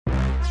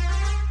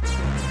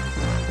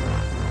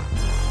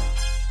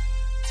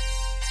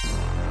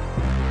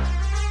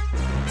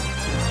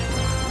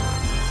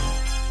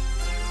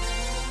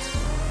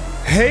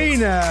Hey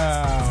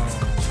now,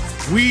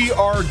 we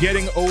are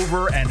getting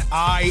over, and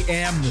I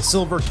am the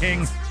Silver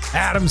King,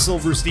 Adam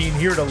Silverstein,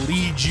 here to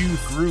lead you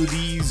through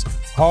these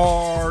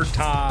hard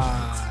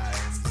times.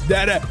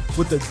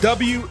 With the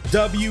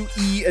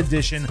WWE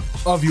edition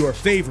of your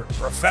favorite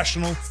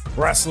professional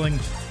wrestling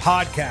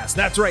podcast.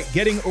 That's right,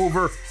 Getting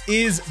Over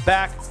is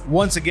back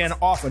once again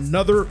off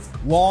another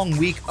long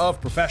week of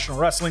professional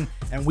wrestling,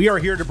 and we are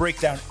here to break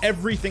down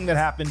everything that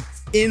happened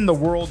in the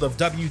world of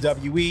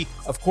WWE,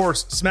 of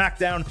course,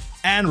 SmackDown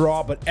and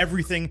Raw, but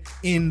everything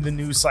in the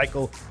news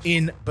cycle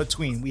in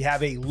between. We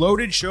have a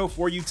loaded show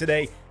for you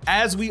today,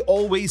 as we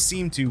always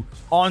seem to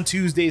on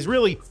Tuesdays,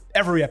 really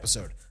every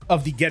episode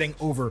of the Getting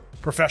Over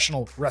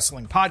Professional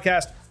Wrestling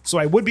podcast. So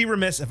I would be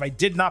remiss if I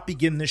did not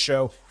begin this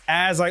show,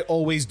 as I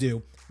always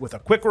do, with a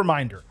quick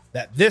reminder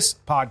that this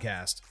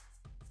podcast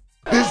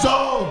is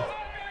all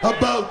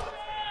about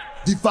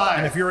Defy.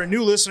 And if you're a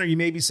new listener, you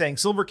may be saying,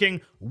 Silver King,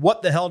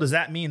 what the hell does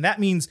that mean? That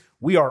means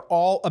we are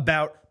all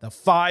about the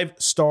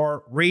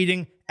 5-star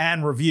rating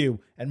and review.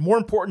 And more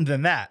important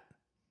than that,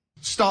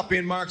 stop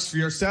being marks for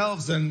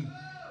yourselves and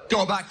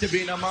go back to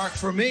being a mark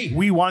for me.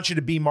 We want you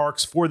to be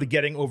marks for the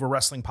Getting Over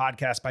Wrestling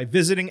podcast by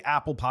visiting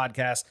Apple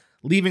Podcasts,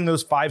 leaving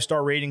those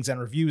 5-star ratings and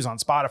reviews on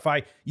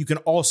Spotify. You can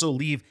also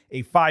leave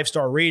a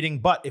 5-star rating,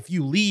 but if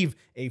you leave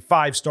a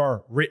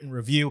 5-star written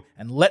review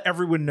and let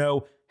everyone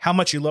know how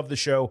much you love the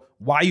show,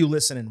 why you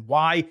listen, and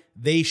why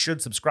they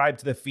should subscribe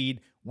to the feed,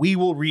 we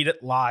will read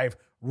it live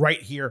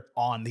right here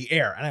on the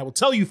air. And I will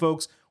tell you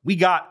folks, we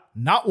got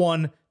not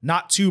one,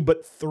 not two,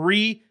 but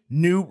 3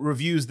 new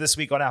reviews this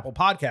week on Apple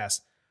Podcasts.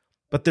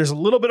 But there's a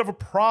little bit of a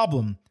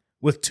problem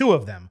with 2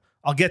 of them.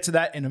 I'll get to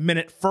that in a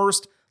minute.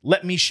 First,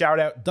 let me shout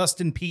out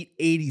Dustin Pete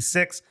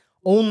 86,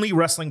 only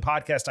wrestling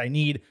podcast I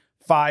need,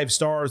 5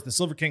 stars. The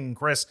Silver King and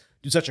Chris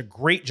do such a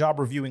great job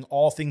reviewing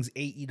all things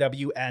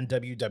AEW and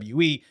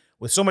WWE.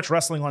 With so much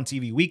wrestling on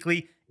TV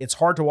weekly, it's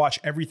hard to watch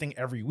everything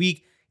every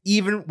week.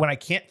 Even when I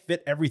can't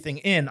fit everything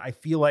in, I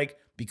feel like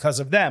because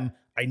of them,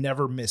 I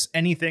never miss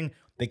anything.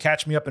 They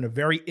catch me up in a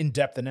very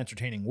in-depth and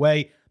entertaining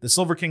way. The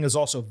Silver King is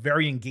also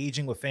very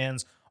engaging with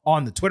fans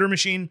on the Twitter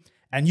machine,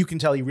 and you can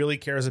tell he really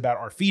cares about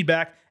our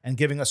feedback and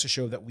giving us a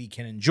show that we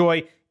can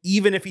enjoy,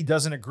 even if he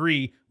doesn't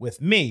agree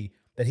with me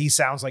that he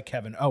sounds like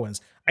Kevin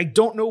Owens. I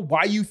don't know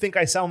why you think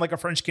I sound like a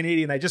French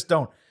Canadian. I just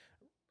don't.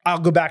 I'll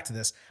go back to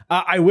this.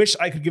 I wish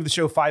I could give the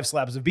show 5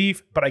 slabs of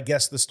beef, but I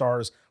guess the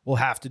stars will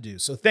have to do.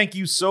 So thank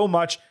you so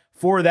much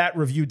for that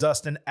review,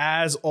 Dustin.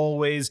 As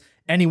always,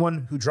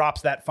 anyone who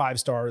drops that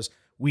 5 stars,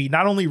 we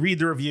not only read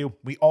the review,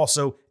 we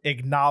also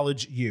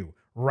acknowledge you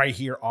right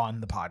here on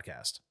the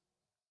podcast.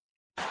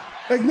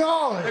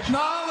 Acknowledge.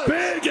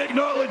 Big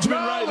acknowledgement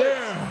right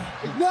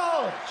there.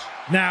 Acknowledge.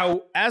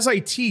 Now, as I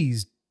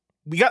teased,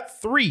 we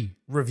got 3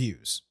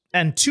 reviews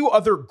and 2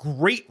 other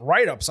great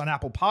write-ups on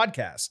Apple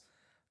Podcasts.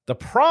 The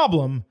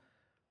problem,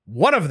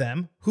 one of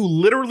them, who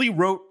literally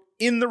wrote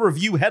in the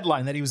review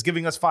headline that he was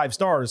giving us 5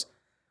 stars,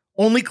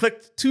 only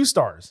clicked 2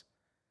 stars.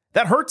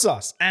 That hurts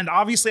us. And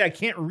obviously I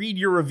can't read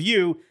your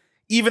review,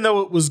 even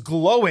though it was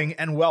glowing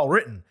and well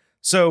written.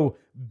 So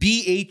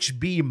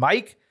BHB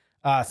Mike,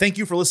 thank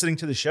you for listening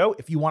to the show.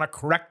 If you want to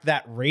correct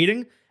that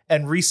rating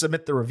and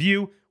resubmit the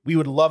review, we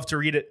would love to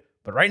read it.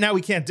 But right now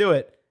we can't do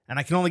it. And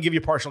I can only give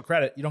you partial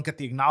credit. You don't get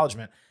the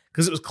acknowledgement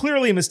because it was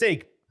clearly a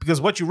mistake, because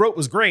what you wrote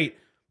was great,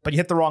 but you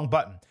hit the wrong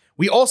button.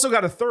 We also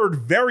got a 3rd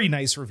very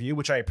nice review,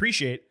 which I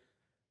appreciate,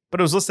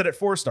 but it was listed at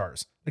 4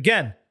 stars.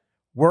 Again,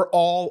 we're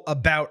all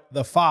about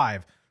the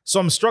 5. So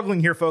I'm struggling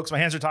here, folks. My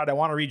hands are tied. I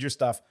want to read your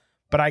stuff,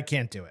 but I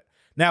can't do it.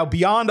 Now,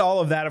 beyond all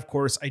of that, of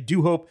course, I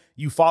do hope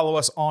you follow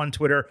us on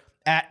Twitter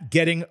at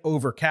Getting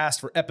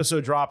Overcast for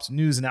episode drops,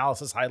 news,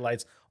 analysis,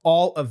 highlights,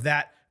 all of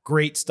that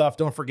great stuff.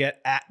 Don't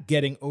forget at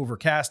Getting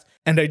Overcast.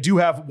 And I do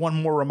have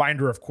one more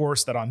reminder, of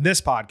course, that on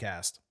this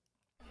podcast,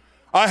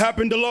 I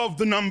happen to love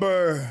the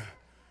number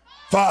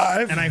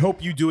 5. and I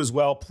hope you do as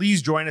well.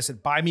 Please join us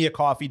at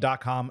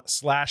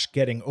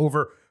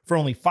buymeacoffee.com/gettingover. For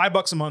only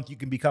 $5 a month, you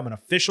can become an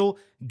official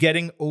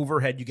Getting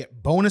Overhead. You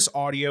get bonus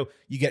audio,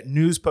 you get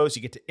news posts,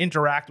 you get to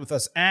interact with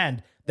us,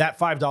 and that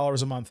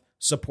 $5 a month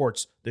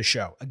supports the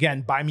show.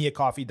 Again,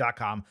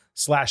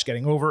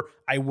 buymeacoffee.com/gettingover.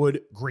 I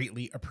would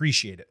greatly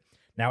appreciate it.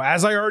 Now,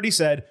 as I already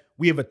said,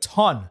 we have a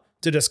ton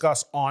to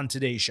discuss on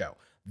today's show.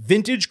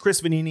 Vintage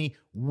Chris Vanini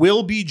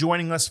will be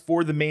joining us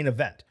for the main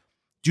event.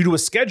 Due to a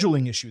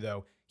scheduling issue,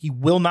 though, he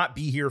will not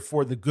be here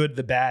for the good,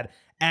 the bad,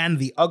 and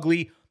the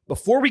ugly.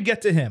 Before we get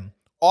to him,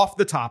 off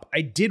the top, I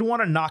did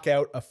want to knock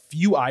out a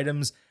few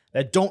items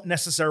that don't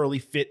necessarily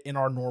fit in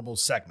our normal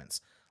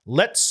segments.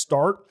 Let's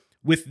start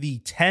with the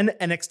 10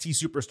 NXT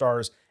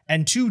superstars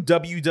and 2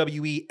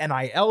 WWE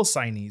NIL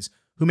signees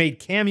who made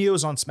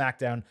cameos on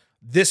SmackDown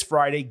this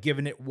Friday,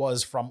 given it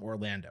was from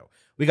Orlando.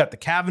 We got the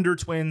Cavender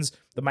twins,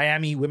 the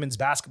Miami women's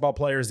basketball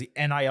players, the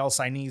NIL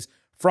signees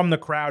from the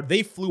crowd.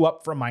 They flew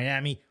up from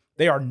Miami.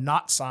 They are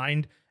not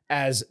signed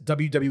as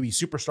WWE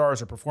superstars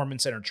or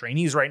Performance Center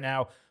trainees right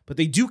now, but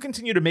they do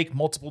continue to make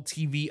multiple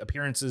TV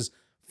appearances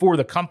for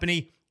the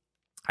company.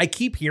 I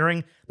keep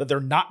hearing that they're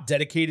not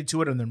dedicated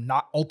to it and they're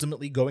not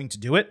ultimately going to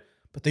do it,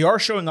 but they are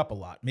showing up a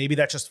lot. Maybe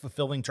that's just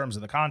fulfilling terms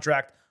of the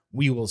contract.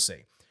 We will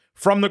see.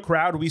 From the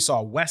crowd, we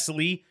saw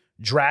Wesley,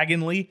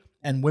 Dragon Lee,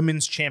 and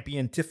women's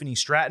champion Tiffany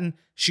Stratton.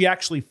 She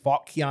actually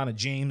fought Kiana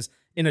James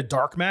in a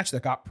dark match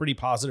that got pretty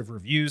positive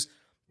reviews.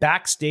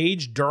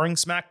 Backstage during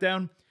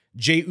SmackDown,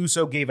 Jey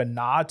Uso gave a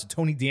nod to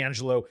Tony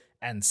D'Angelo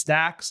and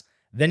Stax.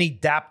 Then he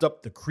dapped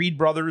up the Creed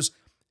brothers.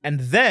 And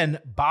then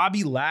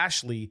Bobby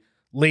Lashley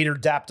later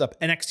dapped up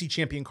NXT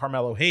champion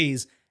Carmelo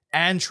Hayes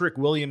and Trick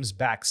Williams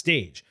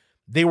backstage.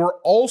 They were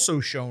also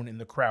shown in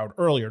the crowd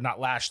earlier, not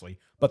Lashley,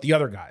 but the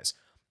other guys.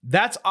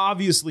 That's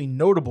obviously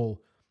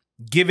notable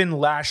given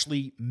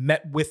Lashley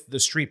met with the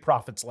Street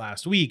Profits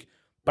last week,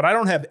 but I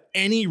don't have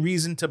any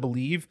reason to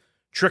believe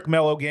Trick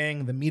Mello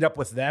Gang, the meetup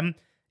with them,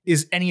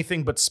 is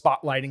anything but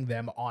spotlighting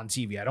them on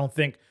TV. I don't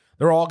think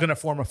they're all going to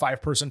form a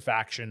 5-person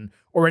faction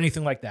or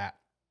anything like that.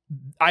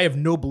 I have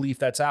no belief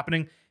that's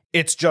happening.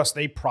 It's just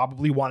they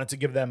probably wanted to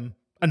give them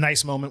a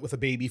nice moment with a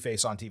baby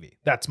face on TV.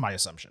 That's my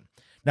assumption.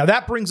 Now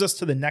that brings us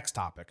to the next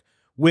topic,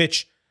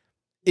 which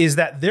is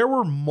that there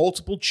were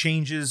multiple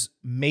changes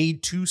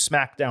made to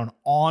SmackDown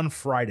on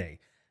Friday,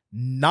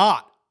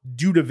 not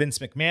due to Vince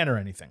McMahon or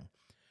anything,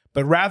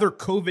 but rather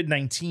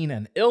COVID-19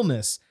 and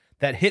illness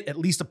that hit at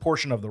least a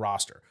portion of the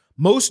roster.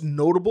 Most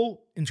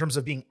notable in terms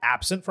of being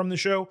absent from the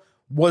show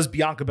was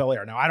Bianca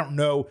Belair. Now, I don't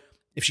know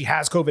if she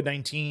has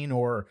COVID-19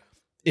 or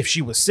if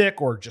she was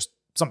sick or just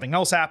something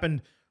else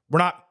happened. We're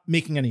not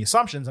making any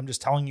assumptions. I'm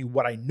just telling you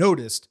what I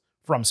noticed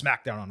from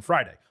SmackDown on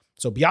Friday.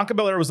 So Bianca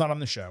Belair was not on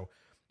the show,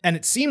 and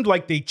it seemed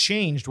like they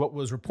changed what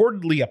was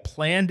reportedly a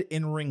planned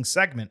in-ring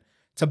segment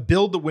to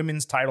build the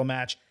women's title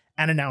match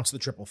and announce the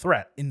triple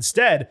threat.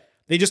 Instead,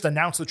 they just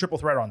announced the triple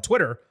threat on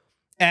Twitter,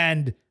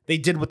 and they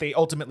did what they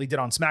ultimately did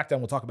on SmackDown.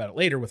 We'll talk about it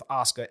later with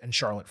Asuka and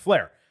Charlotte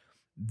Flair.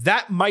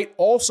 That might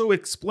also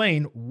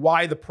explain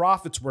why the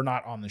Profits were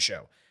not on the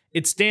show.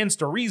 It stands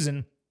to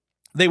reason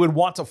they would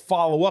want to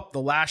follow up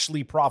the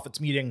Lashley Profits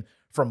meeting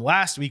from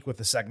last week with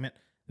the segment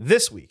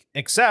this week,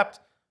 except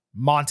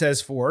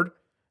Montez Ford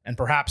and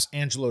perhaps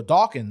Angelo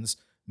Dawkins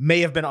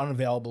may have been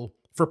unavailable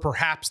for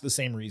perhaps the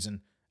same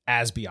reason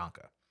as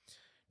Bianca.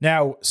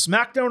 Now,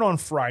 SmackDown on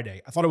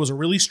Friday, I thought it was a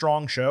really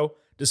strong show,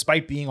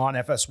 despite being on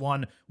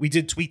FS1. We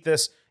did tweet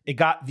this. It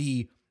got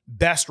the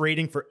best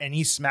rating for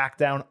any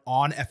SmackDown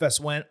on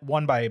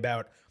FS1 by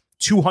about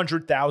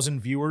 200,000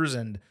 viewers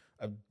and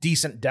a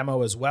decent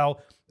demo as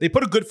well. They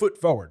put a good foot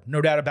forward,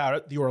 no doubt about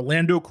it. The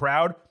Orlando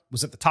crowd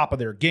was at the top of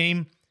their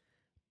game.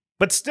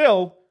 But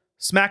still,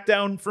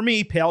 SmackDown, for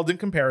me, paled in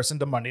comparison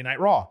to Monday Night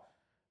Raw.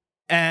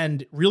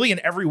 And really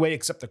in every way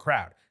except the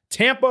crowd.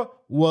 Tampa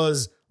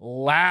was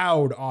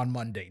loud on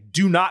Monday.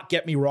 Do not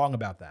get me wrong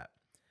about that.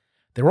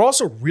 They were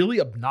also really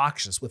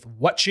obnoxious with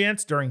what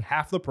chants during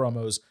half the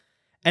promos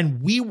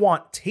and we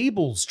want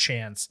tables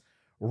chants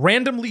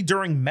randomly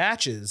during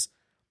matches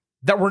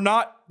that were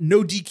not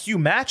no DQ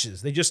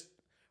matches. They just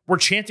were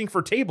chanting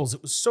for tables.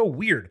 It was so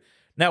weird.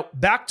 Now,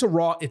 back to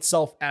Raw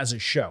itself as a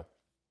show.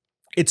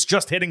 It's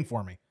just hitting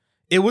for me.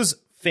 It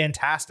was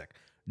fantastic.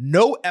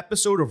 No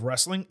episode of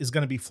wrestling is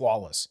going to be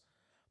flawless.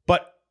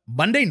 But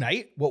Monday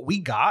night, what we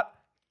got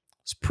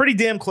is pretty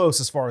damn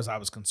close as far as I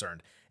was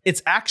concerned.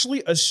 It's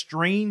actually a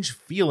strange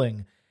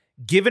feeling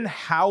given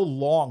how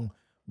long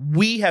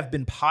we have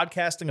been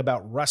podcasting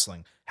about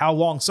wrestling, how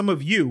long some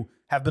of you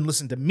have been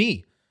listening to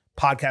me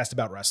podcast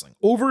about wrestling.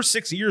 Over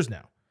 6 years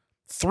now,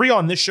 3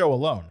 on this show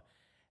alone.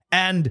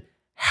 And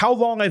how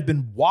long I've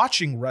been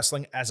watching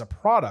wrestling as a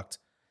product.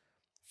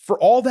 For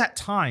all that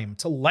time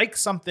to like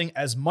something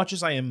as much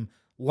as I am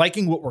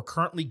liking what we're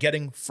currently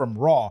getting from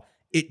Raw,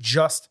 it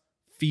just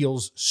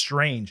feels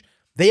strange.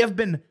 They have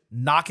been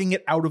knocking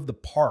it out of the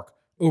park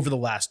over the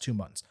last 2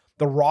 months.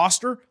 The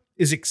roster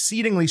is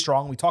exceedingly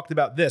strong. We talked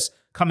about this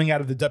coming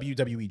out of the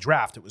WWE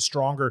draft. It was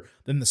stronger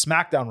than the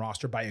SmackDown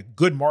roster by a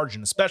good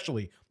margin,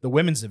 especially the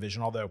women's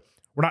division, although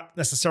we're not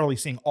necessarily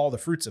seeing all the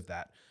fruits of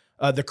that.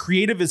 The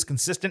creative is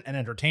consistent and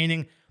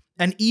entertaining.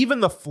 And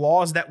even the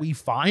flaws that we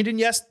find, and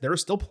yes, there are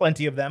still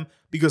plenty of them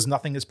because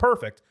nothing is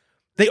perfect,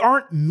 they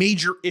aren't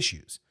major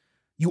issues.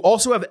 You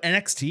also have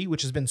NXT,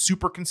 which has been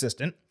super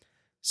consistent.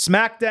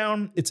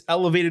 SmackDown, it's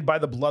elevated by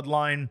the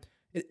bloodline.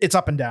 It's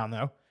up and down,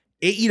 though.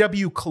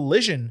 AEW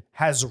Collision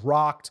has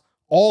rocked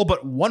all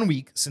but 1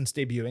 week since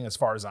debuting, as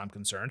far as I'm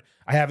concerned.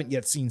 I haven't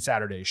yet seen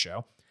Saturday's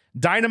show.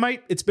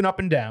 Dynamite, it's been up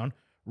and down.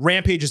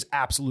 Rampage is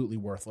absolutely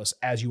worthless,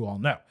 as you all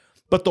know.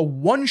 But the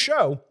one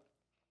show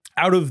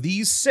out of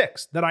these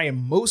 6 that I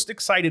am most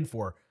excited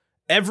for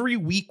every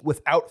week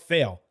without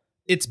fail,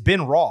 it's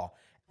been Raw.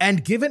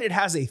 And given it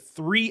has a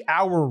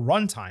 3-hour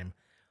runtime,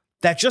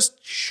 that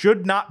just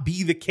should not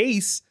be the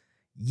case,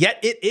 yet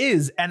it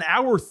is. And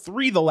hour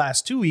 3 the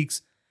last 2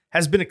 weeks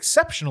has been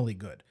exceptionally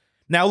good.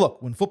 Now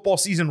look, when football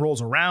season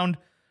rolls around,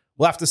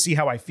 we'll have to see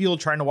how I feel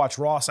trying to watch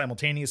Raw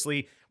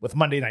simultaneously with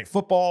Monday Night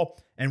Football.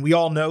 And we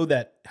all know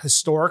that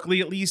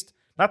historically, at least,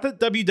 not that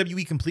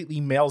WWE completely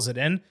mails it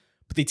in,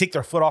 but they take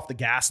their foot off the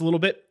gas a little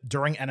bit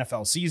during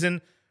NFL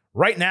season.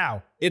 Right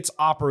now, it's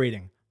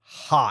operating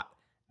hot.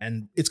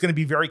 And it's going to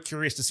be very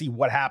curious to see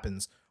what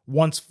happens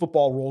once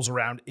football rolls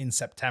around in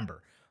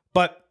September.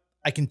 But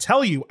I can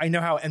tell you, I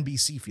know how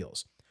NBC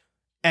feels.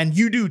 And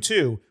you do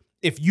too.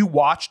 If you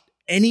watched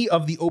any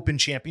of the Open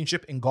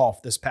Championship in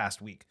golf this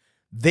past week,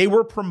 they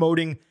were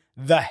promoting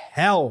the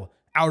hell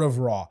out of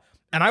Raw.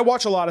 And I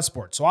watch a lot of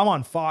sports, so I'm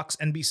on Fox,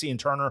 NBC, and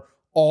Turner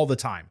all the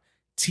time.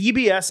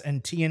 TBS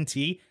and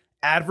TNT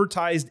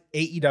advertised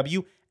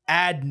AEW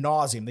ad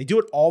nauseum. They do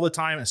it all the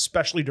time,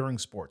 especially during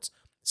sports.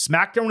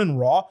 SmackDown and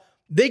Raw,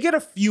 they get a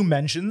few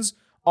mentions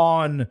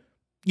on,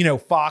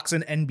 Fox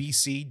and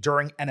NBC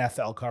during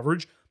NFL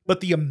coverage, but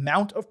the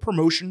amount of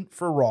promotion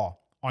for Raw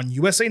on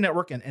USA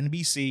Network and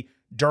NBC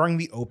during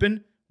the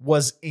Open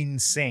was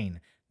insane.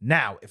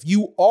 Now, if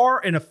you are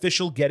an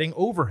official Getting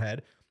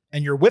Overhead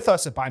and you're with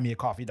us at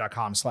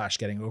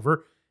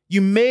buymeacoffee.com/gettingover,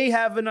 you may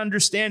have an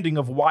understanding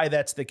of why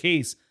that's the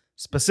case,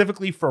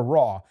 specifically for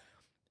Raw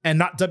and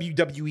not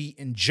WWE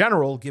in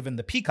general, given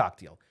the Peacock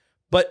deal.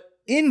 But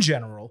in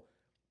general,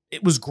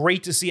 it was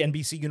great to see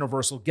NBC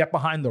Universal get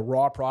behind the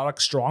Raw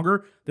product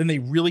stronger than they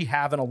really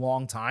have in a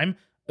long time,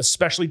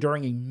 especially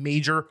during a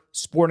major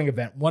sporting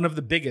event, one of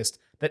the biggest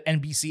that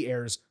NBC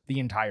airs the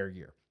entire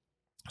year.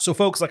 So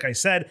folks, like I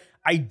said,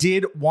 I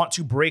did want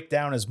to break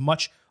down as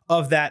much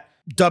of that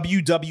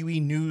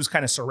WWE news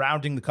kind of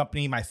surrounding the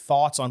company, my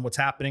thoughts on what's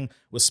happening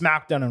with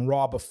SmackDown and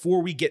Raw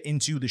before we get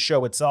into the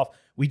show itself.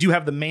 We do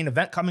have the main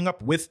event coming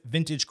up with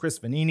Vintage Chris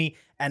Vanini,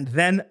 and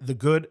then the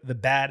good, the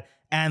bad,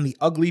 and the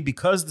ugly.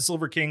 Because the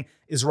Silver King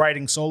is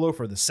riding solo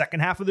for the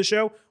second half of the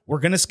show, we're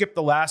going to skip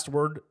the last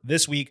word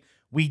this week.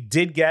 We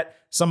did get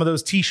some of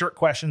those t-shirt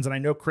questions, and I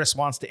know Chris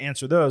wants to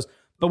answer those,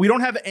 but we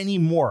don't have any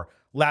more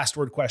last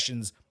word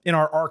questions in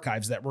our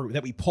archives that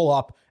we pull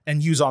up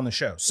and use on the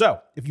show.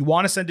 So if you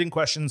want to send in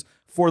questions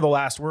for the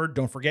last word,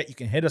 don't forget you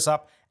can hit us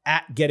up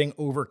at Getting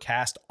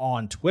Overcast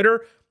on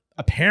Twitter.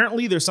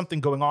 Apparently there's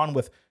something going on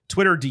with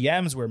Twitter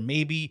DMs where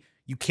maybe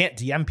you can't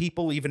DM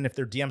people even if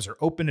their DMs are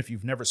open, if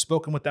you've never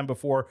spoken with them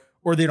before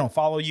or they don't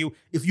follow you.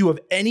 If you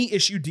have any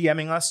issue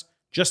DMing us,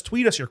 just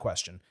tweet us your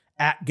question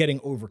at Getting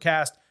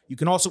Overcast. You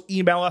can also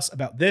email us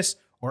about this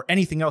or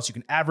anything else you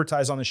can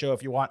advertise on the show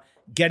if you want,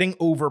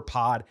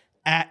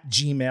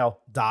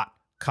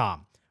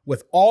 gettingoverpod@gmail.com.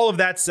 With all of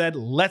that said,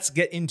 let's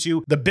get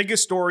into the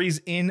biggest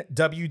stories in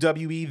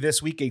WWE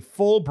this week, a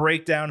full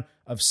breakdown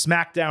of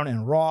SmackDown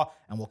and Raw,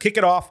 and we'll kick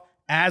it off,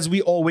 as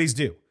we always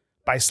do,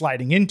 by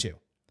sliding into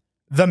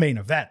the main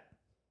event.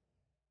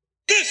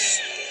 This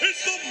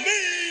is the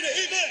main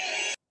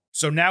event.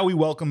 So now we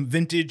welcome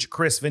Vintage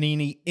Chris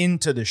Vanini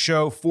into the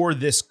show for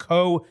this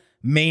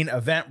co-main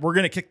event. We're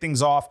going to kick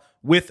things off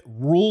with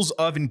Rules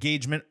of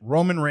Engagement,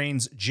 Roman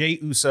Reigns, Jey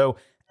Uso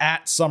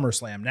at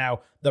SummerSlam.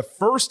 Now, the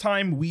first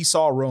time we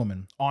saw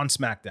Roman on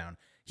SmackDown,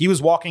 he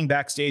was walking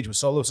backstage with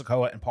Solo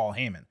Sikoa and Paul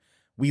Heyman.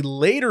 We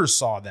later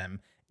saw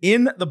them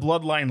in the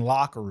Bloodline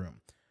locker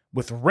room,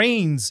 with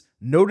Reigns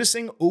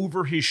noticing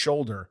over his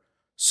shoulder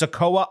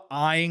Sikoa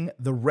eyeing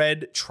the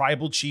red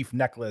tribal chief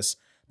necklace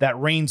that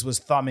Reigns was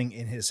thumbing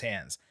in his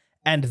hands.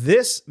 And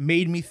this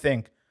made me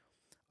think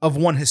of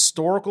one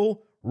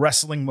historical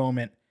wrestling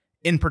moment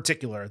in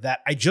particular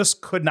that I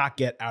just could not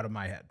get out of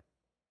my head.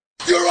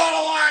 You're out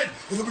of line!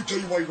 And let me tell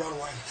you why you're out of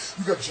line.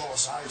 You got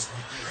jealous eyes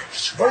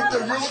right there. Right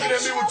there, you're looking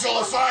at me with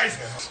jealous eyes.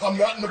 I'm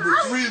not number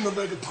 3 in the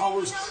Mega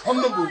Powers.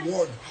 I'm number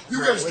 1.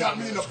 You guys got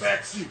me in the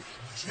backseat.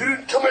 You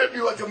didn't come at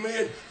me like a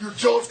man. You're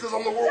jealous because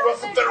I'm the World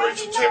Wrestling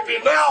Federation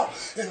champion now,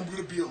 and I'm going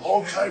to be a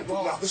long time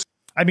from now.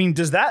 I mean,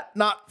 does that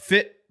not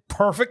fit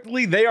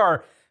perfectly? They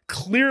are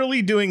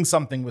clearly doing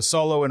something with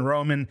Solo and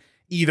Roman,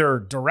 either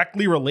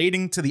directly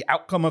relating to the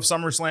outcome of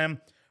SummerSlam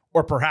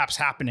or perhaps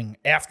happening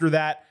after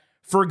that.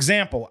 For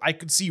example, I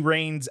could see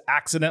Reigns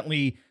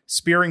accidentally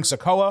spearing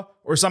Sikoa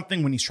or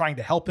something when he's trying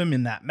to help him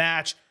in that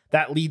match.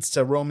 That leads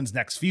to Roman's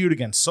next feud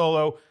against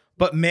Solo.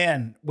 But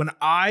man, when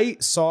I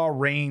saw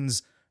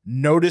Reigns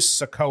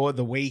notice Sikoa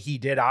the way he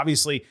did,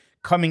 obviously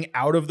coming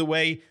out of the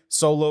way,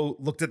 Solo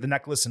looked at the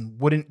necklace and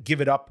wouldn't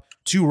give it up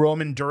to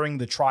Roman during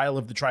the trial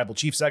of the Tribal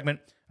Chief segment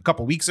a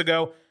couple weeks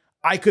ago.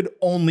 I could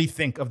only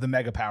think of the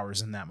Mega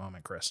Powers in that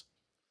moment, Chris.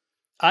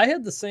 I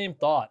had the same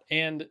thought,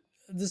 and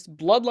this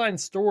Bloodline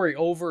story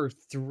over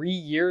 3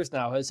 years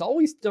now has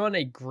always done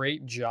a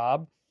great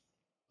job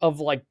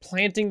of like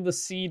planting the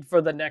seed for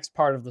the next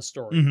part of the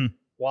story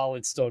while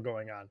it's still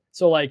going on.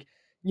 So like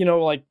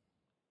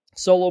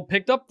Solo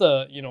picked it up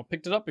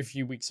a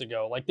few weeks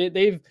ago. Like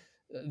the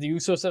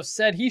Usos have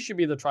said he should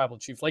be the tribal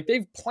chief. Like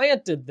they've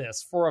planted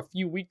this for a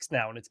few weeks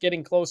now, and it's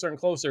getting closer and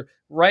closer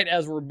right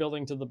as we're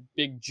building to the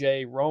big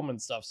J Roman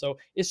stuff. So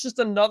it's just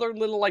another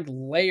little like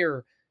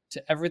layer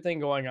to everything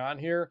going on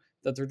here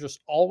that they're just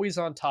always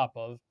on top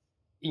of,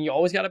 and you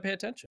always got to pay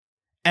attention.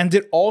 And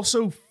it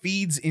also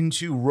feeds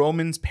into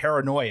Roman's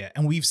paranoia.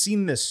 And we've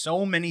seen this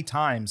so many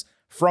times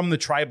from the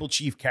tribal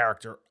chief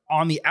character.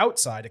 On the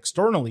outside,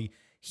 externally,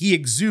 he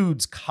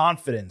exudes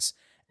confidence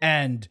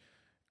and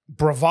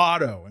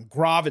bravado and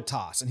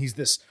gravitas, and he's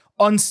this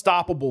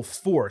unstoppable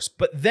force.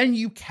 But then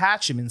you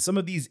catch him in some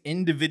of these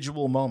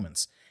individual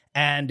moments.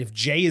 And if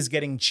Jay is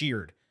getting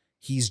cheered,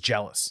 he's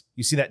jealous.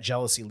 You see that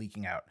jealousy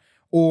leaking out.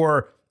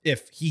 Or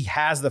if he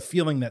has the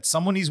feeling that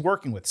someone he's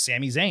working with,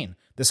 Sami Zayn,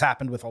 this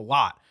happened with a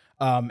lot,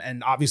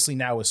 and obviously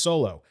now with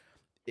Solo,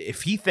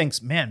 if he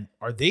thinks, man,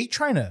 are they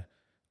trying to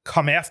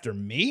come after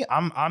me?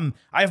 I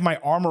have my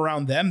arm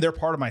around them. They're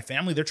part of my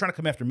family. They're trying to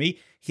come after me.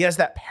 He has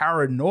that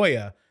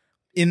paranoia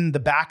in the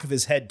back of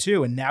his head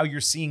too. And now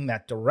you're seeing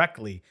that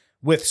directly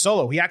with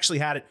Solo. He actually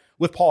had it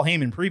with Paul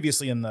Heyman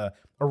previously in the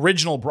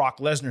original Brock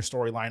Lesnar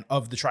storyline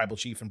of the Tribal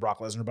Chief and Brock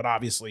Lesnar, but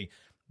obviously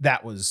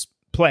that was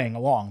playing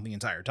along the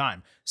entire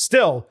time.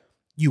 Still,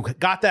 you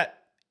got that,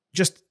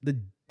 just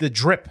the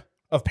drip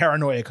of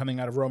paranoia coming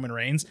out of Roman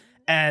Reigns.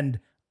 And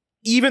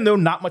even though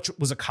not much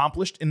was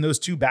accomplished in those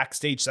two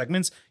backstage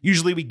segments,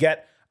 usually we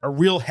get a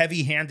real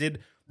heavy-handed,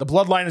 the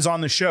Bloodline is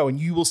on the show, and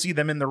you will see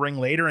them in the ring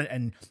later,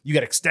 and you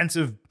get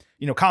extensive,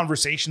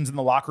 conversations in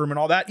the locker room and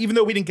all that. Even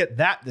though we didn't get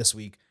that this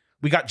week,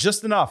 we got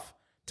just enough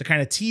to kind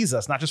of tease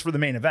us, not just for the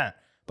main event,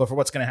 but for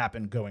what's going to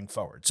happen going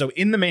forward. So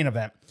in the main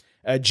event,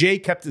 Jay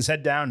kept his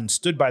head down and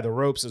stood by the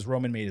ropes as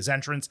Roman made his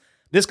entrance.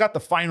 This got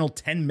the final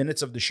 10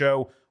 minutes of the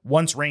show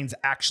once Reigns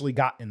actually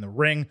got in the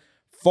ring.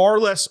 Far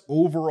less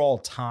overall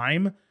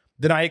time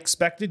than I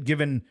expected,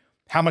 given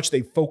how much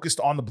they focused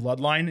on the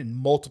Bloodline in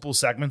multiple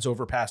segments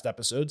over past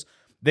episodes.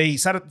 They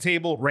sat at the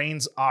table,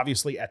 Reigns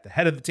obviously at the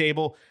head of the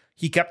table.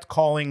 He kept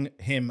calling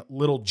him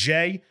Little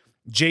Jay.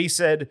 Jay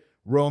said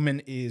Roman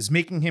is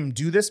making him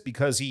do this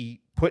because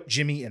he put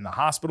Jimmy in the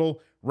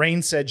hospital.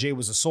 Reigns said Jay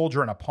was a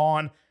soldier and a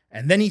pawn,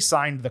 and then he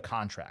signed the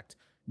contract.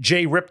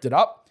 Jay ripped it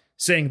up,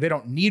 saying they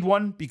don't need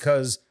one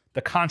because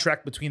the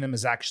contract between them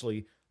is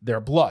actually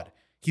their blood.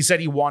 He said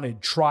he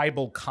wanted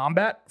tribal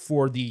combat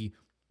for the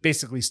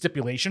basically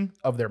stipulation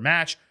of their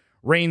match.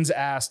 Reigns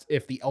asked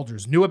if the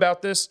elders knew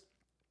about this.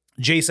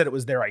 Jay said it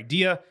was their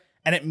idea,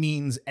 and it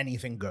means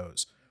anything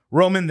goes.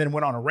 Roman then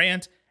went on a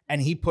rant,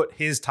 and he put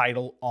his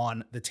title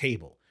on the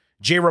table.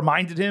 Jay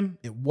reminded him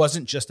it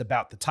wasn't just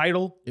about the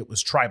title, it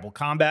was tribal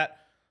combat.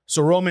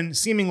 So Roman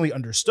seemingly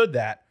understood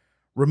that,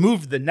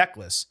 removed the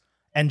necklace,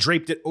 and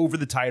draped it over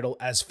the title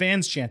as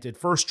fans chanted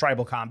first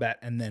tribal combat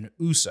and then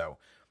Uso.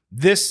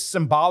 This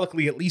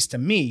symbolically, at least to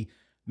me,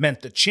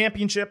 meant the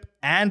championship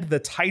and the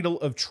title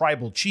of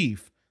tribal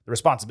chief, the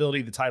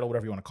responsibility, the title,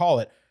 whatever you want to call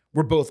it,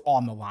 were both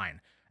on the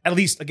line. At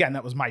least, again,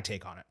 that was my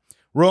take on it.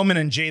 Roman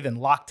and Jay then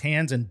locked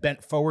hands and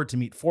bent forward to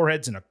meet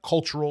foreheads in a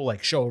cultural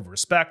show of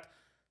respect.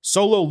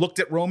 Solo looked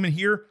at Roman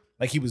here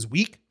like he was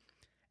weak,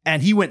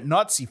 and he went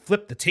nuts. He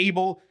flipped the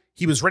table.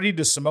 He was ready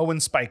to Samoan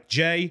spike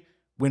Jay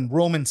when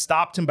Roman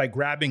stopped him by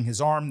grabbing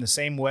his arm the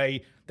same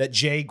way that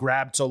Jay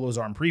grabbed Solo's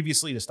arm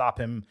previously to stop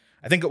him.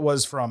 I think it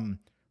was from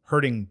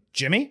hurting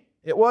Jimmy.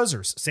 It was,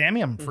 or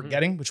Sammy. I'm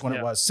forgetting which one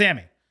it was.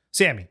 Sammy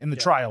in the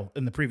trial,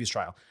 in the previous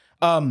trial.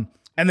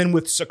 And then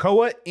with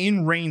Sikoa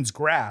in Reigns'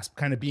 grasp,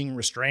 kind of being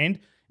restrained,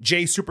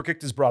 Jay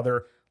superkicked his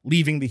brother,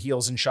 leaving the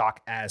heels in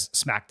shock as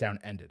SmackDown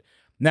ended.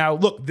 Now,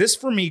 look, this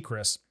for me,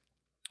 Chris,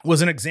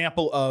 was an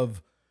example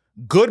of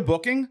good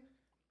booking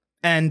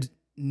and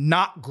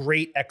not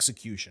great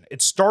execution.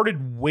 It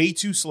started way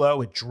too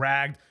slow. It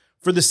dragged.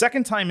 For the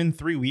second time in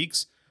 3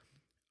 weeks,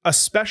 a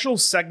special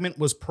segment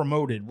was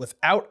promoted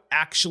without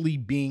actually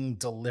being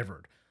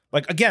delivered.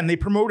 Again, they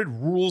promoted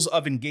rules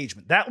of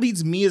engagement. That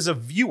leads me as a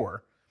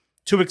viewer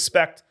to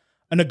expect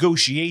a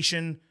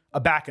negotiation, a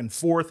back and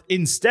forth.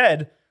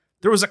 Instead,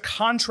 there was a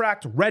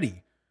contract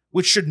ready,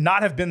 which should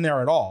not have been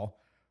there at all.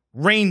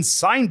 Reigns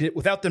signed it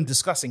without them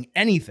discussing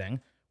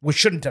anything, which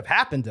shouldn't have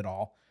happened at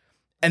all.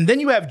 And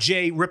then you have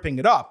Jay ripping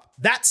it up.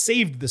 That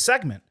saved the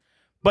segment.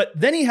 But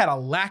then he had a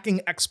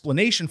lacking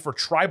explanation for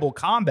tribal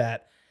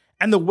combat,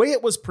 and the way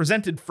it was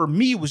presented for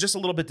me was just a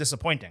little bit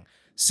disappointing.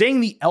 Saying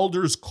the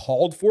elders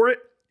called for it,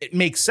 it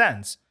makes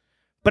sense.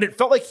 But it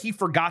felt like he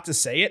forgot to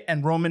say it,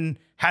 and Roman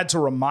had to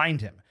remind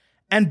him.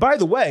 And by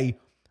the way,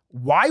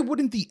 why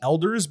wouldn't the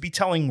elders be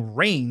telling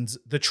Reigns,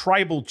 the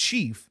tribal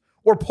chief,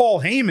 or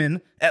Paul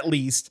Heyman, at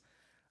least,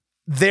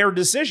 their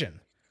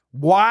decision?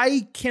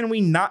 Why can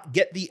we not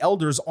get the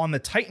elders on the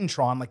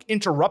Titantron,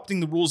 interrupting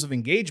the rules of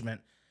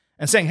engagement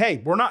and saying,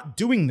 hey, we're not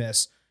doing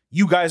this.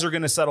 You guys are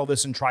going to settle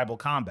this in tribal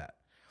combat.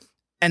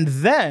 And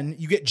then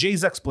you get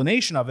Jay's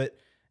explanation of it.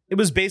 It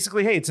was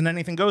basically, hey, it's an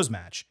anything goes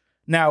match.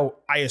 Now,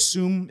 I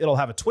assume it'll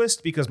have a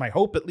twist because my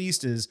hope at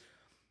least is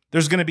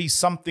there's going to be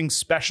something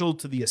special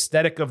to the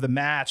aesthetic of the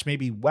match,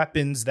 maybe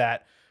weapons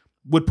that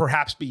would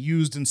perhaps be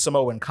used in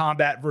Samoan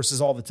combat versus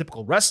all the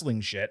typical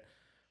wrestling shit.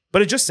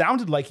 But it just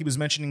sounded like he was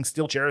mentioning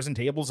steel chairs and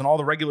tables and all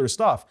the regular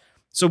stuff.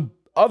 So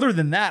other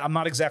than that, I'm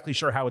not exactly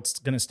sure how it's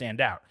going to stand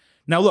out.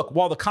 Now, look,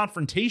 while the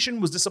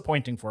confrontation was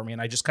disappointing for me,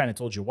 and I just kind of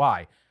told you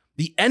why,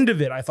 the end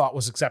of it I thought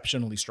was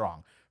exceptionally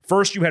strong.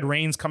 First, you had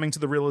Reigns coming to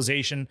the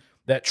realization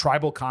that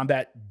tribal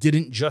combat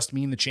didn't just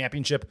mean the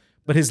championship,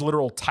 but his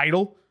literal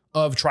title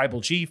of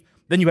tribal chief.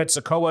 Then you had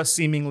Sikoa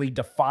seemingly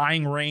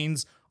defying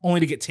Reigns, only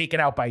to get taken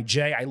out by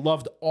Jay. I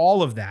loved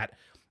all of that.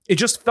 It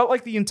just felt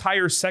like the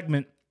entire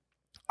segment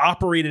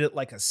operated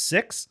at a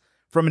 6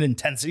 from an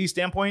intensity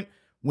standpoint,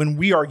 when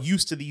we are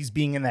used to these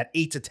being in that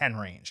 8 to 10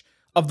 range.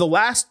 Of the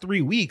last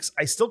 3 weeks,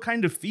 I still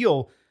kind of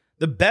feel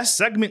the best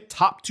segment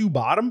top to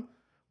bottom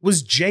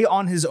was Jay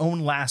on his own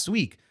last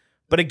week.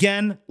 But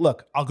again,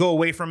 look, I'll go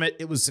away from it.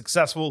 It was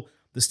successful.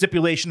 The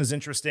stipulation is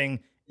interesting.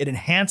 It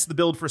enhanced the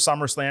build for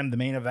SummerSlam, the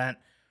main event.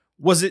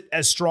 Was it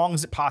as strong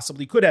as it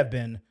possibly could have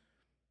been?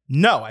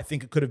 No, I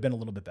think it could have been a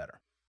little bit better.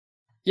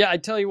 Yeah, I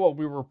tell you what,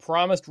 we were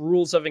promised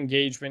rules of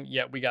engagement,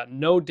 yet we got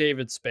no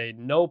David Spade,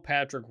 no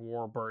Patrick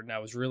Warburton. I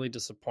was really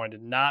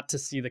disappointed not to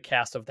see the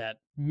cast of that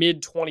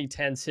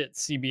mid-2010s hit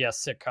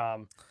CBS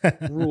sitcom,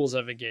 Rules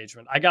of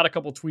Engagement. I got a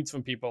couple tweets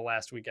from people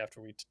last week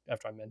after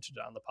I mentioned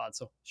it on the pod,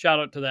 so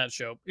shout out to that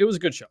show. It was a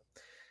good show.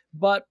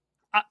 But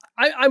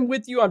I'm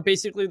with you on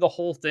basically the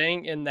whole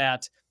thing in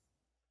that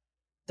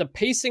the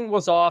pacing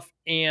was off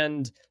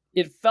and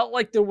it felt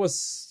like there was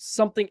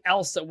something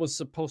else that was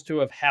supposed to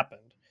have happened.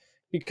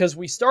 Because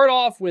we start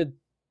off with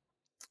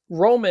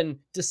Roman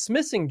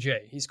dismissing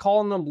Jay. He's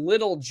calling him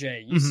little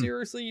Jay. You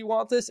seriously, you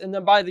want this? And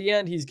then by the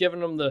end, he's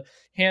giving him the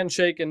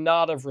handshake and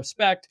nod of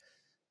respect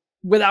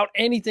without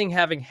anything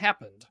having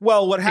happened.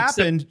 Well, what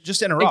happened,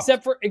 just interrupt.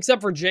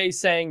 Except for Jay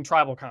saying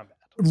tribal combat.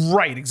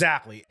 Right,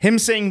 exactly. Him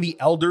saying the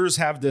elders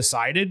have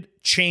decided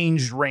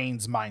changed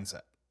Reigns'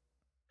 mindset.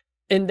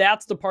 And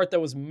that's the part that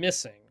was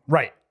missing.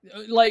 Right.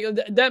 Like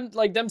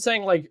them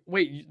saying like,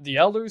 wait, the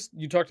elders,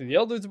 you talked to the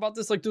elders about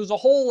this? Like there's a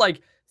whole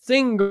like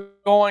thing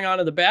going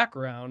on in the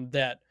background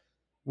that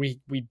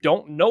we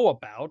don't know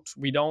about.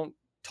 We don't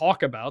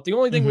talk about. The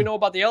only thing we know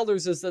about the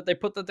elders is that they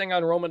put the thing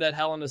on Roman at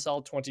Hell in a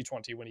Cell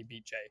 2020 when he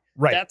beat Jay.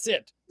 Right. That's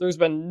it. There's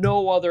been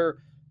no other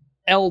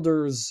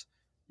elders,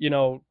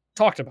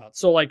 talked about.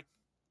 So like,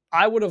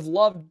 I would have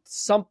loved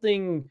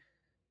something,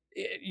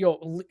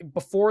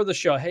 before the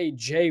show. Hey,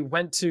 Jay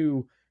went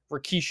to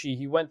Rikishi,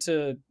 he went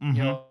to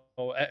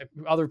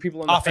other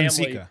people in the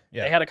family.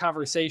 Yeah. They had a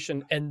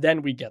conversation, and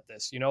then we get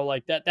this.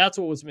 Like that's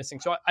what was missing.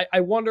 So I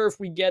wonder if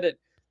we get it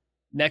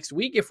next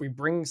week, if we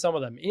bring some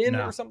of them in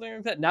or something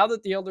like that. Now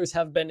that the elders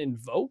have been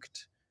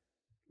invoked,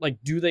 like,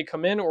 do they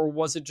come in, or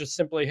was it just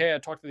simply, hey, I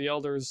talked to the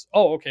elders.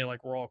 Oh, okay,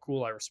 like we're all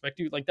cool. I respect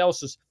you. Like that was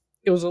just,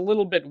 it was a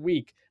little bit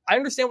weak. I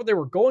understand what they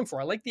were going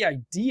for. I like the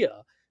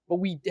idea, but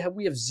we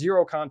have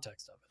zero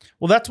context of it.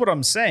 Well, that's what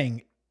I'm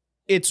saying.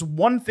 It's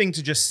one thing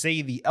to just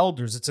say the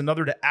elders. It's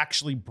another to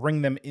actually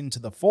bring them into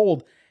the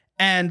fold.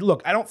 And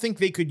look, I don't think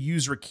they could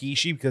use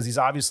Rikishi because he's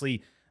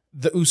obviously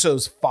the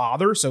Usos'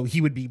 father, so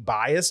he would be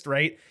biased,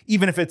 right?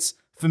 Even if it's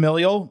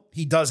familial,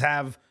 he does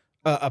have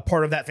a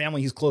part of that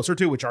family he's closer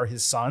to, which are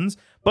his sons.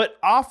 But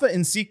Alpha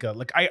and Sika,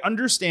 like I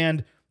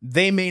understand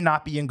they may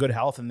not be in good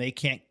health and they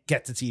can't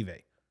get to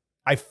TV.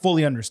 I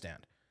fully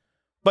understand.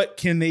 But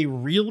can they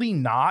really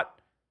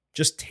not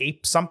just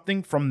tape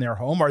something from their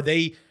home?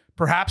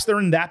 Perhaps they're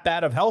in that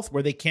bad of health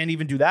where they can't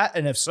even do that.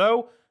 And if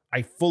so,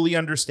 I fully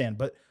understand.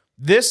 But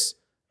this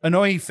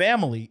Anoa'i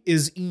family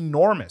is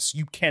enormous.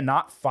 You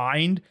cannot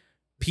find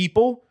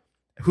people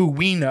who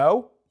we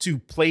know to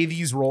play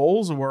these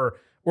roles or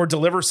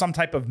deliver some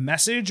type of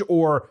message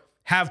or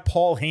have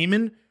Paul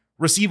Heyman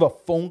receive a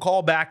phone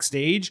call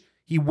backstage.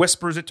 He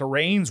whispers it to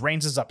Reigns.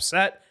 Reigns is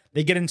upset.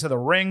 They get into the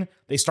ring.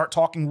 They start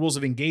talking rules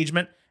of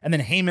engagement. And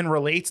then Heyman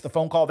relates the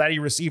phone call that he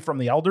received from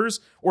the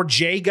elders, or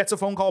Jay gets a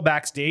phone call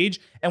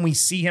backstage and we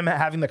see him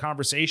having the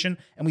conversation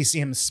and we see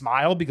him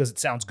smile because it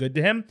sounds good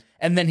to him.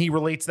 And then he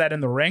relates that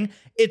in the ring.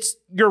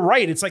 You're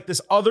right. It's like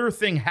this other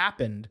thing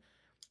happened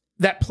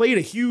that played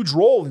a huge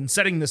role in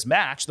setting this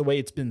match the way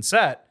it's been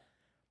set.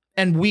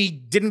 And we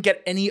didn't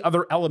get any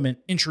other element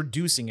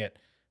introducing it.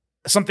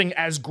 Something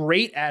as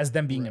great as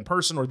them being in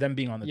person or them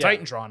being on the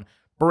Titantron,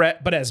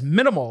 but as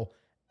minimal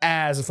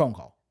as a phone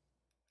call.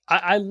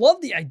 I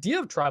love the idea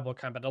of tribal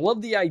combat. I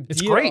love the idea.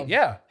 It's great,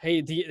 yeah.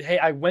 Hey,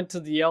 I went to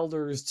the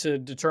elders to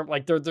determine.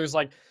 Like there's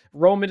like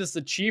Roman is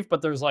the chief,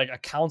 but there's like a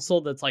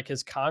council that's like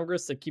his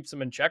Congress that keeps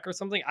him in check or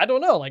something. I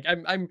don't know. Like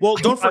I'm. Well,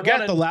 don't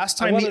forget the last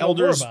time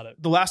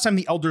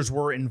the elders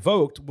were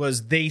invoked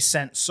was they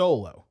sent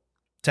Solo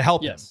to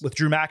help him with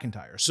Drew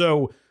McIntyre.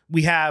 So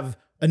we have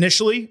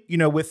initially,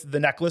 with the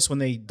necklace when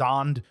they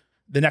donned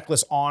the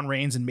necklace on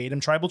Reigns and made him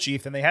tribal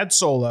chief, and they had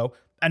Solo,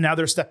 and now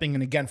they're stepping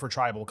in again for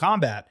tribal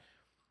combat.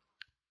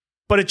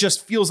 But it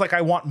just feels like I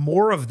want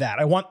more of that.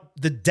 I want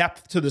the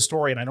depth to the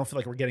story, and I don't feel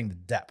like we're getting the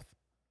depth.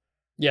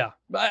 Yeah.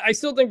 I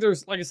still think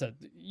there's, like I said,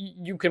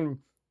 you can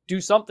do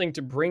something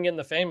to bring in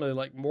the family,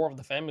 like more of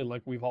the family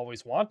like we've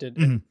always wanted.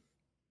 Mm-hmm. And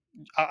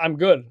I'm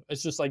good.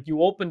 It's just like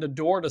you opened a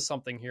door to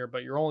something here,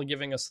 but you're only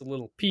giving us a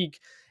little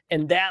peek.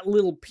 And that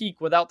little peek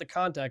without the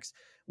context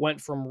went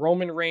from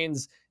Roman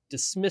Reigns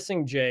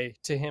dismissing Jay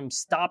to him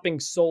stopping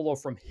Solo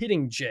from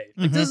hitting Jay.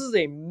 Like this is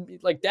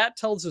that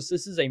tells us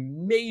this is a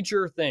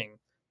major thing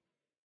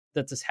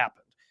that this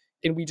happened,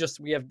 and we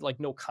have like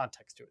no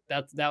context to it.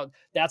 That's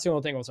the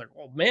only thing I was like,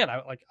 oh man,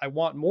 I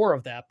want more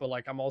of that. But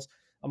like I'm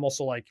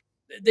also like,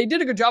 they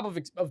did a good job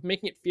of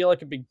making it feel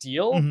like a big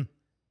deal,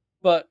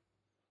 but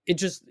it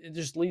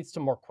just leads to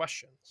more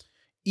questions.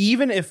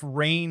 Even if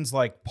Reigns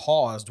like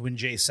paused when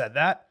Jay said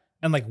that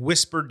and like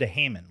whispered to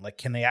Heyman, like,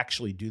 can they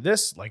actually do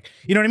this? Like,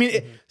 you know what I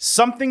mean?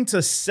 Something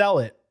to sell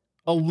it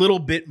a little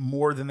bit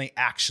more than they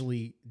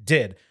actually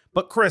did.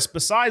 But Chris,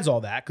 besides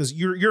all that, because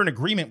you're in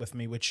agreement with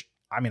me, which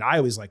I mean, I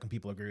always like when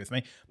people agree with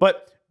me,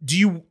 but do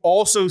you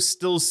also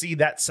still see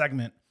that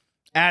segment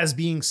as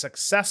being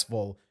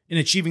successful in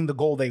achieving the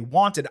goal they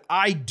wanted?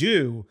 I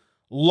do,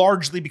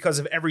 largely because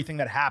of everything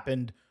that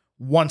happened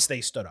once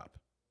they stood up.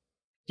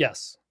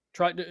 Yes.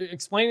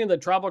 Explaining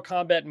that tribal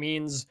combat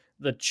means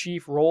the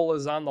chief role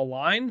is on the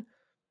line.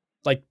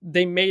 Like,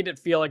 they made it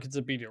feel like it's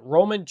a big deal.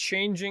 Roman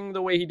changing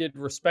the way he did,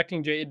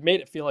 respecting Jay, it made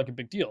it feel like a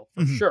big deal,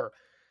 for sure.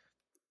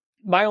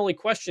 My only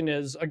question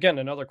is, again,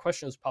 another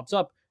question just pops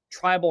up,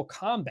 tribal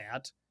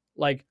combat,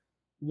 like,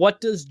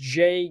 what does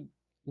Jay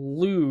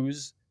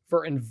lose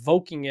for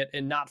invoking it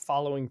and not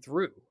following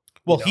through?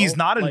 Well, he's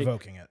not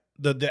invoking it.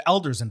 The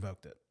elders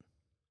invoked it.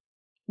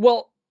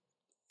 Well,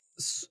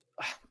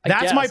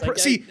 that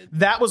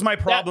was my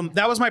problem.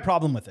 That was my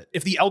problem with it.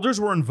 If the elders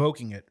were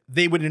invoking it,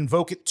 they would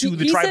invoke it to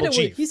the tribal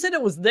chief. He said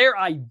it was their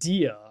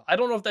idea. I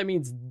don't know if that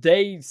means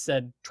they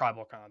said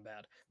tribal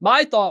combat.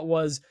 My thought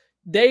was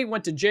they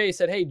went to Jay,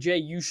 said, "Hey, Jay,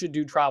 you should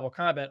do tribal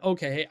combat."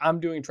 Okay, hey, I'm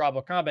doing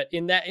tribal combat.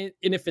 And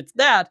if it's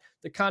that,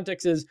 the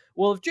context is,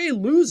 well, if Jay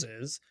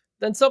loses,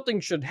 then something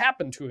should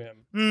happen to him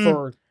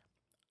for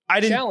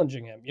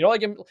challenging him. You know,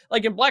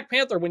 like in Black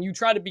Panther, when you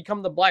try to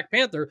become the Black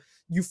Panther,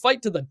 you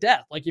fight to the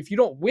death. Like, if you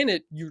don't win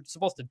it, you're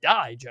supposed to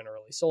die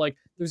generally. So like,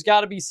 there's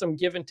got to be some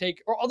give and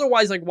take, or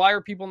otherwise, like, why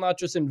are people not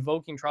just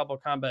invoking tribal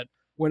combat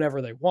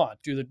whenever they want?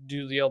 Do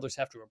the elders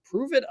have to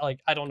approve it?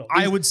 Like, I don't know.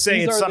 I would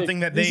say it's something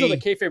that these are the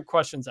kayfabe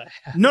questions I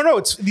have.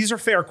 No, these are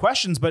fair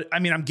questions, but I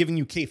mean, I'm giving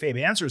you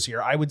kayfabe answers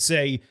here. I would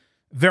say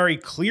very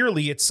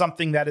clearly it's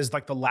something that is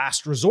like the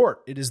last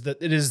resort. It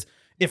is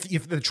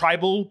if the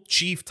tribal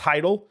chief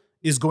title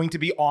is going to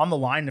be on the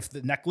line, if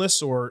the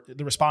necklace or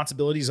the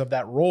responsibilities of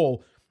that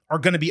role are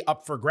going to be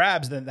up for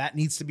grabs, then that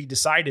needs to be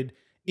decided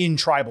in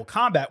tribal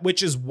combat,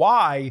 which is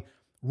why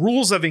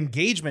rules of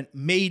engagement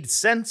made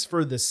sense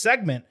for this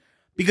segment,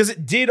 because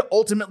it did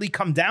ultimately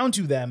come down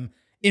to them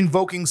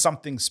invoking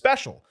something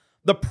special.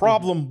 The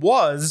problem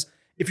was,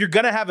 if you're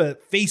going to have a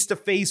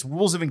face-to-face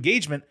rules of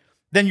engagement,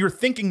 then you're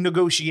thinking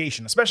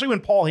negotiation, especially when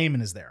Paul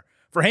Heyman is there.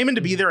 For Heyman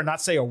to be there and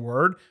not say a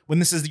word when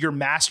this is your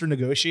master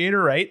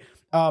negotiator, right?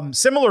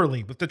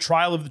 Similarly, with the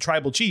trial of the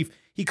tribal chief,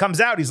 he comes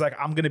out, he's like,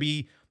 I'm going to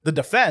be the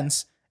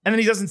defense, and then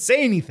he doesn't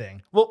say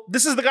anything. Well,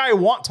 this is the guy I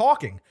want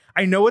talking.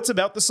 I know it's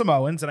about the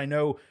Samoans, and I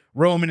know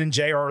Roman and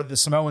Jay are the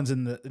Samoans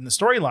in the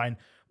storyline,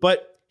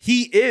 but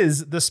he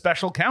is the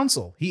special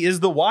counsel. He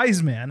is the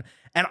wise man,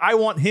 and I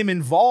want him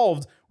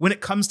involved when it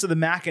comes to the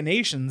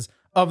machinations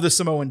of the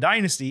Samoan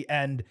dynasty,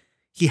 and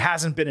he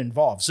hasn't been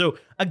involved. So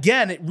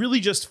again, it really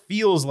just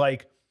feels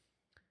like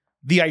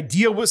the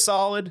idea was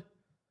solid.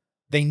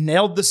 They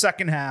nailed the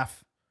second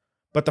half,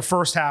 but the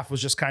first half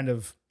was just kind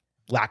of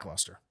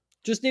lackluster.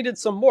 Just needed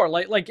some more.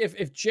 Like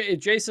if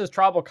Jay says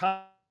tribal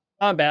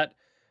combat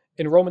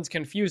and Roman's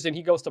confused and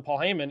he goes to Paul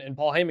Heyman and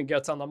Paul Heyman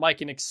gets on the mic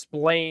and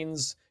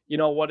explains,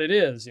 what it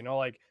is,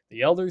 like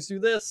the elders do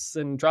this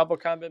and tribal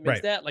combat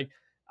means that. Like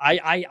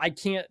I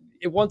can't,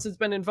 once it's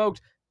been invoked,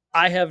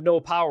 I have no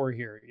power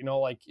here,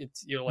 like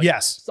it's, like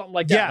yes, something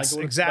like that. Yes,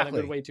 like, exactly.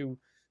 A good way to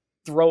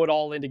throw it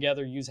all in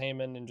together, use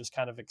Heyman and just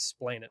kind of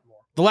explain it more.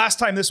 The last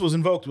time this was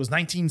invoked was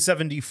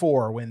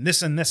 1974 when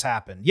this and this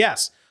happened.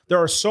 Yes, there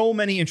are so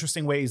many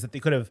interesting ways that they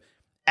could have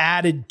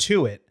added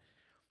to it.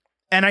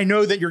 And I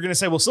know that you're going to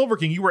say, well, Silver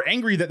King, you were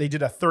angry that they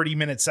did a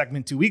 30-minute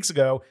segment 2 weeks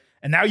ago,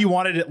 and now you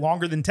wanted it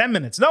longer than 10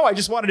 minutes. No, I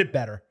just wanted it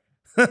better.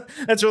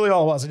 That's really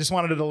all it was. I just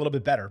wanted it a little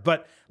bit better.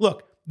 But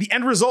look, the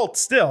end result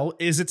still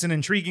is it's an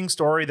intriguing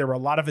story. There were a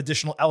lot of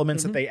additional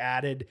elements that they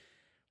added.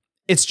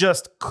 It's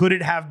just, could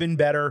it have been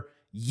better?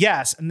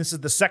 Yes. And this is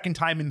the second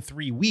time in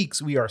 3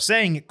 weeks we are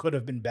saying it could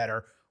have been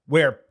better,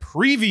 where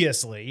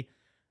previously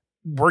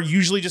we're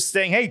usually just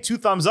saying, hey, 2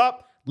 thumbs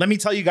up. Let me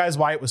tell you guys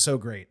why it was so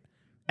great.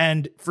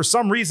 And for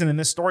some reason in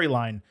this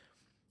storyline,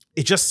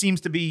 it just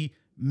seems to be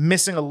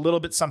missing a little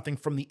bit something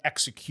from the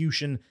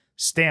execution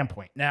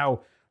standpoint.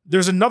 Now,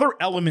 there's another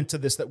element to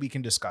this that we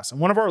can discuss. And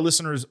one of our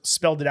listeners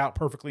spelled it out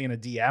perfectly in a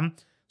DM.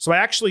 So I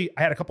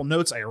had a couple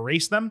notes. I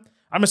erased them.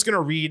 I'm just going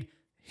to read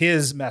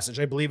his message.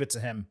 I believe it's to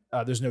him.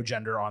 There's no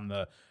gender on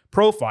the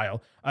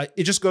profile.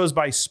 It just goes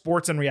by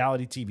Sports and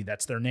Reality TV.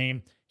 That's their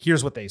name.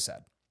 Here's what they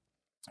said.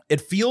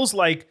 It feels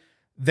like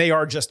they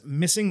are just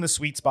missing the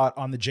sweet spot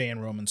on the Jay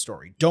and Roman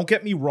story. Don't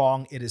get me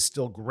wrong. It is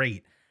still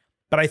great.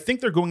 But I think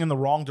they're going in the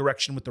wrong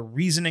direction with the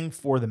reasoning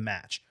for the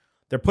match.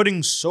 They're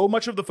putting so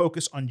much of the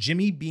focus on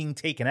Jimmy being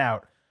taken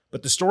out,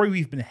 but the story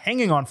we've been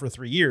hanging on for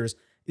 3 years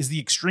is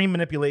the extreme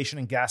manipulation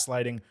and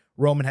gaslighting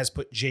Roman has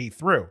put Jay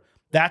through.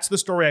 That's the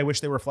story I wish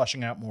they were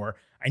fleshing out more.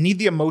 I need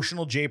the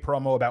emotional Jay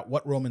promo about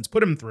what Roman's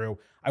put him through.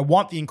 I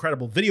want the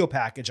incredible video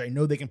package I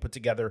know they can put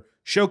together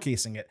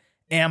showcasing it.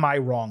 Am I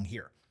wrong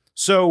here?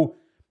 So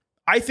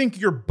I think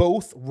you're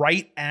both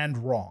right and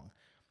wrong.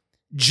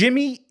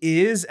 Jimmy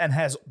is and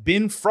has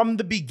been from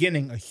the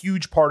beginning a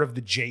huge part of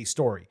the Jay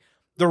story.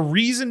 The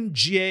reason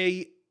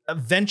Jay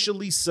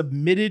eventually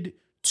submitted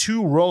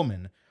to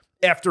Roman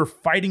after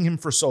fighting him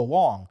for so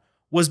long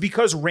was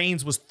because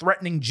Reigns was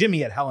threatening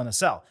Jimmy at Hell in a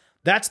Cell.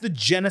 That's the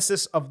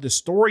genesis of the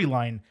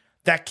storyline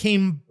that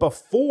came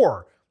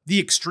before the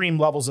extreme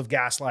levels of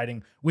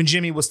gaslighting when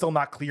Jimmy was still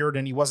not cleared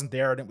and he wasn't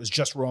there and it was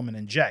just Roman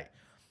and Jay.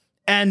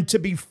 And to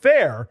be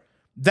fair,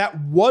 that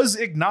was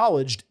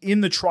acknowledged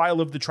in the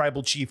trial of the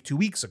tribal chief 2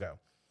 weeks ago.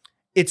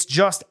 It's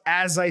just,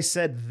 as I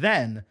said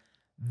then,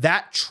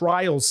 that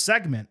trial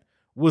segment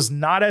was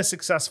not as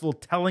successful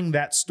telling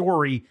that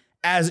story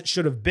as it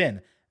should have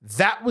been.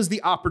 That was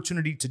the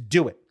opportunity to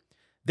do it.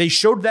 They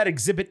showed that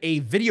Exhibit A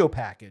video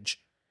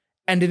package,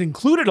 and it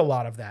included a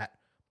lot of that,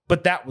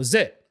 but that was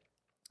it.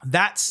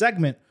 That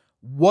segment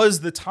was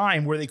the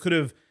time where they could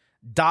have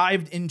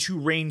dived into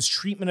Reigns'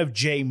 treatment of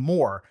Jay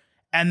more.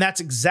 And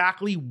that's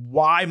exactly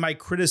why my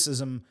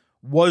criticism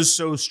was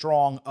so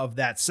strong of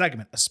that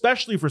segment,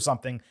 especially for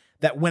something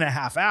that went a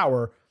half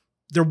hour,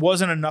 there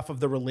wasn't enough of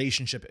the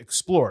relationship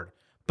explored.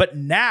 But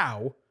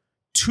now,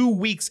 2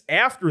 weeks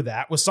after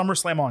that, with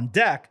SummerSlam on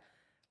deck,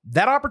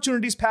 that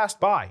opportunity's passed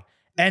by.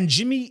 And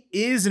Jimmy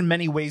is in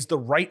many ways the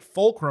right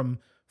fulcrum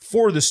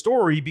for the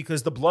story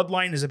because the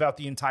bloodline is about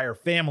the entire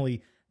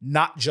family,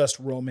 not just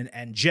Roman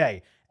and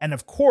Jay. And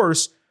of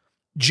course,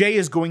 Jay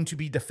is going to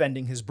be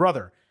defending his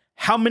brother.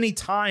 How many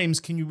times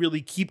can you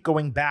really keep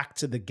going back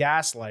to the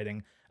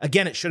gaslighting?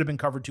 Again, it should have been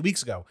covered 2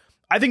 weeks ago.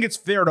 I think it's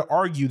fair to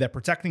argue that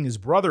protecting his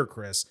brother,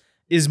 Chris,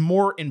 is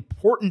more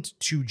important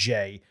to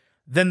Jay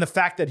than the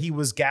fact that he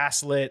was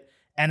gaslit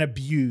and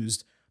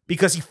abused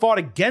because he fought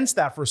against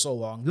that for so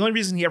long. The only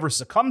reason he ever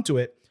succumbed to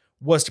it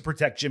was to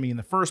protect Jimmy in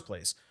the first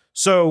place.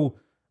 So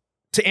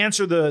to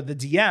answer the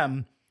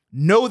DM,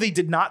 no, they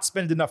did not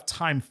spend enough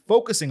time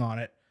focusing on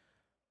it,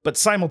 but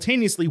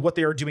simultaneously what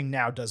they are doing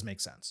now does make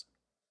sense.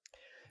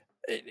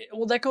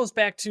 Well, that goes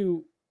back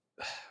to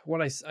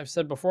what I've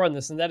said before on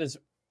this, and that is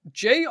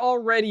Jay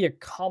already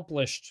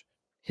accomplished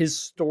his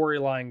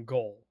storyline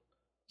goal.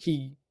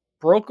 He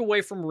broke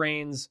away from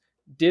Reigns,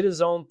 did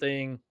his own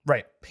thing,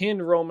 right?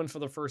 Pinned Roman for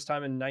the first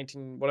time in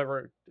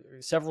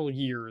several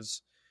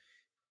years,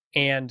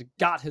 and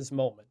got his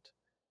moment.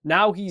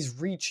 Now he's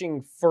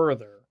reaching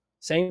further.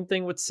 Same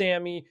thing with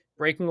Sammy,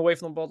 breaking away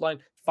from the bloodline,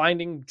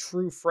 finding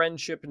true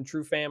friendship and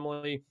true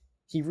family.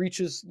 He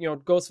reaches,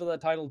 goes for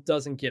that title,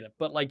 doesn't get it.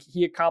 But,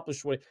 he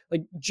accomplished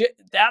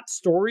that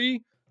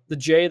story, the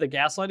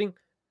gaslighting,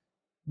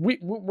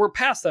 we're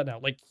past that now.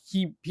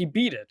 He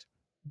beat it.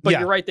 But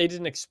You're right, they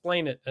didn't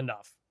explain it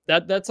enough.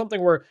 That's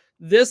something where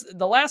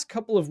the last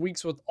couple of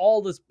weeks with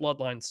all this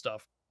bloodline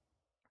stuff,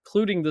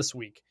 including this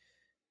week,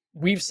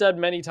 we've said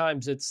many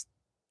times it's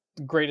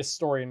the greatest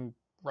story in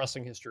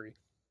wrestling history.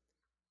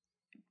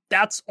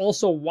 That's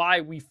also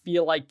why we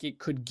feel like it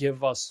could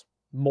give us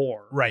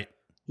more. Right.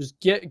 Just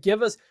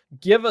give us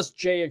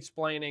Jay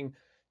explaining,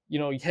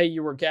 hey,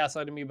 you were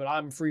gaslighting me, but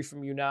I'm free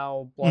from you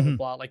now, blah,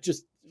 blah, blah.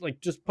 Just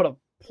put a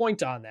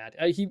point on that.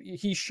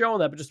 He's shown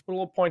that, but just put a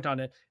little point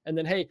on it. And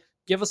then, hey,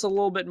 give us a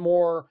little bit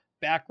more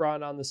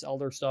background on this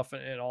elder stuff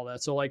and all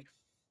that. So,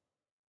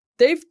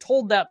 they've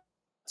told that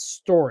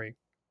story.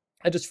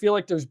 I just feel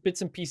like there's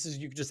bits and pieces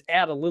you could just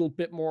add a little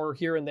bit more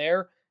here and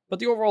there. But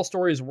the overall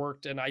story has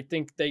worked, and I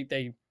think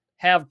they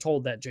have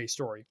told that Jay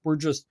story.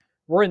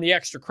 We're in the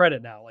extra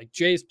credit now.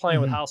 Jay's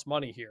playing with house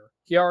money here.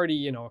 He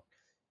already,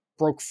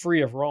 broke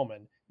free of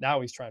Roman.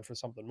 Now he's trying for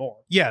something more.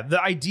 Yeah, the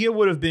idea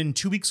would have been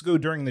 2 weeks ago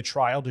during the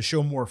trial to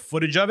show more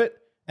footage of it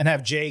and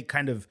have Jay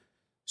kind of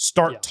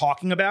start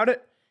talking about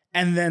it.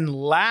 And then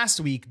last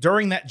week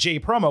during that Jay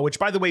promo, which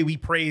by the way, we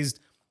praised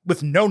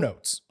with no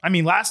notes. I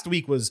mean, last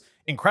week was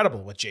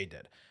incredible what Jay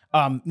did.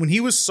 When he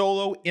was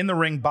solo in the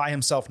ring by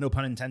himself, no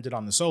pun intended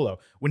on the solo,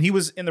 when he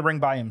was in the ring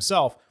by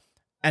himself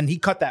and he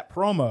cut that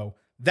promo,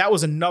 that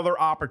was another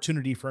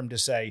opportunity for him to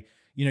say,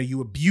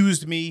 you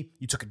abused me,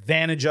 you took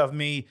advantage of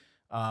me,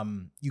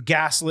 you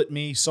gaslit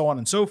me, so on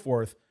and so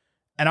forth.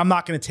 And I'm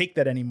not going to take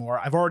that anymore.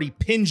 I've already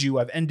pinned you.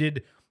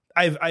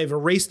 I've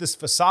erased this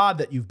facade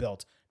that you've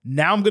built.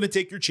 Now I'm going to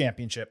take your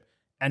championship,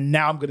 and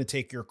now I'm going to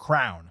take your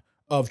crown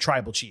of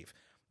tribal chief.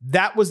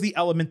 That was the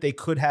element they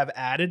could have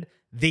added.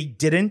 They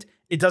didn't.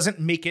 It doesn't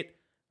make it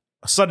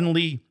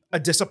suddenly a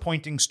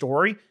disappointing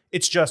story.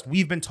 It's just,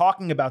 we've been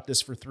talking about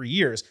this for 3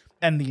 years.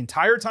 And the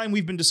entire time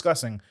we've been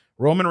discussing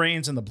Roman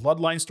Reigns and the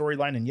bloodline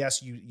storyline, and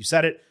yes, you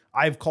said it,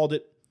 I've called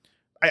it,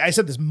 I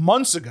said this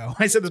months ago,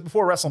 I said this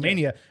before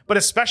WrestleMania, but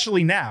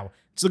especially now,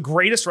 it's the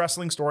greatest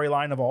wrestling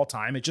storyline of all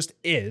time. It just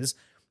is.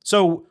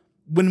 So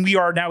when we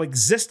are now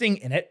existing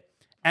in it,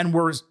 and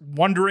we're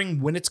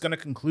wondering when it's going to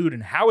conclude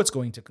and how it's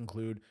going to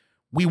conclude,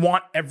 we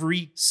want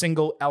every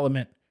single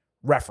element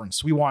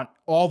referenced. We want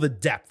all the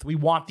depth. We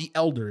want the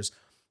elders.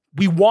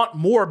 We want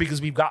more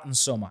because we've gotten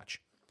so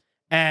much.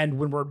 And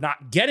when we're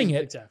not getting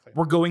it,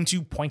 we're going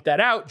to point that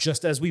out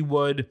just as we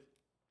would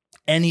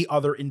any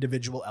other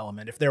individual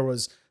element. If there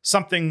was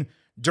something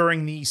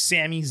during the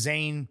Sami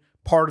Zayn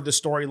part of the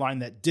storyline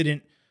that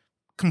didn't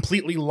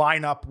completely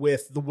line up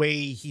with the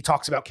way he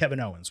talks about Kevin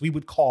Owens, we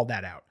would call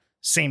that out.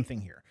 Same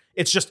thing here.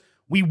 It's just,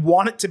 we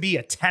want it to be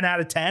a 10 out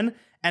of 10.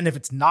 And if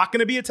it's not going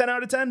to be a 10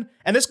 out of 10,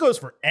 and this goes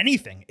for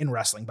anything in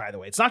wrestling, by the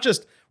way, it's not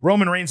just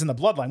Roman Reigns and the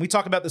bloodline. We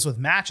talk about this with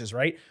matches,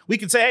 right? We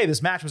could say, hey,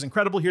 this match was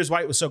incredible. Here's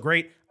why it was so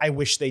great. I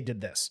wish they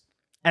did this.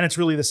 And it's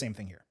really the same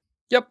thing here.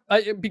 Yep,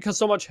 because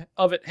so much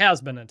of it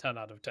has been a 10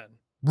 out of 10.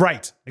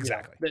 Right,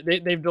 exactly.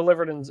 They've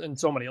delivered in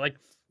so many. Like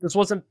this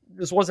wasn't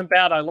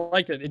bad. I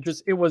liked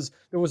it. There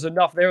was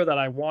enough there that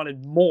I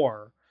wanted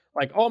more.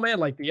 Like, oh man,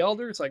 like the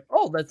elders, like,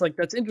 oh,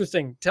 that's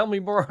interesting. Tell me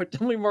more.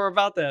 Tell me more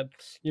about that.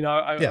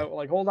 I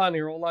like, hold on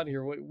here.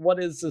 What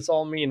does this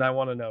all mean? I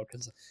want to know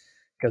because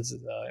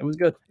it was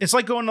good. It's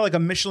like going to like a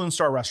Michelin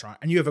star restaurant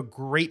and you have a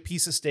great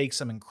piece of steak,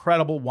 some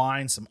incredible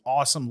wine, some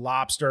awesome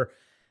lobster,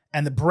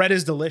 and the bread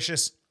is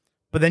delicious,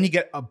 but then you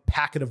get a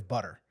packet of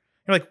butter.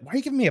 You're like, why are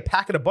you giving me a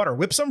packet of butter?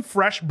 Whip some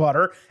fresh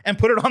butter and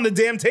put it on the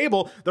damn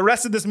table. The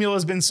rest of this meal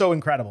has been so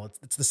incredible.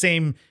 It's the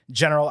same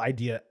general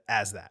idea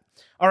as that.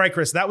 All right,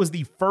 Chris, that was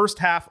the first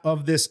half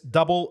of this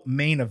double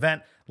main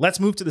event. Let's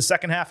move to the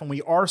second half, and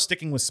we are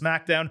sticking with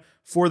SmackDown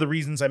for the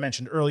reasons I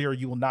mentioned earlier.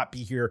 You will not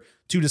be here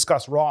to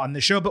discuss Raw on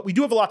this show, but we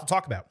do have a lot to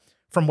talk about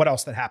from what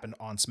else that happened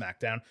on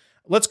SmackDown.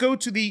 Let's go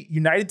to the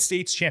United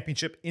States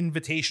Championship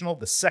Invitational,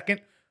 the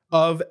second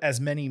of as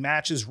many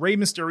matches. Rey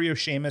Mysterio,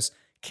 Sheamus,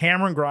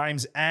 Cameron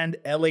Grimes, and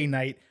LA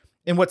Knight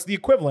in what's the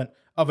equivalent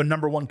of a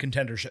number one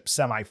contendership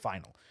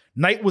semifinal.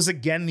 Knight was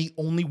again the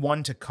only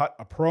one to cut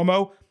a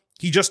promo.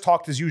 He just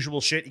talked his usual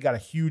shit. He got a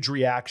huge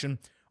reaction.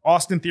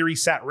 Austin Theory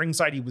sat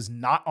ringside. He was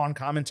not on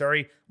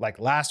commentary like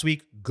last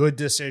week. Good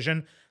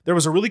decision. There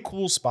was a really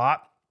cool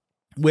spot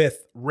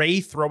with Rey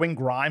throwing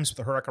Grimes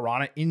with the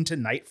Hurricanrana into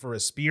Knight for a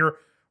spear.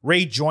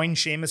 Rey joined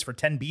Sheamus for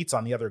 10 beats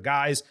on the other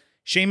guys.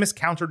 Sheamus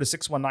countered a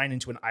 619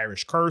 into an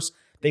Irish curse.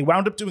 They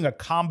wound up doing a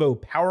combo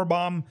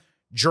powerbomb,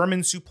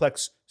 German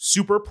suplex,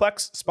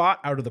 superplex spot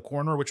out of the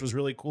corner, which was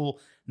really cool.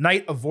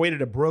 Knight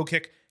avoided a bro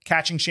kick,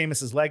 catching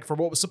Sheamus's leg for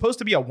what was supposed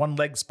to be a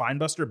one-leg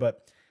spinebuster,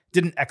 but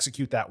didn't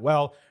execute that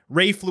well.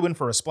 Rey flew in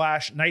for a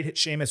splash. Knight hit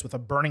Sheamus with a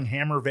burning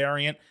hammer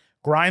variant.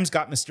 Grimes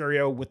got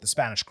Mysterio with the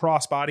Spanish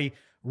crossbody.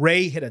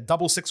 Rey hit a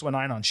double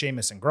 619 on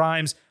Sheamus and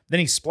Grimes. Then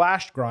he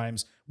splashed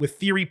Grimes, with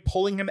Theory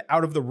pulling him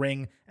out of the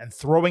ring and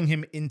throwing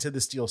him into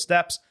the steel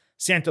steps.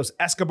 Santos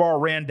Escobar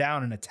ran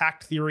down and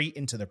attacked Theory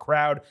into the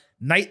crowd.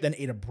 Knight then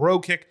ate a bro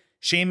kick.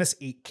 Sheamus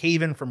ate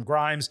cave-in from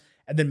Grimes.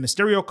 And then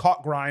Mysterio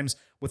caught Grimes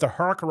with a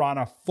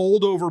Hurricanrana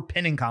fold-over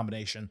pinning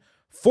combination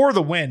for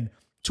the win,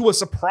 to a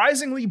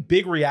surprisingly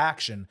big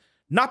reaction,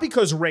 not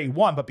because Rey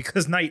won, but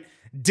because Knight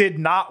did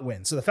not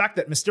win. So the fact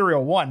that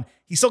Mysterio won,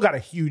 he still got a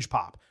huge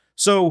pop.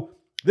 So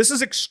this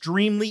is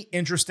extremely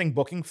interesting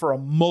booking for a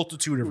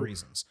multitude of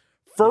reasons.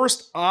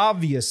 First,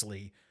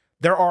 obviously,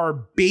 there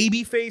are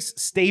babyface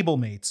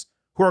stablemates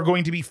who are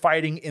going to be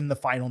fighting in the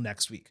final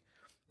next week.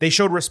 They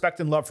showed respect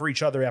and love for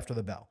each other after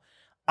the bell.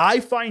 I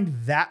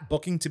find that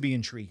booking to be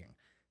intriguing.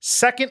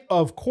 Second,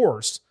 of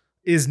course,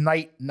 is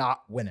Knight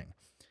not winning.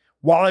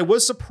 While I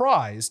was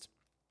surprised,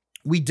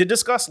 we did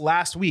discuss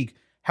last week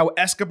how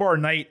Escobar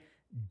Knight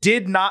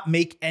did not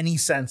make any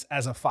sense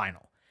as a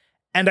final.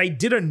 And I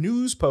did a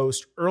news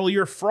post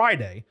earlier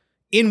Friday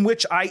in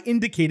which I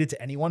indicated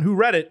to anyone who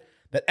read it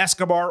that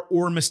Escobar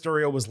or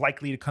Mysterio was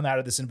likely to come out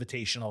of this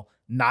invitational,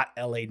 not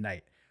LA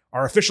Knight.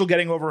 Our official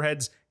Getting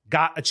Overheads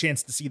got a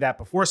chance to see that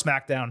before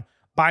SmackDown.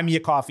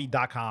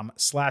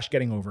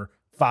 buymeacoffee.com/gettingover,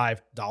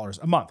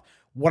 $5 a month.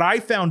 What I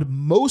found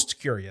most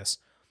curious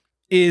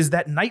is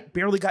that Knight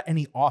barely got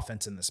any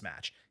offense in this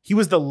match. He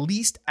was the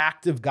least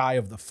active guy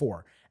of the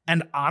four.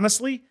 And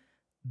honestly,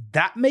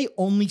 that may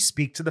only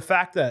speak to the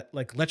fact that,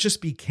 like, let's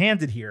just be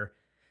candid here,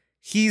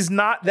 he's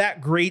not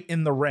that great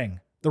in the ring.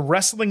 The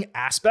wrestling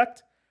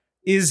aspect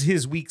is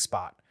his weak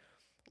spot.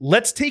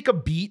 Let's take a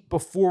beat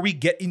before we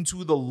get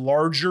into the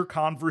larger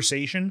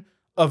conversation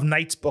of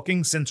Knight's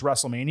booking since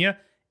WrestleMania.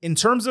 In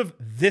terms of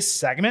this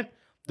segment,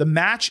 the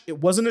match, it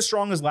wasn't as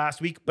strong as last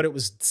week, but it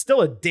was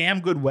still a damn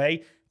good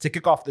way to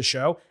kick off the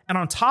show. And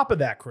on top of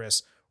that,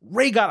 Chris,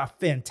 Rey got a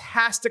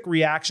fantastic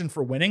reaction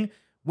for winning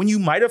when you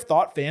might have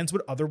thought fans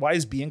would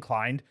otherwise be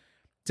inclined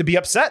to be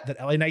upset that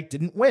LA Knight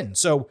didn't win.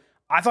 So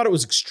I thought it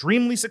was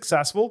extremely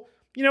successful.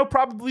 You know,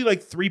 probably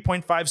like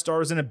 3.5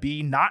 stars and a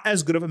B. Not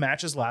as good of a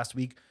match as last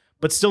week,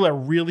 but still a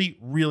really,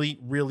 really,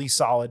 really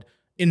solid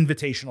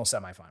invitational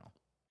semifinal.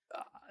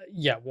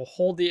 Yeah, we'll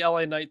hold the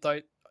LA Knight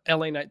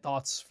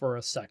thoughts for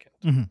a second.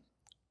 Mm-hmm.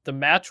 The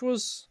match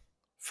was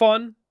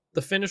fun.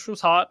 The finish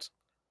was hot.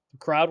 The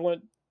crowd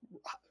went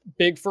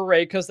big for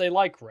Rey because they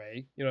like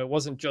Rey. You know, it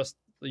wasn't just,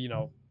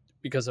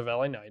 because of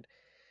LA Knight.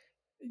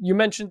 You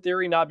mentioned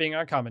Theory not being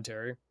on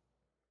commentary.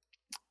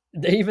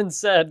 They even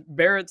said,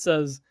 Barrett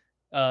says,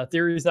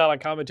 Theory's not on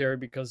commentary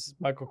because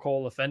Michael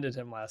Cole offended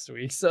him last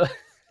week. So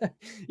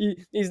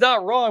he's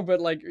not wrong, but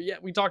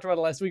we talked about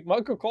it last week.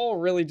 Michael Cole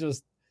really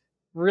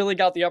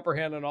got the upper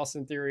hand on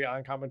Austin Theory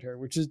on commentary,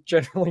 which is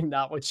generally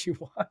not what you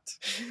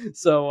want.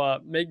 So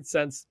makes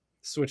sense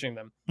switching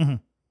them. Mm-hmm.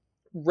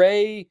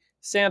 Rey,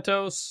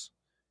 Santos,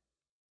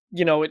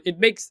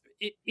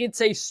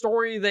 it's a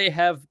story they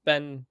have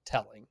been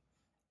telling.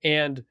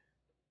 And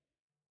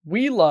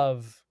we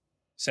love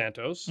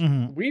Santos.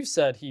 Mm-hmm. We've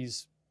said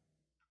he's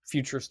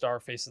future star,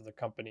 face of the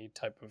company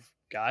type of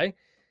guy.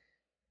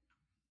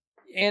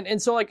 And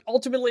so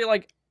ultimately,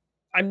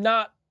 I'm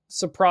not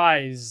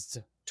surprised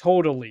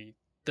totally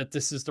that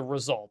this is the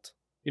result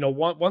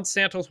Once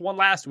Santos won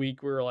last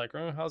week, we were like,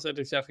 how's that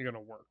exactly going to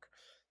work?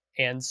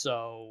 And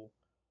so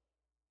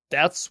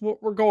that's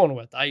what we're going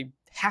with. I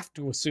have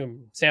to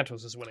assume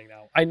Santos is winning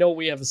now. I know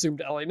we have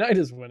assumed LA Knight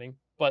is winning,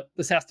 but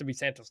this has to be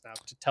Santos now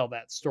to tell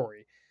that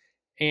story.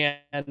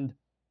 And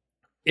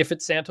if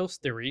it's Santos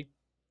Theory,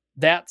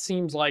 that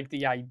seems like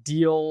the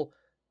ideal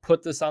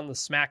put this on the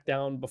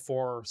SmackDown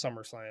before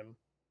SummerSlam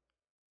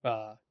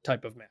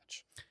type of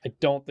match. I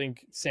don't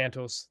think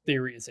Santos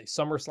Theory is a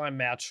SummerSlam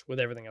match with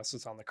everything else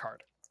that's on the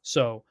card.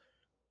 So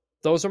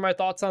those are my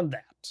thoughts on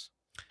that.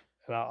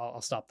 And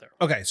I'll stop there.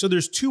 Okay, so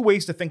there's two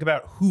ways to think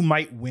about who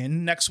might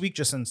win next week,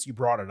 just since you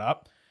brought it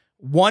up.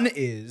 One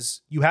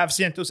is you have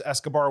Santos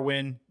Escobar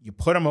win, you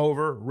put him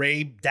over,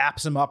 Ray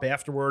daps him up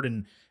afterward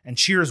and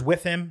cheers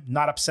with him,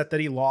 not upset that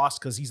he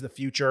lost because he's the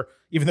future,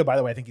 even though, by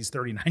the way, I think he's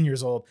 39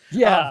 years old.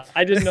 Yeah,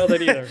 I didn't know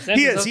that either.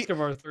 Santos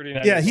Escobar,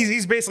 39 Yeah, years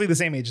he's basically the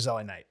same age as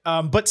LA Knight.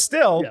 But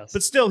still,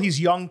 he's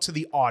young to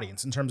the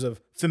audience in terms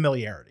of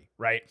familiarity,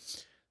 right?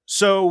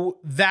 So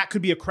that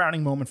could be a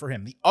crowning moment for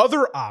him. The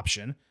other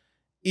option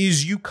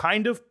is you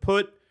kind of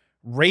put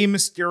Rey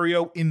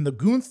Mysterio in the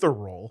Gunther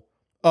role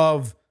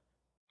of,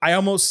 I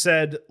almost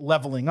said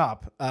leveling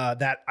up,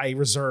 that I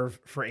reserve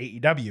for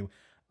AEW,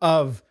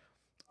 of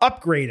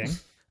upgrading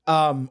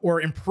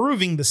or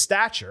improving the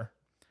stature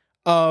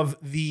of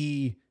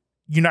the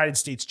United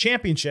States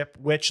Championship,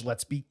 which,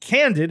 let's be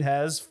candid,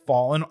 has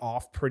fallen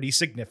off pretty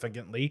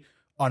significantly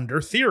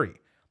under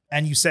Theory.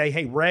 And you say,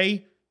 hey,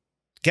 Ray,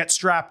 get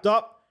strapped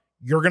up.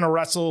 You're going to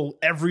wrestle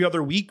every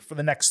other week for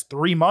the next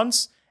 3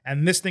 months.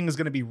 And this thing is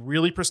going to be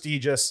really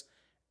prestigious.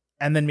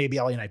 And then maybe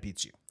LA Knight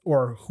beats you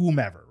or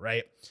whomever,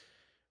 right?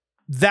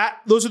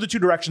 Those are the two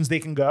directions they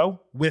can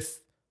go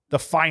with the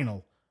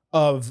final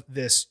of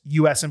this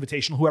US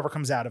Invitational, whoever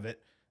comes out of it,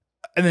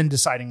 and then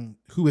deciding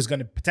who is going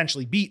to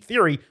potentially beat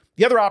Theory.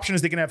 The other option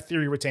is they can have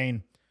Theory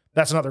retain.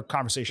 That's another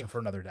conversation for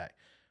another day.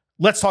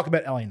 Let's talk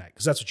about LA Knight,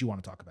 because that's what you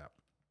want to talk about.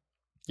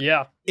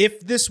 Yeah. If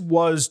this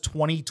was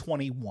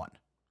 2021,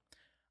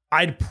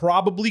 I'd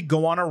probably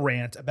go on a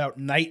rant about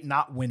Knight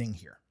not winning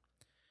here.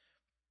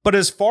 But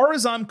as far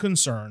as I'm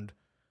concerned,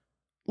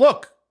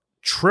 look,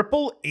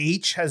 Triple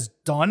H has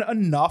done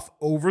enough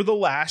over the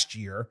last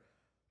year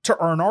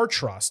to earn our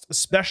trust,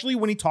 especially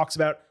when he talks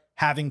about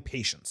having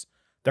patience.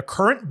 The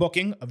current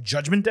booking of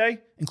Judgment Day,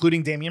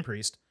 including Damian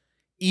Priest,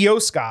 Io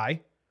Sky,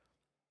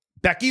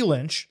 Becky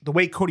Lynch, the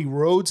way Cody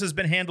Rhodes has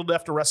been handled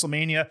after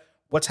WrestleMania,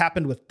 what's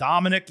happened with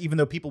Dominic, even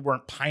though people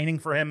weren't pining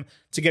for him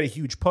to get a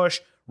huge push.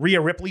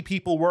 Rhea Ripley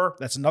people were.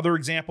 That's another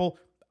example,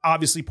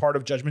 obviously part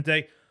of Judgment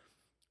Day.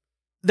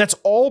 That's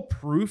all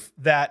proof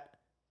that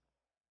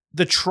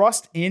the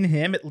trust in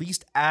him, at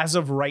least as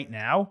of right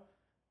now,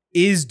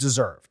 is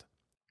deserved.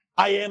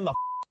 I am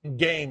the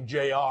game,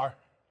 JR.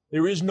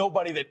 There is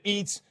nobody that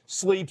eats,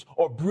 sleeps,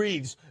 or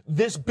breathes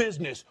this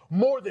business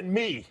more than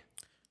me.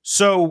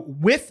 So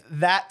with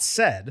that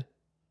said...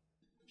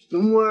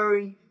 Don't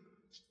worry.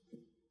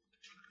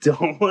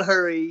 Don't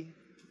worry.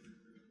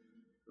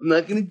 I'm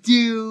not going to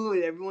do what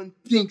everyone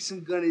thinks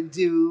I'm going to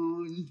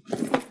do.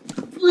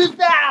 Flip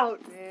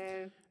out,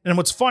 man. And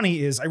what's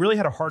funny is I really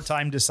had a hard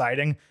time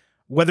deciding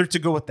whether to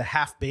go with the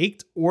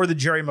half-baked or the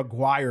Jerry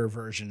Maguire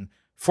version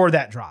for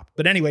that drop.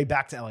 But anyway,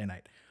 back to LA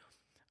Knight.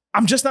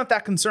 I'm just not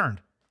that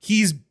concerned.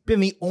 He's been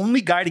the only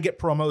guy to get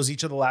promos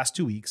each of the last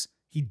 2 weeks.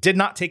 He did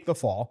not take the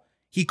fall.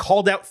 He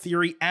called out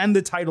Theory and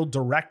the title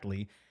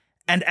directly.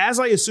 And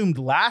as I assumed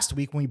last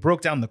week when we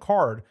broke down the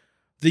card,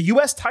 the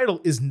US title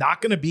is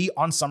not going to be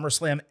on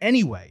SummerSlam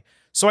anyway.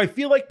 So I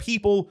feel like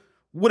people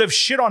would have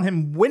shit on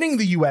him winning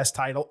the US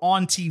title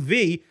on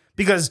TV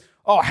because,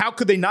 oh, how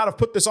could they not have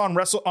put this on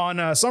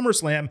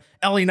SummerSlam?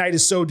 LA Knight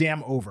is so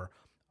damn over.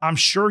 I'm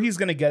sure he's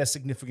going to get a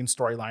significant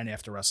storyline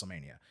after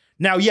WrestleMania.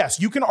 Now, yes,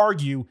 you can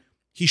argue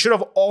he should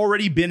have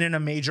already been in a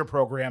major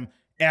program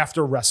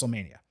after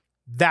WrestleMania.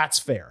 That's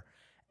fair.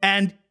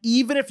 And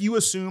even if you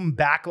assume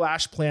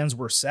Backlash plans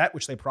were set,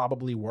 which they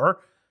probably were,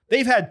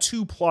 they've had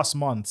 2+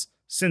 months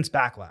since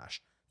Backlash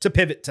to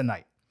pivot to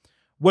Knight.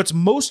 What's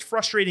most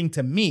frustrating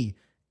to me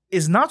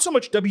is not so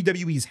much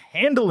WWE's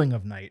handling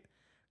of Knight.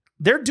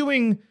 They're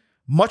doing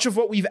much of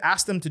what we've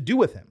asked them to do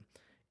with him.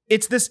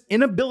 It's this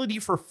inability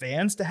for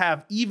fans to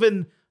have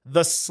even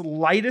the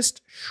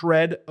slightest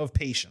shred of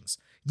patience.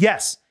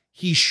 Yes,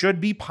 he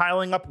should be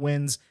piling up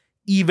wins,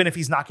 even if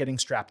he's not getting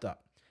strapped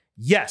up.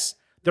 Yes,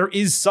 there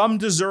is some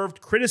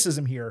deserved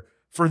criticism here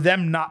for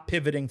them not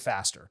pivoting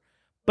faster.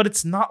 But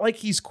it's not like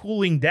he's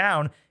cooling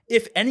down.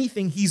 If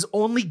anything, he's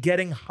only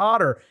getting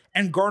hotter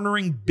and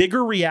garnering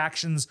bigger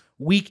reactions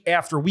week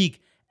after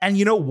week. And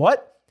you know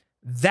what?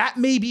 That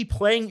may be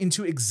playing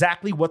into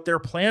exactly what their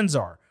plans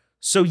are.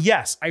 So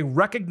yes, I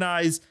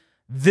recognize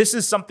this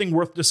is something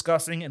worth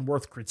discussing and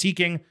worth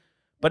critiquing.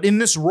 But in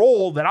this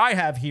role that I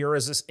have here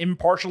as this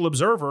impartial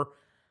observer,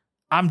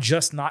 I'm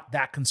just not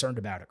that concerned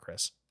about it,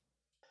 Chris.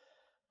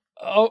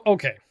 Oh,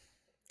 okay.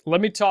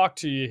 Let me talk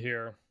to you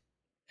here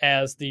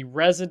as the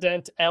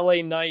resident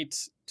LA Knight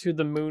to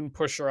the moon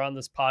pusher on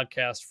this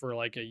podcast for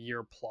like a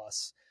year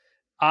plus.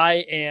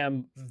 I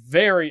am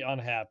very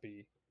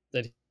unhappy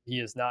that he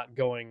is not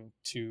going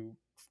to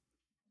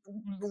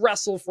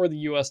wrestle for the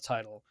U.S.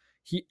 title.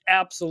 He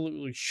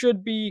absolutely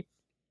should be.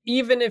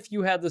 Even if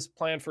you had this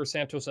plan for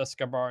Santos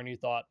Escobar and you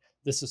thought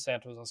this is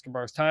Santos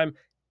Escobar's time,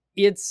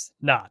 it's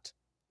not.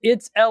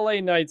 It's LA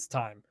Knight's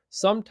time.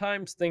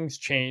 Sometimes things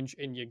change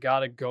and you got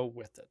to go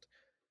with it.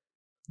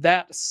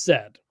 That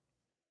said,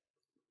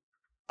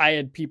 I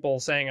had people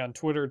saying on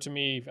Twitter to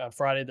me on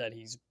Friday that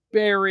he's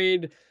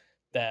buried,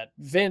 that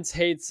Vince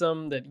hates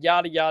him, that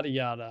yada, yada,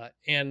 yada.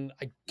 And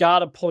I got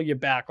to pull you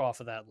back off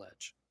of that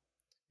ledge.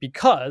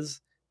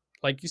 Because,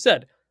 like you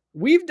said,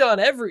 they've done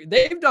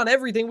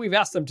everything we've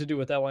asked them to do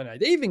with LA Knight.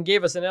 They even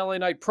gave us an LA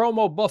Knight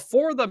promo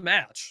before the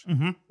match,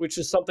 which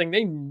is something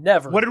they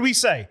never. What did we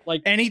say?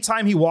 Like,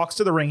 anytime he walks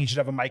to the ring, he should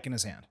have a mic in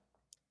his hand.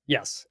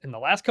 Yes. In the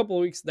last couple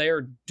of weeks, they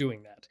are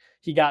doing that.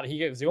 He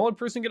was the only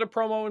person to get a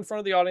promo in front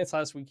of the audience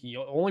last week. The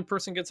only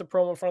person gets a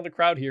promo in front of the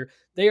crowd here.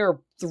 They are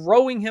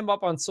throwing him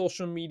up on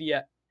social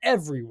media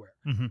everywhere.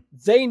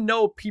 They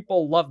know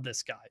people love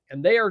this guy,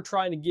 and they are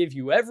trying to give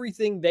you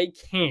everything they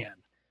can,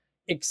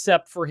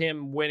 except for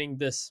him winning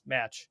this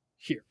match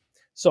here.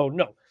 So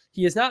no,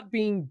 he is not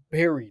being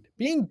buried.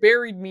 Being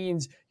buried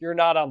means you're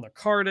not on the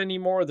card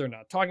anymore. They're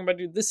not talking about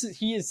you.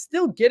 He is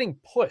still getting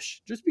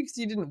pushed. Just because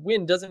he didn't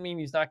win doesn't mean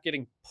he's not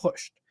getting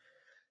pushed.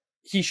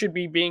 He should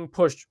be being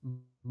pushed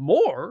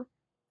more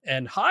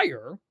and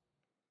higher,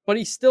 but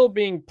he's still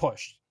being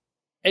pushed.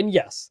 And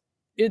yes,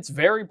 it's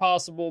very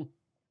possible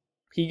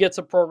he gets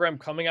a program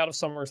coming out of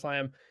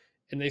SummerSlam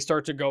and they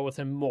start to go with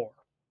him more.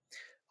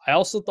 I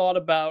also thought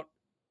about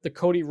the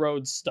Cody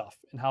Rhodes stuff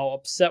and how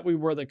upset we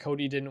were that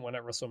Cody didn't win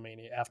at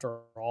WrestleMania after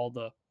all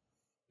the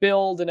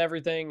build and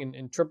everything.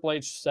 And Triple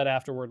H said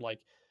afterward, like,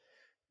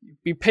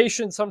 be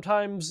patient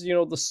sometimes. You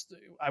know,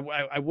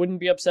 I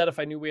wouldn't be upset if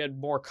I knew we had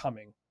more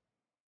coming.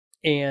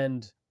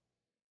 And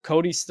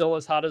Cody's still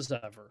as hot as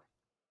ever.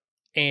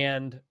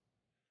 And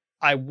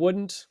I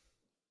would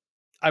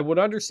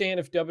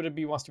understand if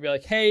WWE wants to be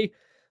like, hey,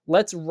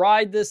 let's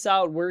ride this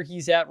out where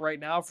he's at right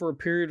now for a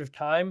period of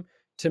time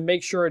to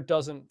make sure it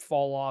doesn't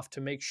fall off,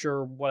 to make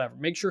sure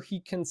make sure he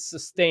can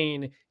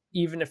sustain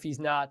even if he's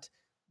not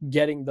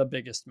getting the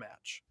biggest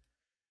match.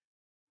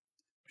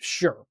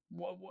 Sure,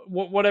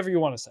 whatever you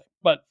want to say.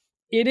 But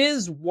it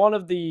is one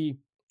of the,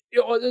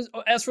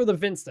 as for the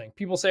Vince thing,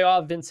 people say,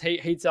 oh, Vince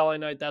hates LA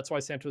Knight, that's why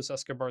Santos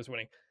Escobar is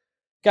winning.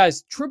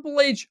 Guys, Triple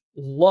H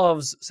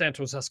loves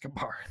Santos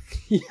Escobar.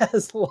 He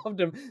has loved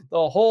him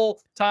the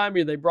whole time.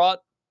 They brought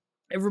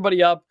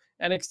everybody up,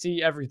 NXT,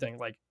 everything.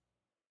 Like,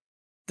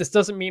 this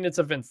doesn't mean it's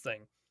a Vince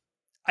thing.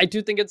 I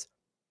do think it's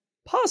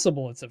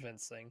possible it's a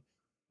Vince thing,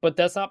 but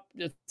that's not,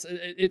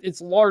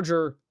 it's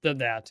larger than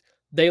that.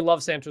 They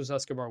love Santos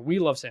Escobar. We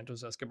love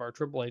Santos Escobar.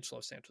 Triple H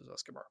loves Santos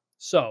Escobar.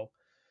 So,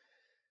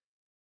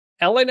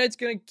 LA Knight's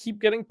going to keep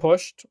getting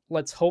pushed.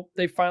 Let's hope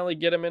they finally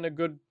get him in a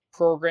good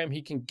program.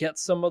 He can get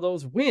some of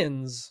those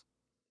wins.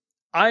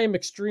 I am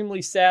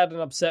extremely sad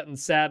and upset and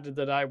sad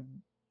that I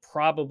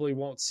probably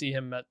won't see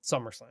him at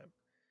SummerSlam.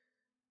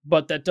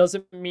 But that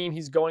doesn't mean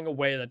he's going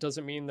away. That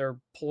doesn't mean they're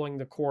pulling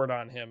the cord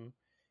on him.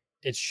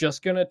 It's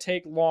just going to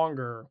take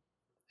longer,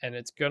 and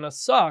it's going to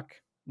suck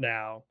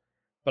now.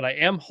 But I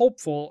am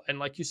hopeful, and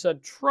like you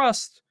said,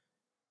 trust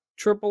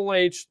Triple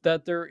H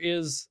that there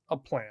is a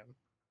plan,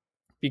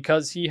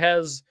 because he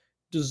has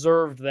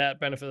deserved that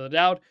benefit of the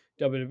doubt.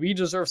 WWE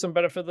deserves some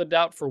benefit of the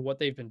doubt for what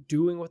they've been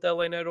doing with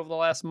LA Knight over the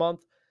last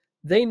month.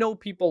 They know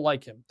people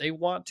like him. They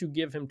want to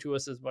give him to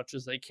us as much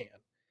as they can.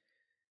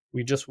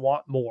 We just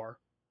want more.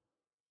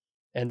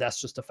 And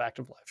that's just a fact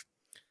of life.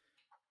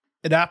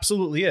 It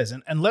absolutely is.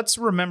 And let's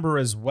remember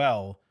as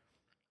well,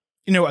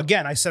 you know,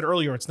 again, I said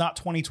earlier, it's not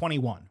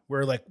 2021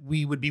 where like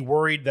we would be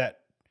worried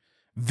that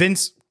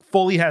Vince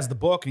fully has the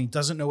book and he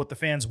doesn't know what the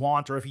fans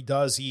want, or if he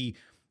does, he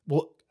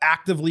will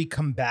actively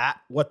combat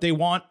what they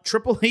want.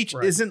 Triple H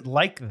isn't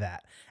like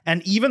that.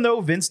 And even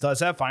though Vince does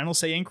have final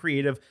say in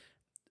creative,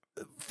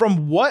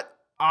 from what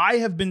I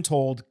have been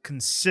told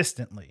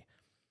consistently,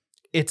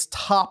 it's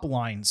top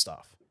line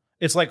stuff.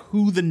 It's like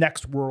who the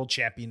next world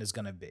champion is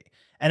going to be.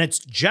 And it's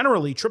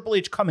generally Triple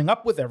H coming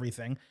up with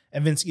everything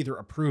and Vince either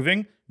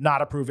approving,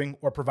 not approving,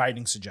 or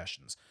providing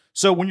suggestions.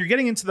 So when you're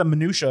getting into the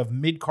minutia of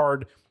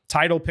mid-card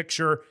title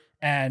picture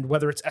and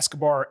whether it's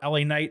Escobar or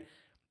LA Knight,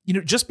 you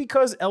know, just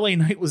because LA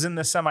Knight was in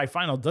the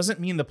semifinal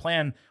doesn't mean the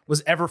plan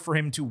was ever for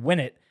him to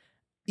win it,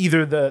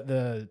 either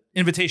the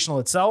Invitational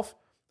itself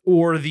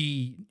or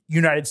the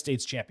United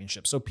States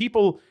Championship. So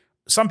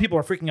some people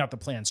are freaking out the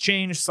plans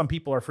changed. Some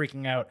people are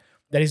freaking out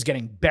that he's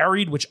getting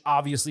buried, which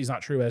obviously is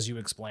not true, as you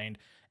explained.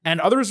 And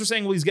others are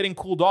saying, well, he's getting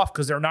cooled off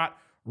because they're not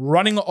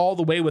running all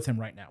the way with him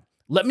right now.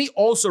 Let me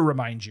also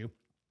remind you,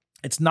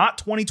 it's not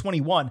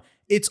 2021.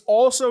 It's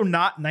also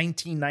not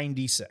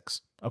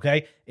 1996, okay?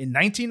 In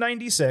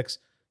 1996,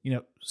 you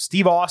know,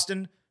 Steve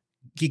Austin,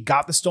 he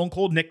got the Stone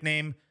Cold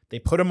nickname. They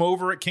put him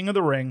over at King of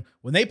the Ring.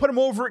 When they put him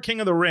over at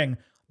King of the Ring,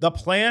 the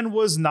plan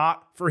was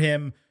not for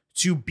him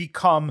to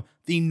become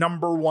the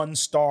number one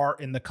star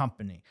in the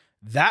company.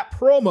 That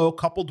promo,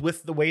 coupled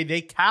with the way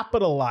they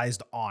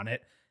capitalized on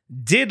it,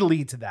 did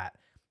lead to that.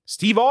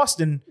 Steve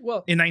Austin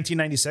Well, in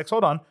 1996,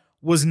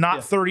 was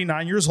not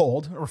 39 years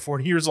old or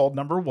 40 years old,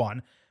 number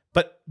one.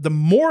 But the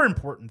more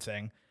important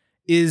thing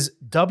is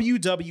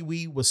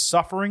WWE was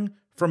suffering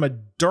from a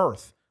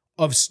dearth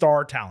of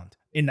star talent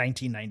in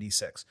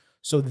 1996.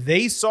 So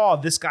they saw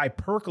this guy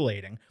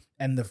percolating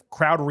and the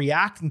crowd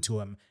reacting to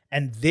him,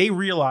 and they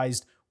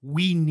realized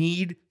we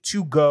need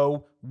to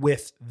go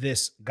with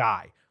this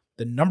guy.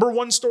 The number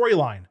one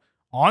storyline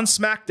on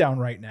SmackDown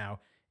right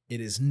now, it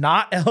is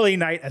not LA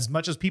Knight. As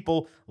much as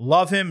people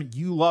love him,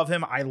 you love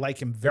him, I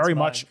like him very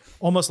much,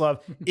 almost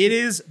love. It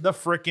is the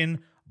freaking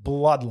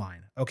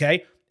Bloodline,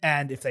 okay?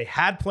 And if they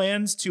had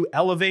plans to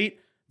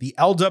elevate the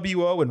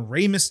LWO and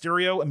Rey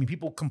Mysterio, I mean,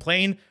 people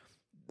complain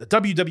the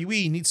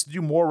WWE needs to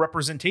do more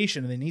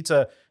representation and they need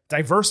to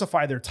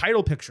diversify their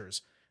title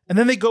pictures. And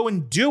then they go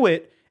and do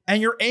it,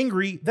 and you're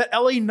angry that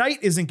LA Knight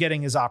isn't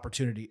getting his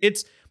opportunity.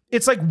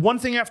 It's like one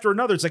thing after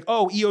another. It's like,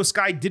 oh, Io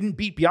Sky didn't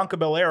beat Bianca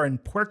Belair in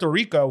Puerto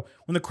Rico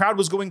when the crowd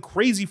was going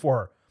crazy for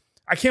her.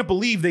 I can't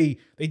believe they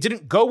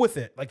didn't go with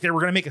it. Like they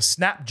were going to make a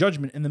snap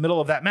judgment in the middle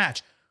of that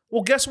match.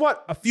 Well, guess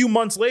what? A few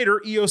months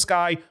later, Io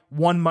Sky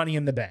won Money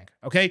in the Bank.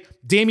 Okay.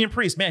 Damian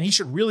Priest, man, he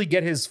should really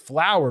get his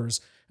flowers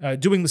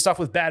doing the stuff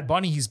with Bad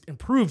Bunny. He's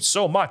improved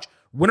so much.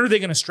 When are they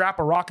going to strap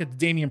a rocket to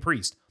Damian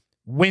Priest?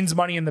 Wins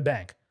Money in the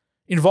Bank.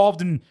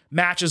 Involved in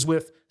matches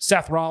with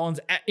Seth Rollins,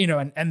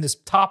 and this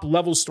top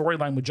level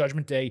storyline with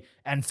Judgment Day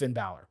and Finn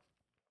Balor.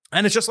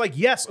 And it's just like,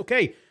 yes,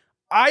 okay,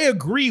 I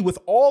agree with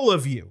all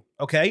of you,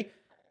 okay?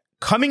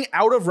 Coming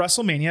out of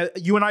WrestleMania,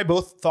 you and I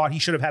both thought he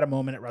should have had a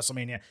moment at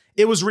WrestleMania.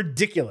 It was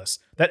ridiculous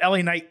that LA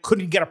Knight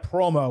couldn't get a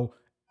promo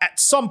at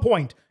some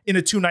point in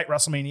a 2-night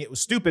WrestleMania. It was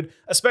stupid,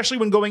 especially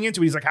when going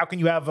into it. He's like, how can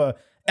you have a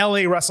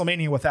LA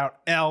WrestleMania without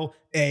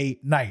LA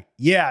Knight?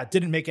 Yeah, it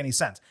didn't make any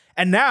sense.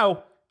 And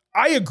now,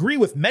 I agree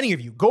with many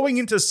of you. Going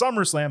into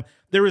SummerSlam,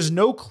 there is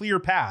no clear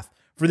path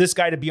for this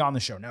guy to be on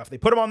the show. Now, if they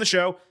put him on the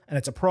show and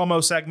it's a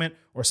promo segment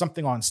or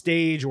something on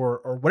stage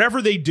or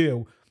whatever they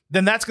do,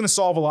 then that's going to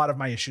solve a lot of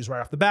my issues right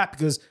off the bat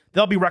because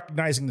they'll be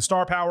recognizing the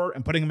star power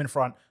and putting him in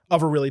front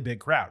of a really big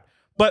crowd.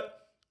 But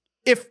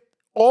if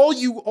all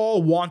you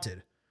all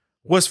wanted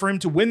was for him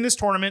to win this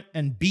tournament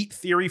and beat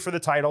Theory for the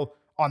title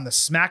on the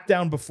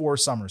SmackDown before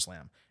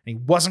SummerSlam, and he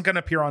wasn't going to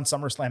appear on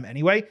SummerSlam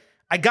anyway,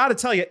 I got to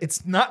tell you,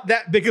 it's not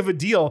that big of a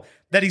deal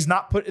that he's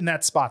not put in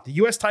that spot. The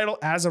U.S. title,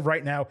 as of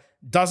right now,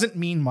 doesn't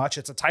mean much.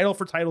 It's a title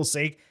for title's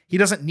sake. He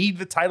doesn't need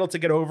the title to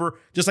get over,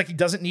 just like he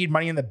doesn't need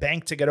Money in the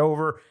Bank to get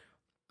over.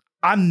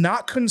 I'm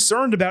not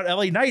concerned about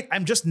LA Knight.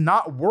 I'm just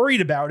not worried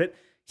about it.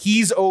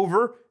 He's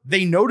over.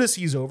 They notice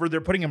he's over.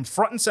 They're putting him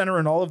front and center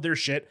in all of their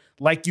shit,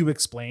 like you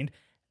explained.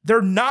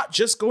 They're not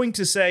just going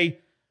to say,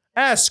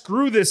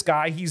 screw this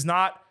guy. He's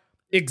not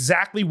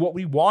exactly what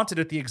we wanted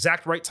at the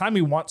exact right time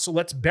we want, so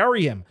let's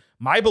bury him.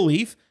 My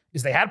belief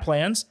is they had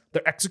plans,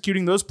 they're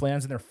executing those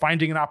plans, and they're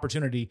finding an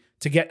opportunity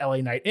to get LA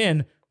Knight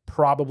in,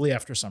 probably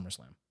after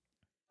SummerSlam.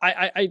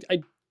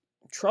 I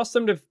trust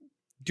them to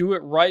do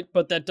it right,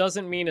 but that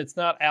doesn't mean it's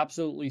not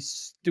absolutely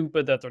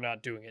stupid that they're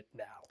not doing it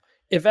now.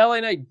 If LA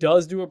Knight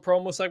does do a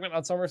promo segment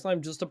on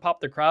SummerSlam just to pop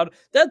the crowd,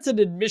 that's an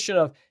admission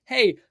of,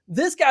 hey,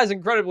 this guy's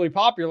incredibly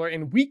popular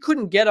and we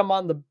couldn't get him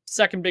on the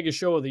second biggest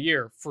show of the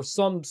year for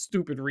some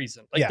stupid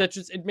reason. That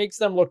just, it makes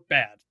them look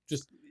bad.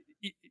 Just,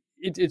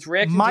 it's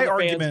reaction to the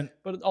argument, fans,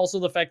 but also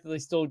the fact that they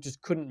still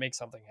just couldn't make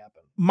something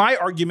happen. My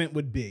argument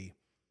would be,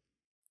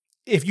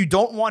 if you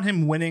don't want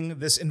him winning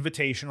this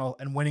invitational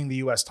and winning the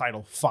U.S.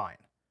 title, fine.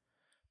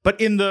 But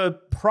in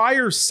the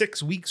prior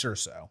 6 weeks or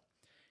so,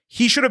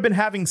 he should have been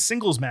having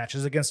singles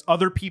matches against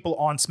other people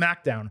on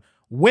SmackDown,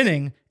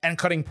 winning and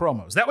cutting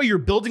promos. That way you're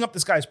building up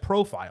this guy's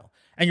profile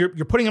and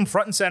you're putting him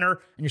front and center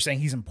and you're saying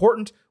he's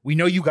important. We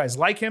know you guys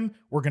like him.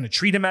 We're going to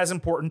treat him as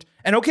important.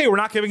 And okay, we're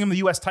not giving him the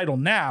U.S. title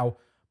now,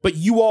 but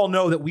you all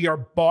know that we are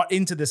bought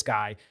into this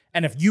guy.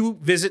 And if you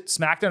visit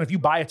SmackDown, if you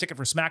buy a ticket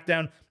for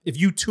SmackDown, if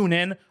you tune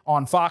in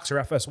on Fox or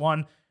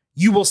FS1,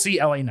 you will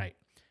see LA Knight.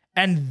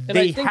 And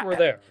I think we're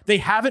there. They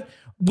haven't.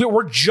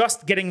 We're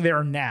just getting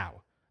there now.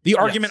 The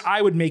argument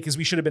I would make is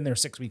we should have been there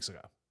 6 weeks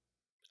ago.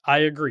 I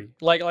agree.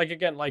 Like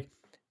again,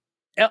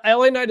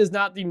 LA Knight is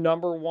not the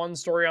number one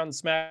story on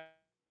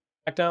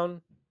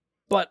SmackDown,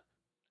 but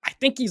I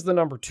think he's the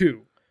number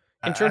two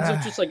in terms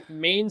of just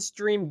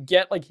mainstream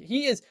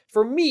he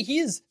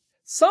is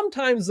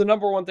sometimes the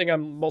number one thing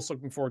I'm most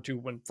looking forward to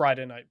when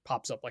Friday night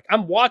pops up.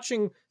 I'm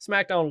watching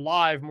SmackDown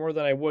live more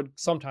than I would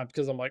sometimes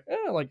because I'm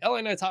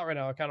LA Knight's hot right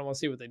now. I kind of want to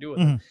see what they do with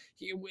him.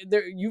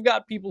 You've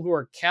got people who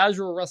are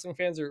casual wrestling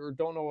fans or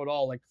don't know at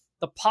all. Like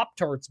the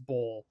Pop-Tarts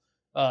Bowl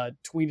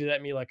tweeted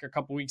at me a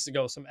couple weeks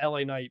ago, some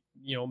LA Knight,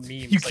 memes.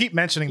 You keep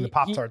mentioning the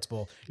Pop-Tarts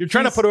Bowl. You're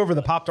trying to put over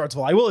the Pop-Tarts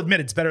Bowl. I will admit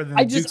it's better than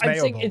the Duke's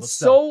Mayo Bowl. It's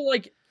so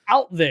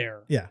out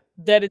there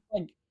that it's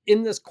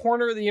in this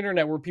corner of the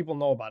internet where people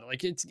know about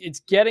it. It's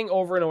getting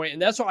over and away.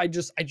 And that's why I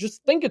just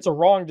think it's a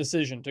wrong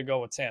decision to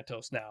go with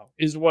Santos now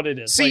is what it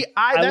is. See,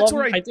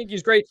 I think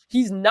he's great.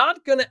 He's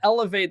not going to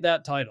elevate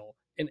that title,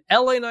 and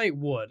LA Knight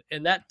would,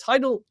 and that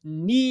title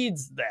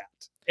needs that.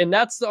 And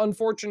that's the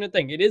unfortunate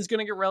thing. It is going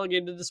to get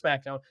relegated to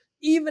SmackDown.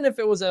 even if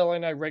it was LA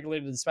Knight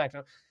regulated to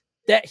SmackDown,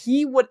 that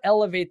he would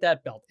elevate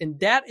that belt. And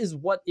that is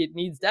what it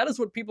needs. That is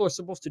what people are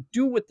supposed to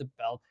do with the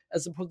belt,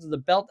 as opposed to the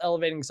belt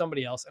elevating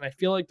somebody else. And I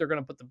feel like they're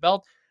going to put the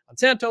belt on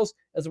Santos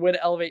as a way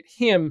to elevate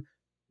him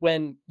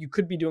when you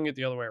could be doing it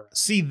the other way around.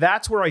 See,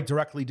 that's where I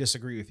directly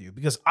disagree with you,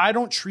 because I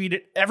don't treat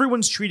it,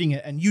 everyone's treating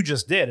it, and you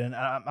just did, and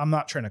I'm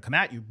not trying to come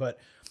at you, but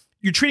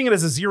you're treating it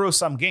as a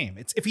zero-sum game.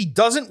 It's if he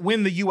doesn't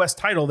win the U.S.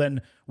 title,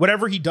 then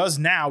whatever he does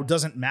now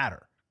doesn't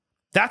matter.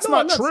 That's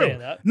not true. Saying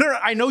that. No,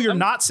 I know you're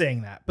not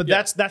saying that, but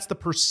that's the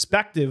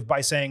perspective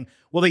by saying,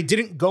 well, they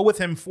didn't go with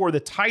him for the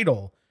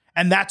title,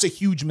 and that's a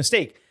huge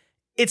mistake.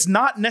 It's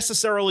not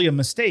necessarily a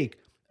mistake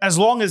as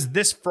long as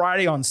this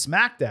Friday on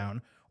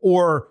SmackDown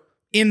or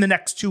in the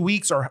next 2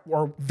 weeks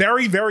or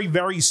very, very,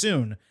 very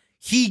soon,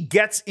 he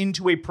gets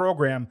into a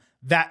program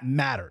that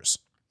matters.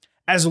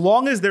 As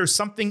long as there's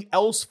something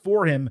else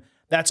for him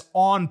that's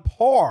on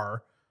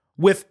par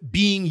with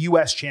being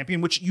U.S. champion,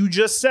 which you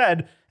just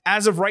said,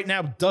 as of right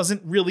now,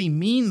 doesn't really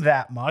mean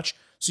that much.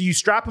 So you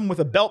strap him with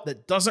a belt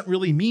that doesn't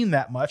really mean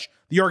that much.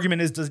 The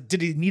argument is,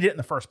 did he need it in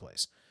the first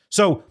place?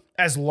 So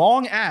as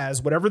long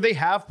as whatever they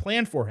have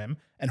planned for him,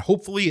 and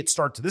hopefully it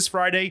starts this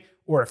Friday,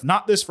 or if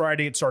not this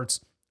Friday, it starts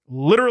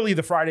literally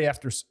the Friday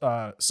after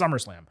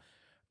SummerSlam.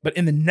 But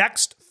in the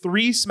next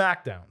 3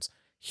 SmackDowns,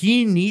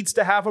 he needs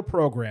to have a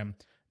program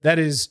that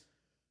is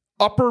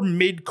upper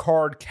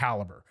mid-card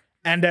caliber.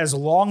 And as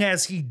long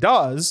as he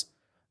does,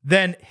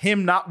 then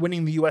him not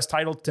winning the U.S.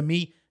 title, to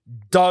me,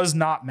 does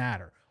not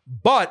matter.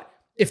 But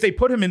if they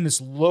put him in this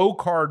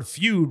low-card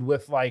feud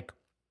with, like,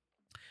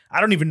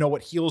 I don't even know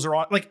what heels are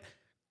on, like,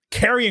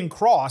 carrying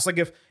Cross, like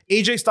if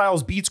AJ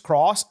Styles beats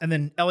Cross and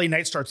then LA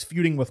Knight starts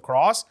feuding with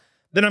Cross,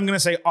 then I'm going to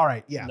say, all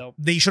right, yeah,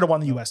 they should have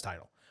won the U.S.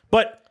 title.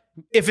 But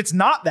if it's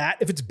not that,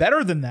 if it's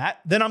better than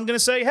that, then I'm going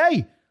to say,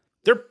 hey,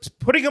 they're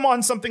putting him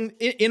on something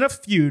in a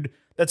feud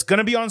that's going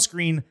to be on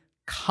screen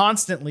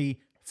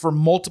constantly for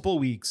multiple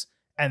weeks.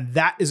 And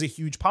that is a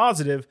huge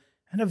positive.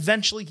 And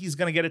eventually he's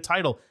going to get a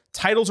title.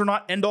 Titles are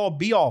not end all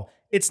be all.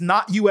 It's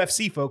not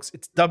UFC, folks.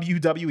 It's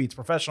WWE. It's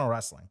professional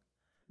wrestling.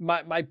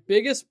 My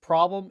biggest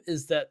problem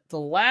is that the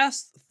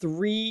last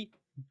 3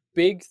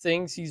 big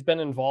things he's been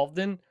involved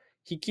in,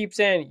 he keeps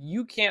saying,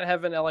 you can't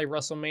have an LA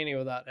WrestleMania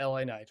without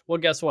LA Knight. Well,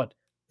 guess what?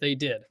 They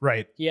did.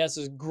 Right. He has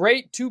his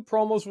great 2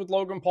 promos with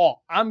Logan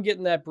Paul. I'm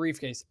getting that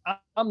briefcase.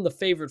 I'm the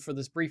favorite for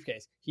this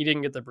briefcase. He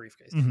didn't get the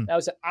briefcase. Mm-hmm. Now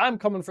he said, I'm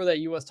coming for that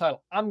U.S.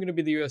 title. I'm going to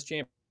be the U.S.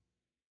 champion.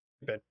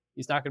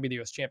 He's not going to be the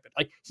U.S. champion.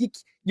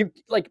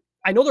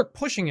 I know they're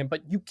pushing him,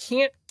 but you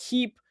can't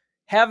keep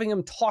having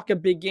him talk a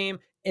big game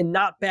and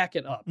not back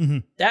it up. Mm-hmm.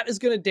 That is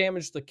going to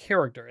damage the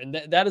character.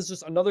 And that is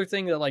just another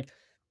thing that, like,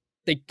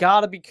 they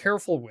got to be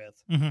careful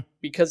with. Mm-hmm.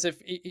 Because if,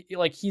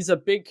 like, he's a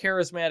big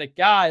charismatic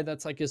guy,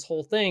 that's like his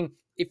whole thing.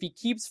 If he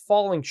keeps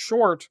falling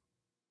short,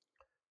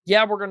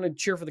 yeah, we're going to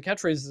cheer for the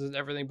catchphrases and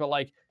everything, but,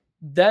 like,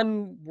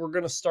 then we're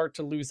going to start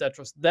to lose that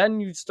trust. Then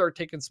you start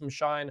taking some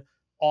shine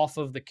off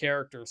of the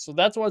character. So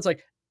that's why it's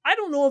like, I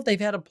don't know if they've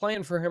had a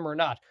plan for him or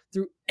not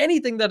through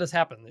anything that has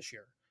happened this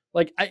year.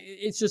 Like,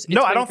 it's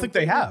I don't think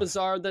they have.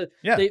 Bizarre that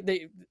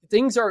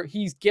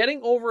he's getting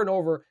over and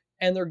over,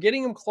 and they're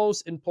getting him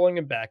close and pulling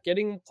him back,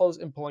 getting him close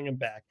and pulling him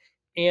back.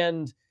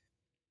 And,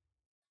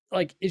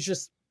 like, it's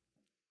just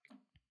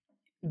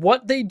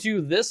what they do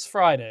this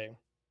Friday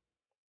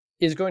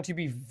is going to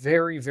be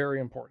very, very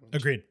important.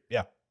 Agreed.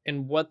 Yeah.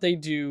 And what they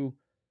do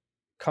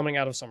coming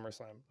out of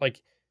SummerSlam.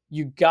 Like,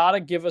 you got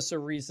to give us a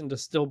reason to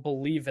still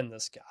believe in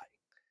this guy,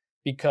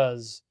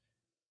 because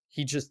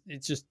you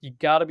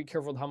got to be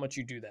careful with how much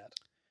you do that.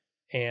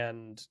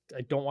 And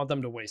I don't want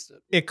them to waste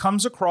it. It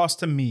comes across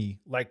to me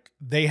like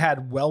they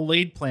had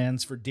well-laid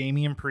plans for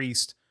Damian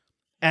Priest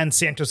and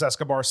Santos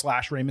Escobar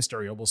 / Rey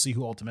Mysterio. We'll see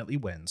who ultimately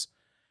wins.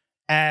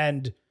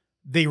 And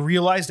they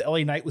realized LA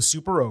Knight was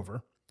super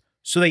over,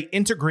 so they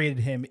integrated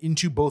him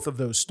into both of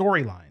those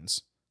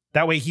storylines.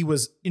 That way he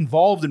was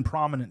involved in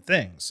prominent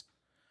things.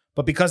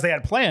 But because they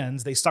had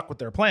plans, they stuck with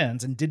their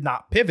plans and did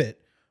not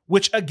pivot,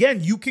 which,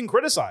 again, you can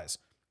criticize.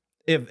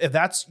 If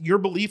that's your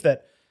belief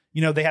that,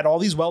 you know, they had all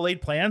these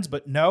well-laid plans,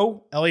 but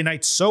no, LA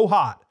Knight's so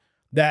hot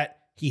that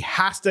he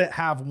has to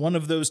have one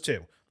of those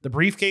two, the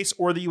briefcase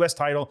or the U.S.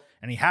 title,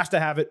 and he has to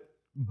have it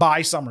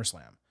by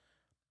SummerSlam,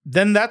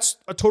 then that's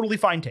a totally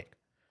fine take.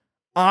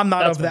 I'm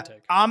not of that.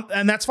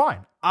 And that's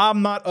fine.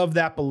 I'm not of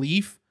that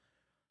belief,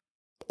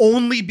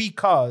 only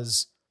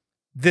because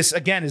this,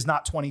 again, is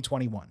not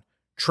 2021.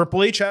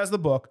 Triple H has the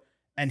book,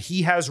 and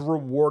he has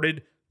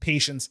rewarded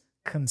patience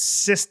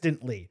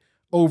consistently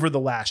over the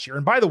last year.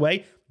 And by the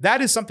way,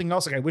 that is something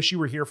else. Like, I wish you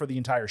were here for the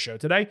entire show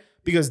today,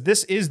 because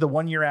this is the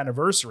 1-year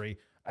anniversary.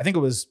 I think it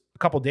was a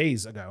couple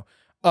days ago,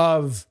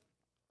 of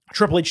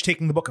Triple H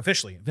taking the book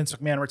officially. Vince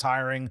McMahon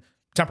retiring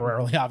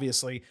temporarily,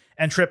 obviously,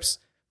 and Trips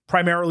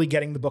primarily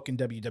getting the book in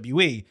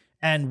WWE.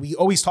 And we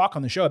always talk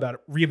on the show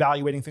about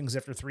reevaluating things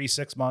after 3,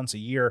 6 months, a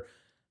year.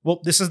 Well,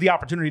 this is the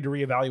opportunity to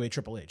reevaluate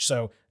Triple H.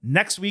 So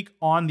next week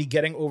on the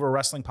Getting Over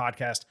Wrestling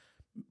podcast,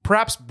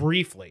 perhaps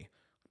briefly,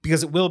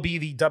 because it will be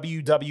the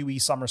WWE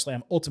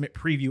SummerSlam Ultimate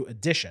Preview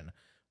Edition,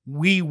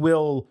 we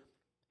will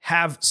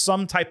have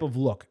some type of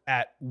look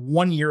at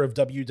 1 year of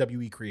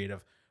WWE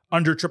creative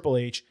under Triple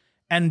H.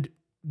 And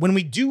when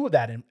we do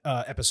that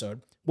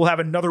episode, we'll have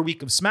another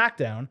week of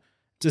SmackDown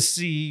to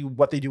see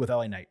what they do with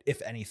LA Knight,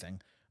 if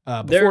anything,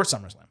 before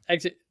SummerSlam.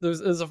 Actually,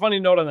 there's a funny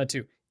note on that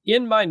too.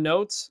 In my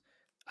notes,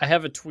 I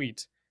have a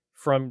tweet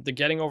from the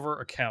Getting Over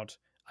account.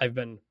 I've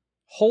been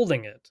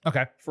holding it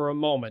for a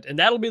moment, and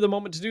that'll be the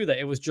moment to do that.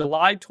 It was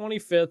July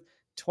 25th,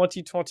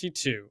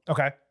 2022.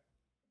 Okay.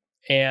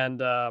 And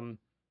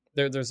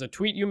there's a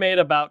tweet you made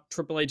about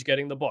Triple H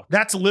getting the book.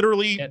 That's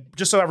literally,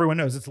 just so everyone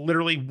knows, it's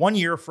literally 1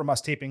 year from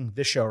us taping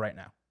this show right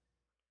now.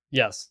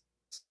 Yes.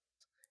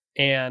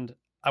 And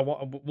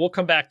we'll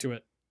come back to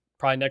it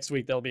probably next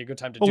week. That'll be a good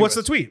time to do it. Well, what's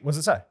the tweet? What's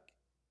it say?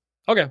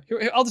 Okay,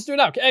 here, I'll just do it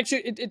now.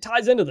 Actually, it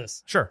ties into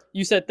this. Sure.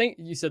 You said think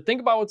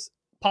about what's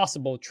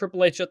possible.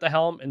 Triple H at the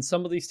helm and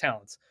some of these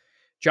talents.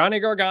 Johnny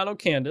Gargano,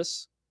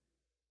 Candice,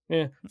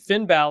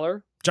 Finn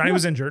Balor. Johnny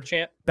was injured.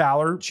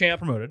 Balor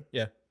promoted.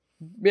 Yeah.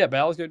 Yeah,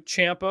 Balor's good.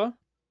 Ciampa,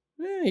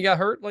 he got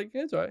hurt. Like,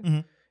 it's all right. Mm-hmm.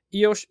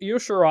 Io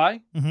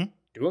Shirai,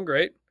 doing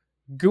great.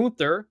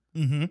 Gunther,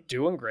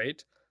 doing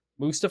great.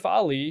 Mustafa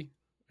Ali,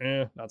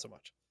 not so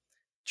much.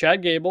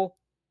 Chad Gable,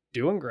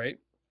 doing great.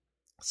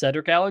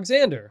 Cedric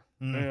Alexander,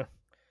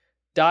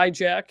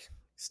 Dijak,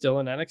 still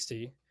in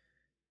NXT.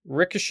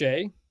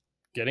 Ricochet,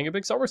 getting a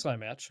big SummerSlam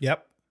match.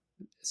 Yep.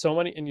 So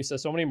many, and you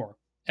said so many more.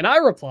 And I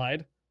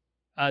replied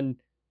on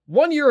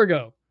 1 year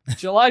ago,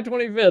 July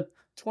 25th,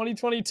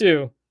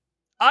 2022.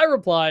 I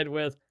replied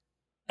with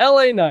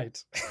LA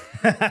Knight.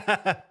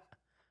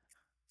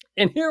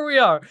 And here we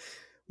are,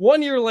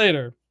 1 year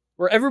later,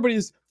 where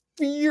everybody's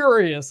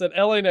furious that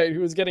LA Knight,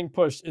 who is getting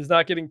pushed, is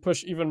not getting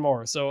pushed even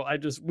more. So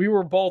we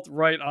were both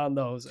right on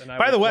those. And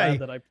by the way, glad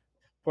that I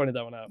pointed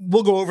that one out.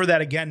 We'll go over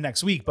that again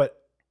next week, but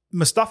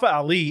Mustafa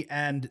Ali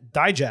and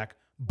Dijak,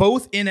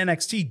 both in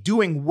NXT,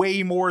 doing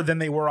way more than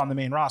they were on the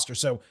main roster.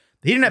 So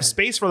they didn't have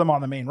space for them on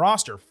the main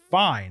roster.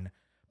 Fine.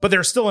 But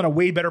they're still in a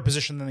way better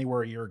position than they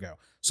were a year ago.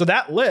 So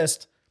that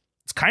list,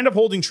 it's kind of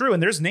holding true.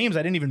 And there's names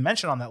I didn't even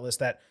mention on that list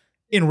that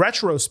in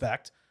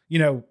retrospect,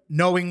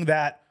 knowing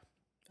that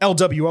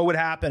LWO would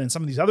happen and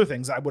some of these other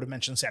things, I would have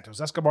mentioned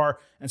Santos Escobar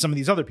and some of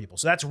these other people.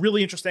 So that's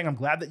really interesting. I'm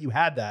glad that you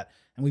had that.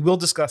 And we will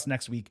discuss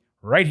next week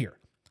right here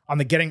on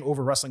the Getting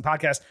Over Wrestling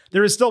podcast.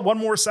 There is still one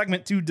more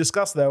segment to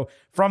discuss, though,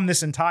 from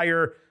this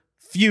entire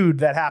feud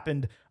that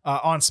happened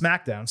on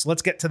SmackDown. So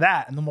let's get to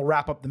that, and then we'll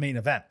wrap up the main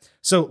event.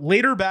 So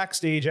later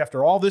backstage,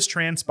 after all this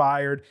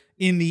transpired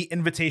in the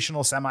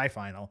Invitational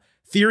semifinal,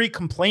 Theory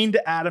complained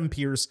to Adam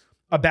Pearce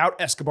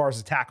about Escobar's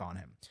attack on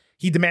him.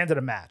 He demanded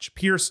a match.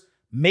 Pearce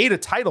made a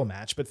title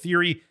match, but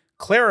Theory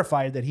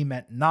clarified that he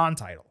meant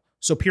non-title.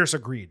 So Pearce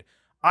agreed.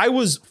 I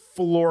was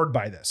floored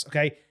by this,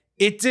 okay?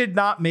 It did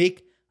not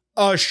make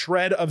a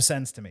shred of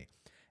sense to me.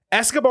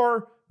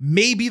 Escobar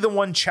may be the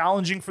one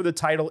challenging for the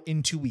title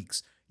in 2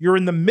 weeks. You're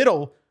in the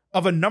middle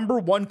of a number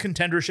one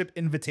contendership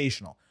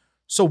invitational.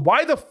 So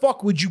why the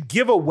fuck would you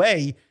give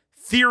away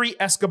Theory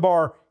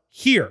Escobar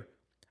here?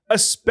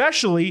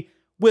 Especially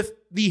with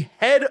the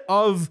head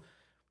of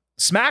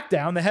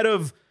SmackDown, the head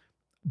of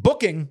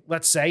booking,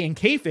 let's say, in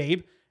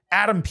kayfabe,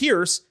 Adam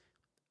Pearce,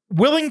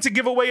 willing to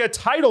give away a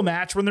title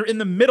match when they're in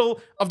the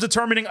middle of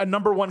determining a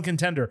number one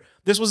contender.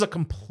 This was a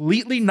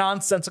completely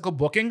nonsensical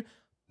booking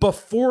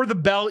before the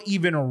bell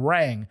even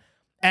rang.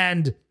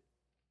 And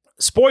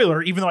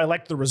spoiler, even though I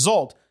liked the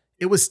result,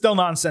 it was still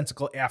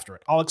nonsensical after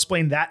it. I'll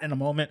explain that in a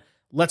moment.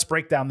 Let's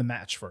break down the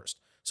match first.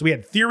 So we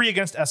had Theory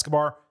against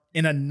Escobar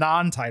in a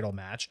non-title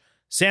match.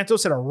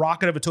 Santos had a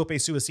rocket of a tope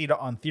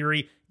suicida on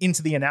Theory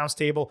into the announce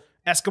table.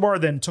 Escobar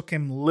then took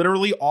him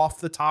literally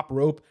off the top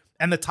rope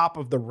and the top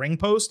of the ring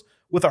post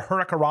with a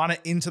hurricanrana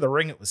into the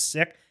ring. It was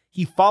sick.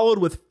 He followed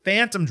with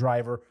Phantom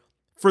Driver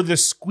for the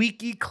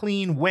squeaky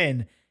clean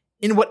win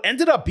in what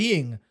ended up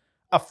being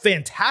a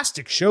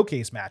fantastic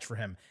showcase match for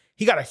him.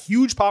 He got a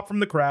huge pop from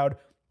the crowd,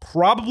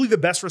 probably the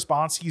best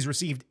response he's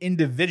received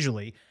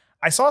individually.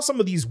 I saw some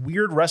of these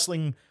weird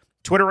wrestling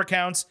Twitter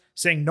accounts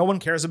saying no one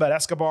cares about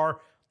Escobar.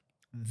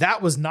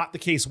 That was not the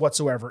case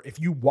whatsoever. If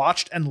you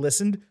watched and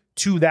listened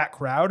to that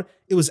crowd,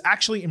 it was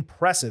actually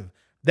impressive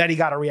that he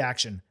got a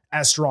reaction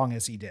as strong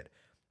as he did.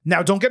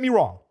 Now, don't get me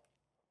wrong.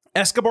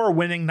 Escobar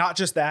winning, not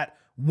just that,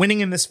 winning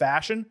in this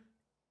fashion,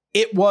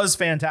 it was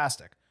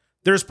fantastic.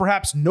 There's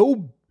perhaps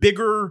no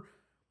bigger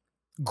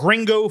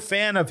gringo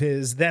fan of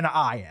his than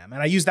I am.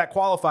 And I use that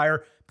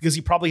qualifier because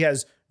he probably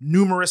has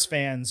numerous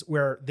fans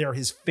where they're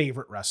his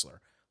favorite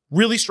wrestler.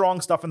 Really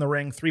strong stuff in the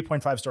ring,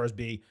 3.5 stars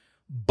B.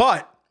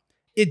 But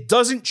it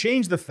doesn't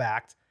change the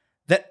fact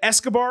that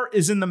Escobar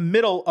is in the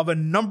middle of a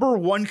number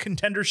one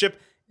contendership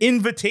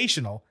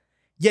invitational,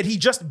 yet he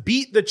just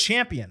beat the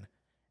champion,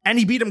 and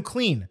he beat him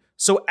clean.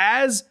 So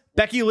as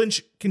Becky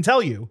Lynch can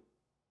tell you,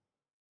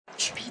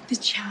 to beat the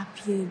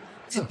champion,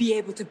 to be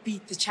able to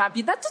beat the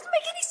champion, that doesn't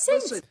make any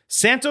sense.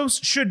 Santos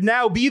should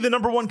now be the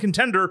number one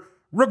contender,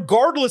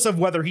 regardless of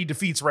whether he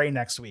defeats Rey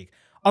next week.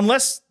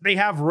 Unless they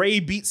have Rey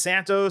beat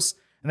Santos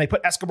and they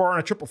put Escobar in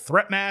a triple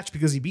threat match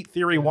because he beat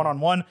Theory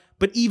one-on-one.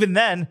 But even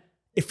then,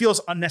 it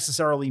feels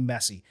unnecessarily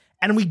messy.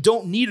 and we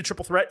don't need a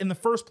triple threat in the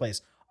first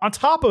place. On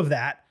top of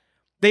that,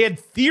 they had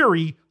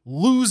Theory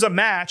lose a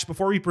match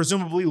before he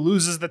presumably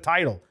loses the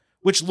title,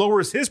 which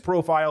lowers his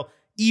profile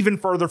even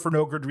further for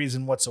no good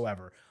reason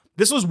whatsoever.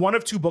 This was one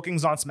of two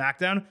bookings on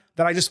SmackDown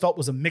that I just felt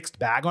was a mixed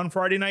bag on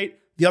Friday night.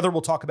 The other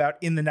we'll talk about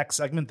in the next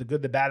segment, the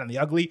good, the bad, and the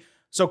ugly.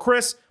 So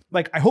Chris,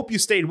 I hope you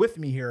stayed with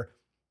me here.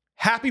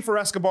 Happy for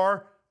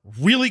Escobar.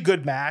 Really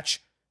good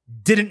match.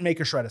 Didn't make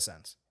a shred of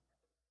sense.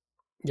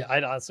 Yeah,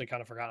 I honestly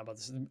kind of forgot about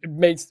this. It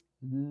makes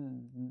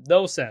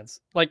no sense.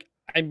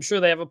 I'm sure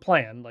they have a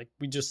plan. Like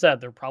we just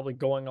said, they're probably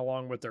going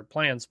along with their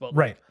plans, but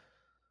right.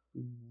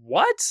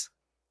 What?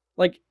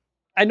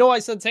 I know I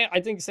said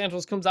I think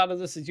Santos comes out of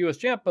this as US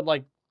champ, but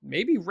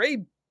maybe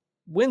Ray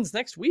wins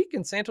next week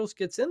and Santos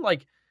gets in,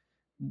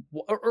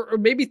 or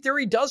maybe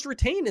Theory does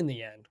retain in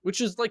the end, which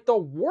is the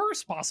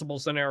worst possible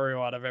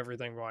scenario out of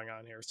everything going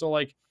on here.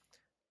 So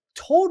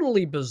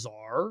totally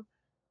bizarre.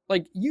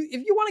 If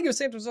you want to give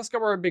Santos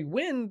Escobar a big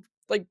win,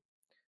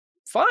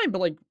 fine,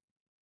 but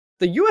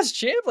the US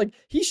champ,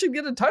 he should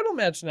get a title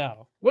match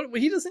now.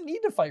 He doesn't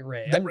need to fight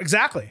Ray.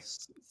 Exactly.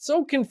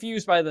 So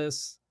confused by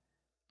this.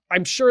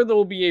 I'm sure there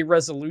will be a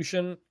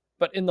resolution,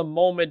 but in the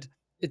moment,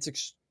 it's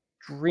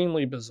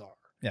extremely bizarre.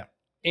 Yeah.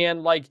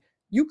 And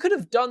you could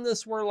have done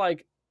this where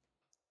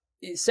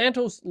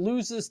Santos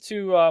loses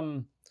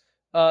to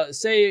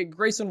say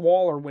Grayson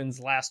Waller wins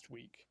last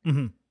week.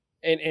 Mm-hmm.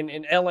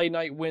 And LA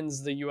Knight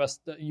wins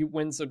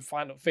wins the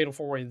final Fatal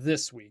 4-Way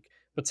this week.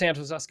 But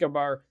Santos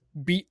Escobar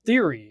beat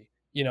Theory,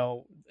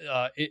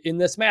 in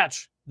this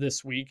match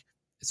this week.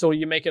 So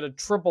you make it a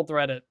triple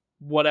threat at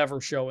whatever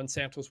show and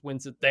Santos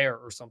wins it there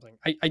or something.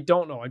 I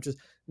don't know. I'm just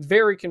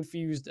very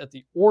confused at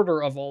the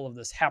order of all of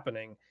this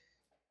happening.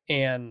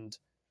 And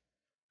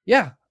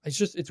yeah,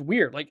 it's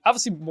weird.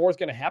 Obviously more is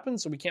going to happen,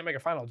 so we can't make a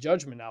final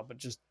judgment now, but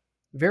just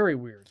very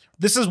weird.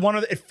 This is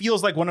it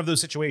feels like one of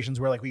those situations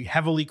where we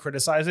heavily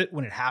criticize it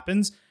when it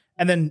happens.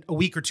 And then a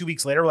week or 2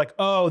 weeks later, we're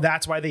oh,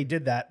 that's why they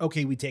did that.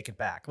 Okay, we take it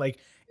back.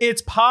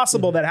 It's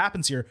possible that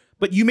happens here,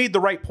 but you made the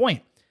right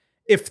point.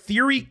 If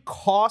Theory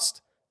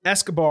cost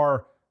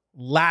Escobar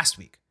last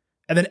week,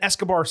 and then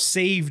Escobar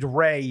saved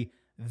Ray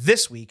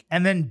this week,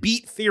 and then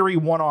beat Theory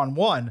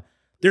one-on-one,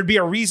 there'd be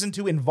a reason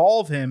to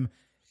involve him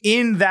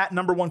in that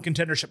number one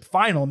contendership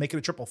final, make it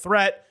a triple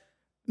threat.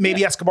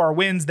 Maybe Escobar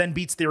wins, then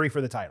beats Theory for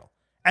the title.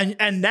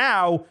 And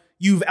now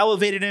you've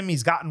elevated him.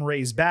 He's gotten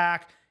Ray's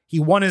back. He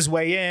won his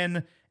way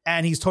in,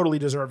 and he's totally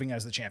deserving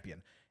as the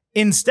champion.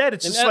 Instead,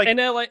 it's just and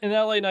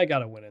LA Knight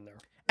got a win in there.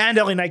 And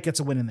LA Knight gets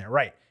a win in there,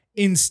 right?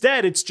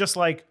 Instead, it's just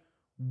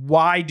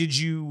why did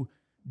you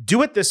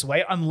do it this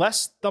way?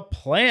 Unless the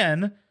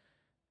plan,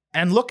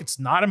 and look, it's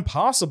not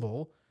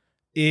impossible,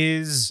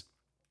 is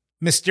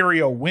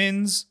Mysterio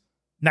wins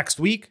next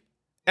week.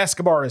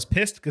 Escobar is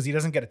pissed because he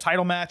doesn't get a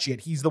title match,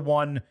 yet he's the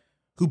one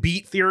who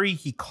beat Theory.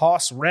 He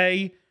costs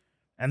Ray,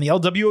 and the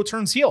LWO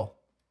turns heel.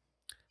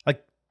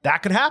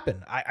 That could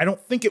happen. I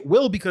don't think it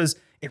will, because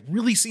it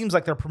really seems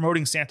like they're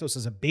promoting Santos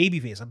as a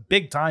babyface, a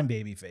big-time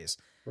babyface.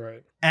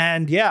 Right.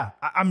 And yeah,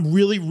 I'm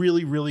really,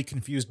 really, really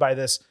confused by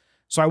this.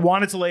 So I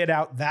wanted to lay it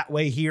out that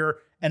way here.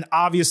 And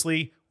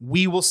obviously,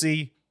 we will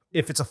see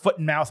if it's a foot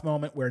and mouth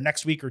moment where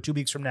next week or 2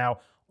 weeks from now,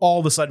 all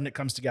of a sudden it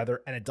comes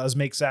together and it does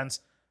make sense.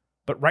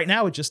 But right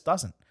now, it just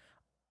doesn't.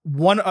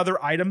 One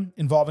other item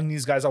involving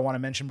these guys I want to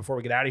mention before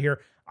we get out of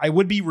here. I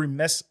would be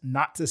remiss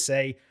not to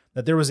say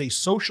that there was a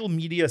social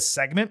media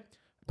segment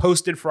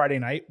posted Friday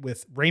night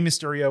with Rey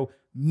Mysterio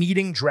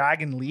meeting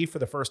Dragon Lee for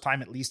the first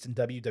time, at least in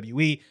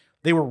WWE.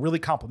 They were really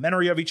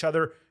complimentary of each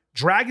other.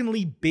 Dragon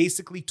Lee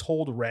basically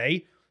told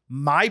Rey,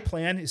 my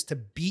plan is to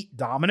beat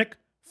Dominic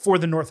for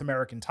the North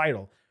American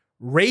title.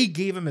 Rey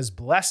gave him his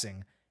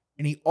blessing,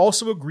 and he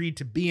also agreed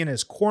to be in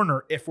his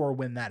corner if or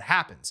when that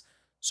happens.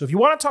 So if you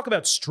want to talk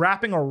about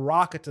strapping a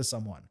rocket to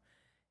someone,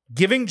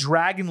 giving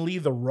Dragon Lee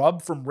the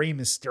rub from Rey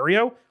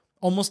Mysterio,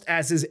 almost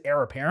as his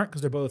heir apparent,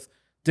 because they're both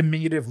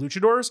diminutive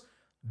luchadors,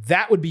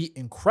 that would be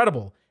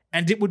incredible.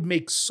 And it would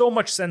make so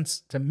much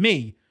sense to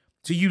me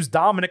to use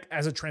Dominic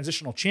as a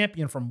transitional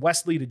champion from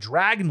Wesley to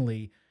Dragon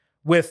Lee,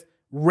 with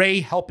Rey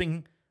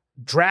helping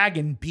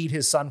Dragon beat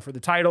his son for the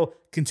title,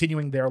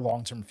 continuing their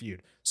long-term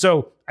feud.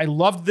 So I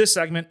loved this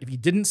segment. If you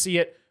didn't see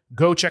it,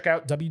 go check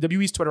out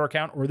WWE's Twitter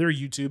account or their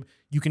YouTube.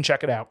 You can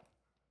check it out.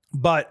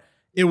 But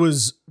it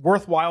was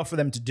worthwhile for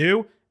them to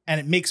do, and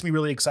it makes me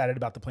really excited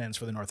about the plans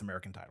for the North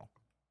American title.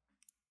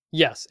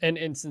 Yes,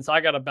 and since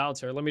I got a bounce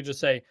here, let me just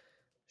say,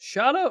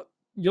 shout out,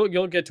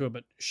 you'll get to it,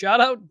 but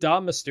shout out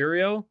Dom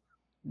Mysterio,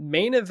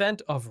 main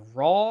event of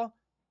Raw,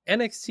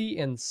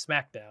 NXT, and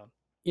SmackDown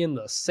in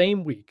the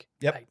same week.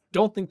 Yep. I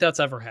don't think that's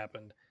ever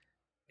happened.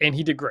 And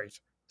he did great.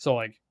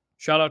 So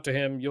shout out to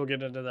him. You'll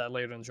get into that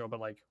later in the show, but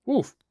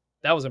oof,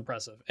 that was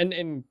impressive.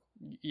 And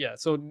yeah,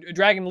 so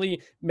Dragon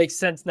Lee makes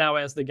sense now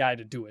as the guy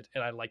to do it.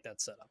 And I like that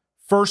setup.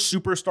 First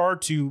superstar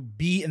to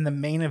be in the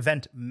main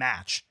event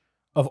match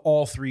of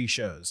all three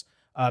shows.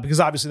 Because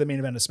obviously the main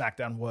event of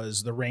SmackDown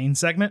was the Reign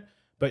segment.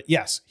 But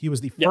yes, he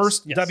was the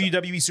first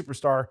WWE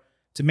superstar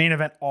to main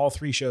event all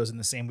three shows in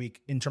the same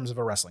week in terms of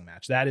a wrestling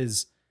match. That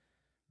is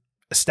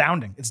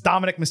Astounding. It's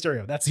Dominic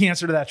Mysterio. That's the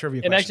answer to that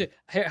trivia and question.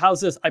 actually, how's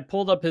this? I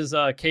pulled up his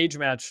cage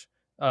match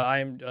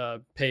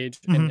page,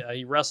 and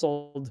he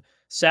wrestled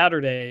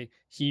Saturday.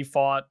 He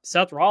fought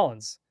Seth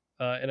Rollins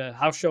in a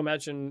house show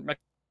match in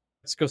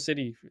Mexico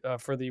City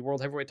for the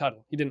World Heavyweight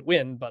title. He didn't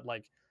win, but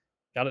like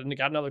got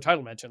another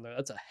title match in there.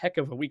 That's a heck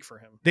of a week for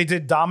him. They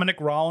did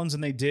Dominic Rollins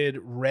and they did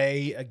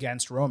Ray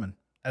against Roman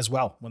as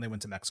well when they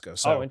went to Mexico.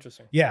 So,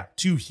 interesting. Yeah,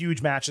 2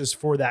 huge matches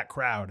for that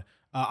crowd.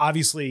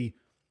 Obviously,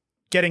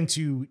 getting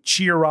to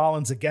cheer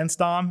Rollins against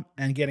Dom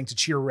and getting to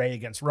cheer Ray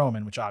against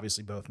Roman, which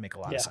obviously both make a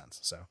lot of sense.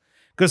 So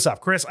good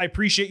stuff. Chris, I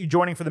appreciate you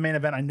joining for the main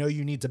event. I know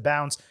you need to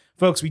bounce.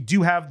 Folks, we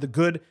do have the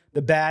good,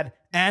 the bad,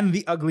 and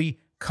the ugly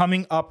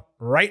coming up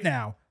right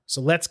now.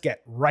 So let's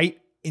get right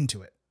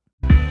into it.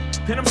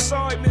 And I'm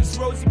sorry, Miss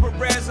Rosie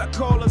Perez, I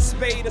call a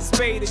spade,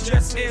 it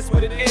just is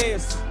what it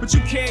is. But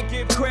you can't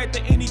give credit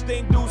to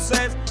anything dude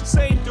says.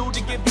 Same dude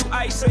to give you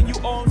ice and you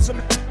own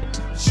some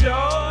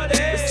sure it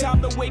is. It's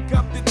time to wake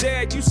up the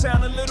dead. You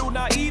sound a little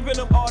naive in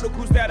them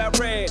articles that I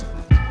read.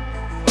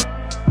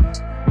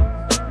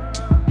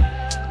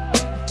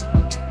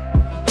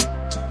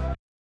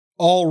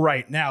 All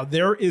right. Now,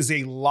 there is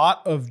a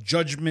lot of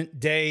Judgment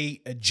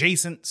Day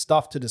adjacent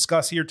stuff to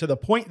discuss here, to the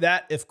point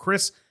that if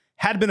Chris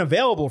had been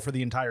available for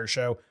the entire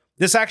show,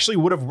 this actually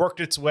would have worked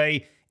its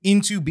way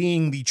into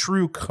being the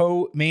true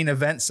co-main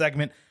event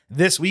segment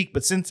this week.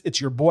 But since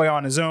it's your boy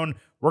on his own,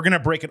 we're going to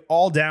break it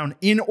all down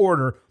in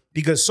order,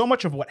 because so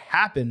much of what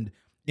happened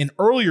in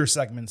earlier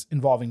segments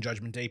involving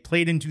Judgment Day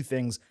played into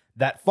things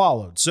that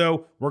followed.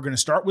 So we're going to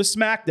start with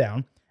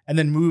SmackDown and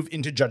then move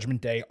into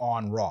Judgment Day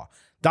on Raw.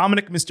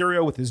 Dominic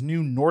Mysterio, with his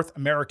new North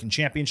American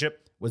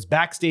Championship, was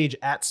backstage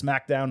at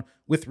SmackDown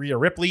with Rhea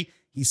Ripley.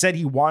 He said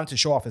he wanted to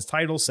show off his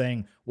title,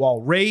 saying,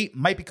 while Ray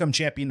might become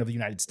champion of the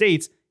United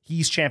States,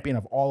 he's champion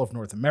of all of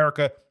North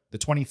America, the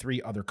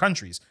 23 other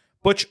countries.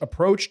 Butch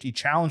approached, he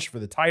challenged for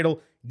the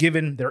title,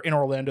 given they're in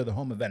Orlando, the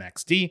home of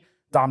NXT.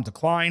 Dom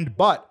declined,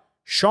 but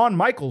Shawn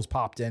Michaels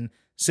popped in,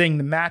 saying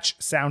the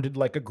match sounded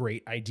like a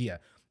great idea.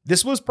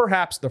 This was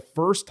perhaps the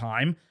first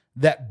time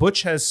that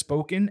Butch has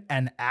spoken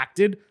and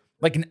acted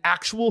like an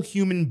actual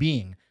human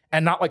being,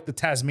 and not like the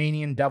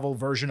Tasmanian devil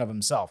version of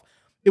himself.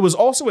 It was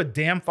also a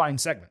damn fine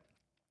segment.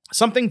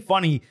 Something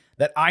funny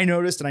that I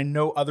noticed, and I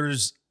know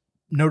others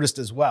noticed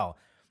as well,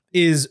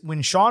 is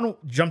when Shawn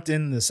jumped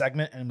in the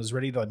segment and was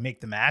ready to make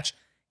the match,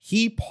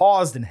 he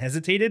paused and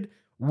hesitated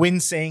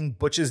when saying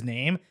Butch's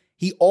name.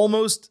 He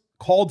almost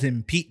called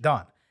him Pete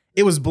Dunne.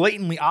 It was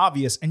blatantly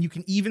obvious, and you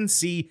can even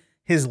see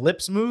his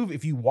lips move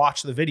if you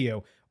watch the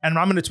video. And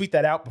I'm going to tweet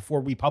that out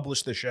before we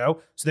publish the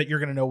show so that you're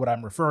going to know what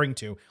I'm referring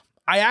to.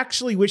 I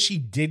actually wish he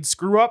did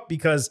screw up,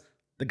 because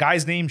the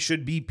guy's name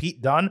should be Pete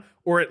Dunne,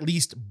 or at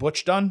least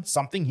Butch Dunne,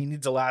 something. He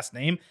needs a last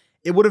name.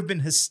 It would have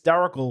been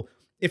hysterical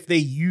if they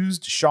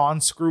used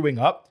Shawn screwing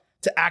up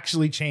to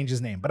actually change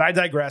his name. But I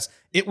digress.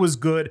 It was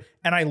good.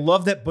 And I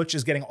love that Butch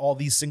is getting all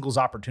these singles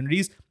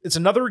opportunities. It's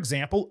another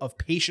example of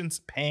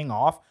patience paying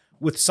off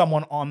with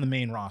someone on the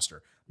main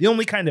roster. The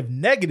only kind of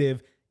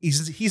negative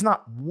is he's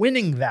not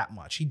winning that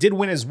much. He did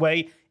win his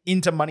way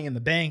into Money in the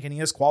Bank, and he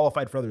has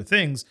qualified for other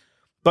things,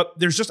 but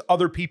there's just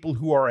other people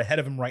who are ahead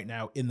of him right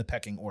now in the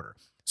pecking order.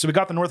 So we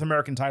got the North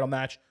American title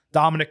match.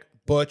 Dominic,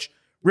 Butch.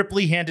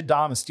 Ripley handed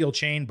Dom a steel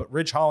chain, but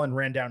Ridge Holland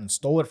ran down and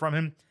stole it from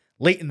him.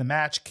 Late in the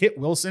match, Kit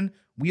Wilson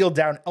wheeled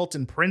down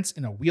Elton Prince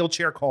in a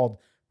wheelchair called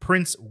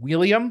Prince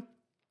William.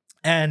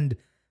 And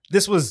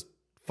this was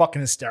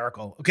fucking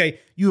hysterical. Okay,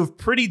 you have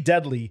Pretty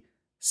Deadly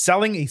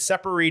selling a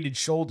separated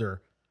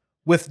shoulder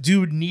with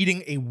dude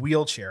needing a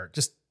wheelchair.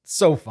 Just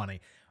so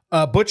funny.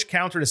 Butch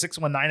countered a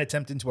 619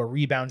 attempt into a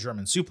rebound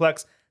German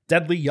suplex.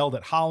 Deadly yelled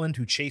at Holland,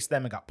 who chased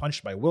them and got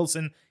punched by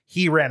Wilson.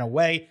 He ran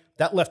away.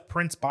 That left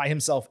Prince by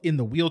himself in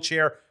the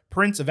wheelchair.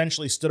 Prince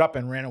eventually stood up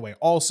and ran away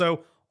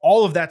also.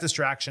 All of that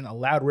distraction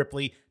allowed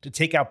Ripley to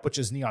take out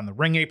Butch's knee on the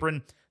ring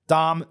apron.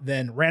 Dom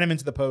then ran him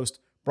into the post,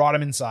 brought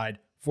him inside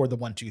for the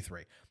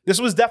 1-2-3. This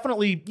was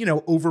definitely,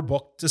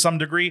 overbooked to some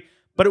degree,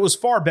 but it was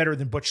far better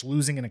than Butch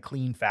losing in a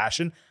clean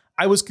fashion.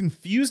 I was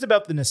confused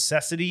about the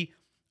necessity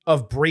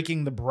of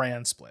breaking the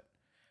brand split.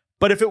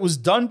 But if it was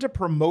done to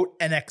promote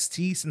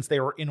NXT since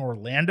they were in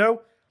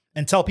Orlando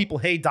and tell people,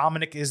 hey,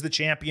 Dominic is the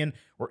champion,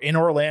 we're in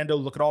Orlando,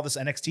 look at all this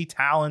NXT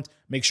talent,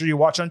 make sure you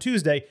watch on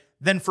Tuesday,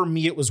 then for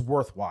me it was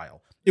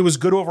worthwhile. It was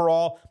good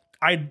overall.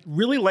 I'd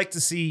really like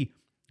to see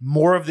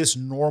more of this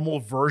normal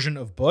version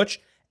of Butch.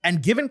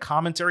 And given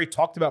commentary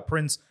talked about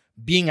Prince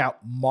being out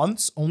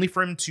months only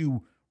for him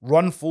to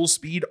run full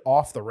speed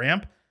off the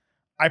ramp,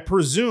 I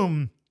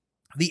presume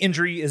the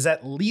injury is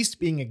at least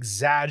being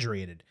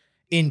exaggerated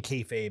in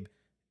kayfabe.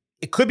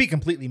 It could be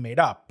completely made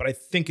up, but I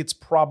think it's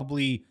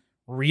probably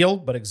real,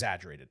 but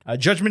exaggerated.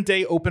 Judgment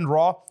Day opened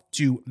Raw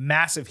to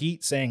massive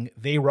heat, saying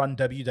they run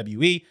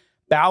WWE.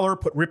 Balor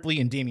put Ripley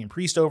and Damian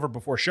Priest over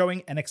before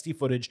showing NXT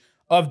footage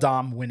of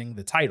Dom winning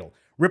the title.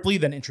 Ripley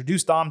then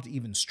introduced Dom to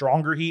even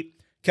stronger heat.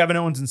 Kevin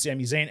Owens and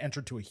Sami Zayn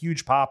entered to a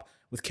huge pop,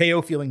 with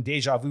KO feeling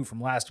deja vu from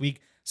last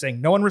week,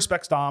 saying no one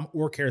respects Dom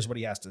or cares what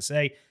he has to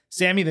say.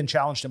 Sami then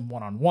challenged him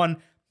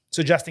one-on-one,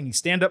 suggesting he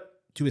stand up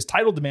to his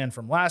title demand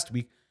from last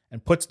week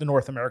and puts the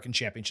North American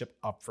Championship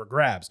up for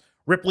grabs.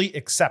 Ripley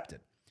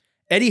accepted.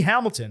 Eddie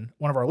Hamilton,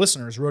 one of our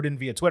listeners, wrote in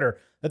via Twitter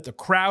that the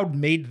crowd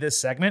made this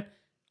segment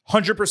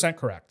 100%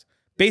 correct.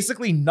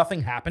 Basically,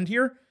 nothing happened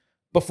here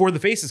before the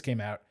faces came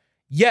out,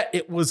 yet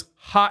it was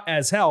hot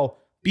as hell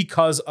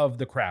because of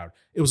the crowd.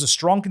 It was a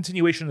strong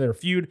continuation of their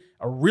feud,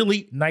 a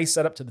really nice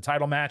setup to the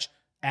title match,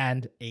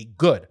 and a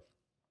good.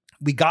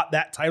 We got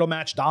that title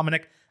match,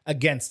 Dominic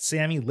against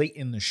Sammy, late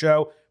in the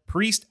show.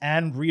 Priest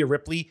and Rhea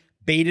Ripley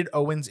baited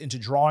Owens into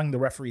drawing the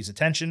referee's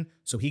attention,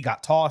 so he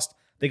got tossed.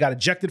 They got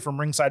ejected from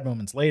ringside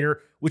moments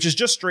later, which is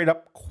just straight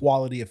up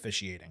quality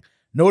officiating.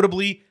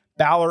 Notably,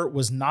 Balor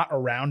was not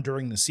around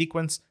during the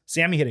sequence.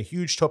 Sammy hit a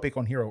huge tope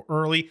con hero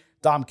early.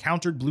 Dom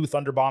countered Blue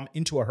Thunderbomb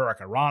into a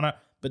Hurricane Rana,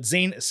 but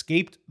Zayn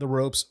escaped the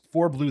ropes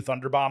for Blue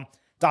Thunderbomb.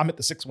 Dom hit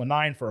the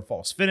 619 for a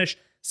false finish.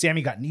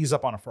 Sammy got knees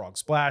up on a frog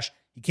splash.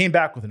 He came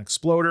back with an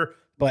exploder,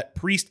 but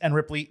Priest and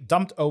Ripley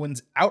dumped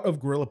Owens out of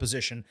gorilla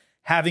position,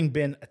 having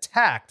been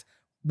attacked,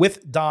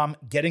 with Dom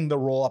getting the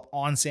roll up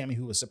on Sammy,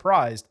 who was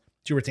surprised,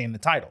 to retain the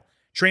title.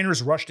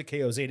 Trainers rushed to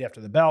KO Zayn after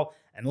the bell,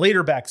 and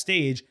later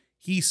backstage,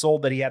 he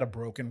sold that he had a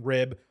broken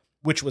rib,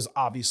 which was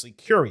obviously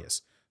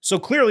curious. So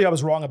clearly I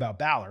was wrong about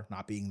Balor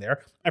not being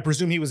there. I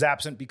presume he was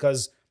absent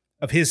because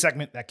of his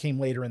segment that came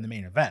later in the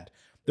main event.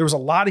 There was a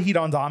lot of heat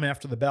on Dom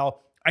after the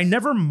bell. I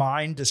never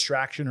mind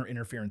distraction or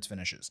interference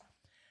finishes.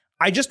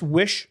 I just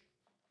wish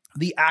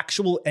the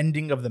actual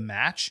ending of the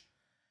match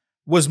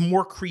was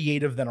more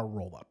creative than a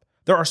roll-up.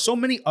 There are so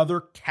many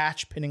other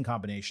catch pinning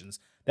combinations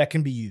that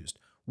can be used.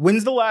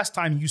 When's the last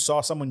time you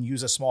saw someone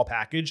use a small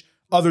package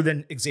other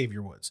than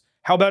Xavier Woods?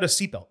 How about a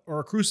seatbelt or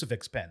a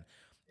crucifix pin?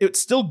 It's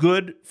still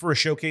good for a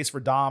showcase for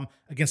Dom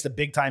against a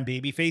big-time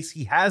babyface.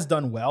 He has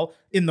done well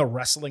in the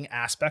wrestling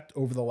aspect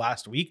over the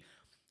last week.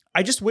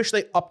 I just wish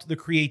they upped the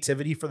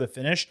creativity for the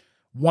finish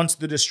once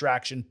the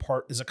distraction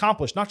part is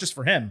accomplished, not just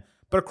for him,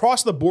 but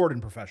across the board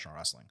in professional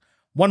wrestling.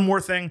 One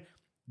more thing,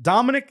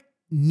 Dominic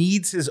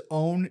needs his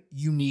own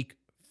unique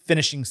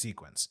finishing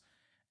sequence.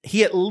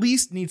 He at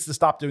least needs to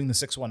stop doing the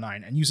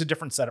 619 and use a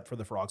different setup for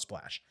the frog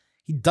splash.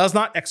 He does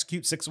not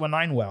execute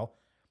 619 well.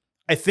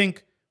 I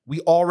think we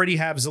already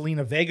have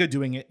Zelina Vega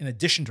doing it in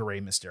addition to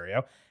Rey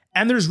Mysterio,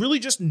 and there's really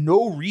just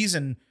no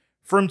reason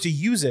for him to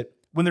use it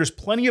when there's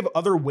plenty of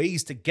other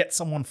ways to get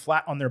someone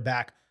flat on their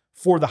back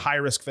for the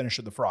high-risk finish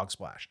of the frog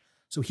splash.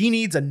 So he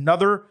needs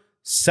another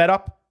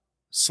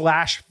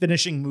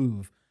setup/finishing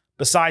move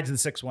besides the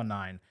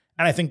 619,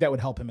 and I think that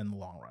would help him in the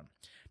long run.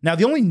 Now,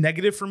 the only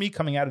negative for me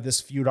coming out of this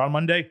feud on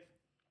Monday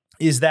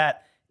is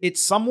that it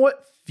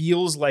somewhat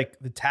feels like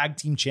the tag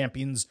team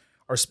champions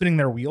are spinning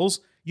their wheels.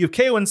 You have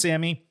KO and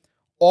Sammy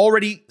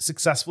already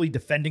successfully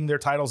defending their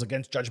titles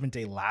against Judgment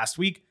Day last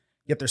week,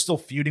 yet they're still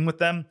feuding with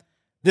them.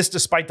 This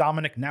despite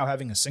Dominic now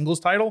having a singles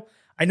title.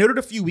 I noted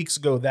a few weeks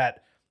ago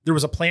that there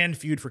was a planned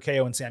feud for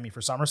KO and Sammy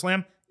for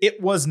SummerSlam.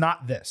 It was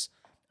not this.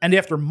 And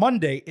after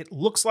Monday, it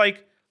looks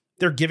like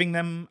they're giving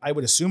them, I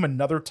would assume,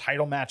 another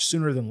title match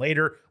sooner than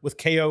later, with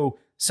KO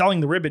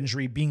selling the rib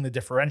injury being the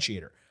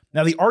differentiator.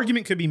 Now, the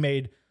argument could be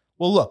made,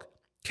 well, look,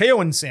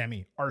 KO and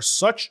Sammy are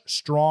such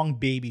strong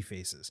baby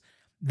faces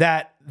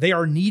that they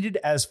are needed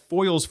as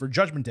foils for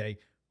Judgment Day,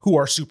 who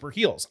are super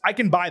heels. I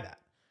can buy that.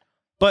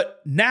 But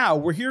now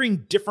we're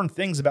hearing different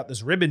things about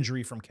this rib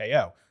injury from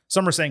KO.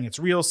 Some are saying it's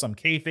real, some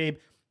kayfabe.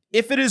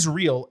 If it is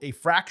real, a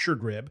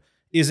fractured rib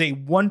is a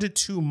 1 to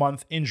 2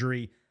 month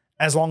injury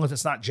as long as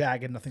it's not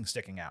jagged and nothing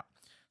sticking out.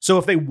 So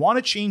if they want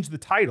to change the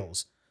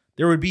titles,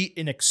 there would be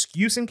an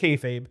excuse in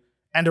kayfabe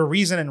and a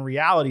reason in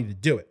reality to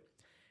do it.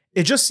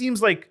 It just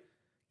seems like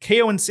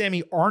KO and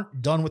Sammy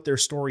aren't done with their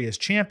story as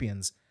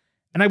champions,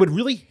 and I would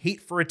really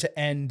hate for it to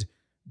end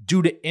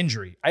due to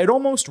injury. I'd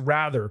almost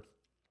rather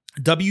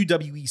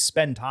WWE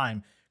spend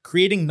time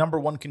creating number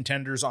one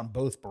contenders on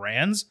both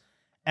brands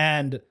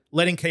and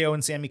letting KO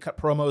and Sammy cut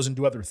promos and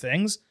do other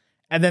things.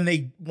 And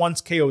then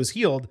once KO is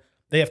healed,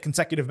 they have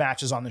consecutive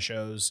matches on the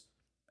shows,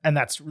 and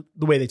that's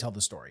the way they tell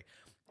the story.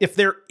 If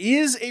there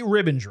is a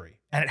rib injury,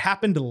 and it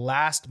happened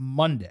last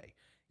Monday,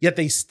 yet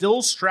they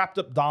still strapped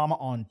up Dom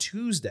on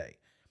Tuesday,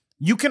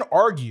 you can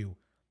argue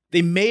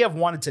they may have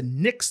wanted to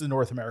nix the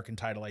North American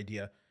title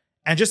idea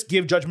and just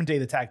give Judgment Day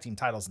the tag team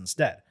titles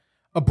instead.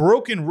 A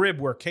broken rib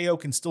where KO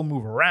can still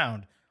move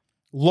around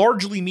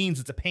largely means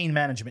it's a pain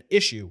management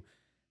issue,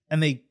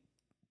 and they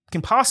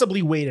can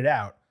possibly wait it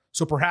out.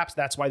 So perhaps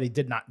that's why they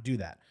did not do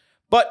that.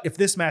 But if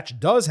this match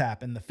does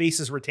happen, the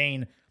faces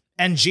retain,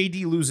 and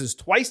JD loses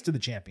twice to the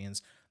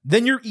champions,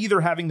 then you're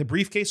either having the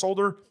briefcase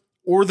holder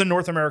or the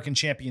North American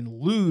champion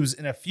lose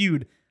in a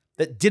feud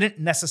that didn't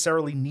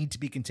necessarily need to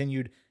be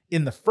continued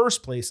in the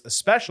first place,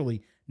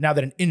 especially now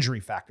that an injury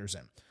factors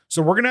in.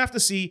 So we're going to have to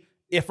see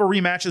if a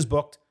rematch is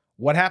booked,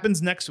 what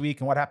happens next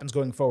week, and what happens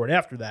going forward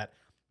after that.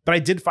 But I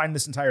did find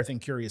this entire thing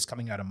curious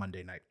coming out of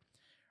Monday night.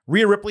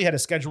 Rhea Ripley had a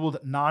scheduled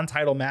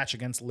non-title match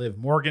against Liv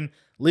Morgan.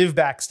 Liv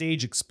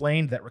backstage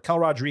explained that Raquel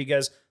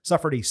Rodriguez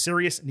suffered a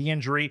serious knee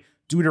injury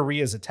due to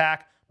Rhea's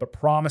attack, but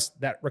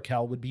promised that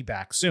Raquel would be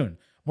back soon.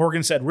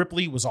 Morgan said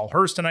Ripley was all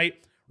hers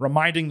tonight.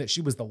 reminding that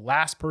she was the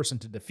last person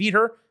to defeat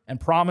her and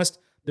promised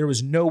there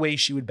was no way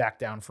she would back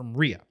down from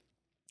Rhea.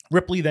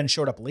 Ripley then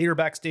showed up later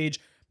backstage,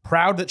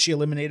 proud that she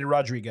eliminated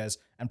Rodriguez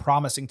and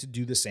promising to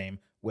do the same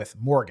with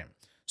Morgan.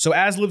 So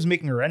as Liv's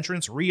making her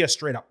entrance, Rhea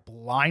straight up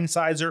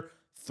blindsides her,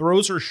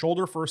 throws her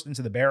shoulder first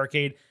into the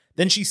barricade.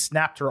 Then she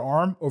snapped her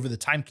arm over the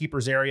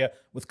timekeeper's area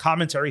with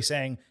commentary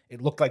saying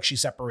it looked like she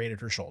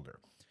separated her shoulder.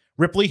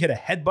 Ripley hit a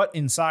headbutt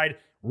inside,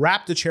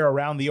 wrapped a chair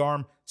around the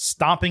arm,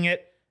 stomping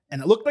it,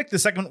 and it looked like the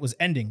segment was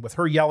ending with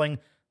her yelling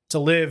to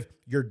Liv,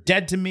 "You're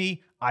dead to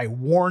me. I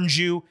warned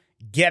you.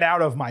 Get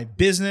out of my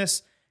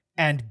business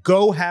and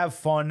go have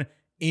fun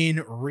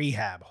in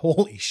rehab."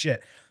 Holy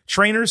shit.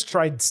 Trainers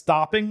tried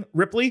stopping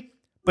Ripley,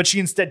 but she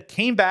instead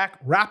came back,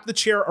 wrapped the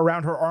chair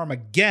around her arm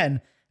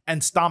again,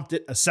 and stomped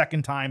it a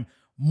second time.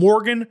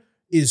 Morgan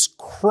is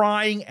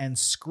crying and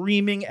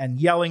screaming and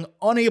yelling,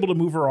 unable to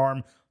move her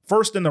arm,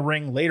 first in the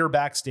ring, later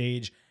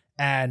backstage,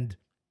 and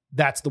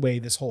that's the way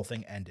this whole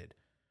thing ended.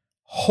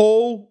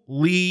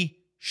 Holy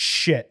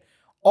shit.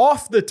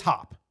 Off the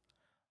top,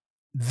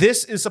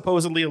 this is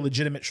supposedly a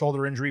legitimate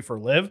shoulder injury for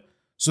Liv,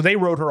 so they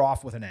wrote her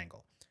off with an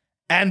angle.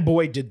 And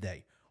boy, did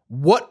they.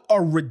 What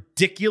a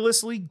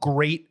ridiculously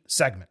great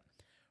segment.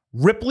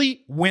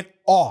 Ripley went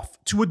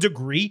off to a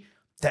degree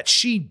that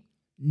she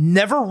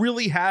never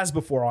really has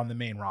before on the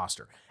main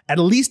roster. At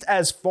least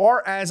as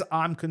far as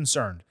I'm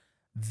concerned.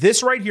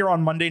 This right here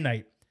on Monday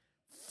night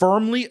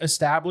firmly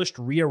established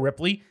Rhea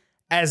Ripley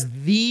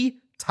as the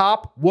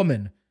top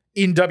woman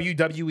in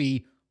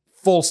WWE,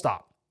 full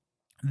stop.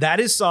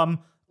 That is some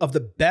of the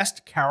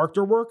best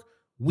character work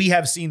we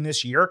have seen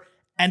this year,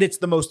 and it's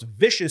the most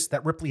vicious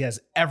that Ripley has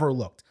ever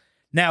looked.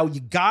 Now, you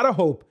gotta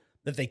hope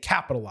that they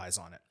capitalize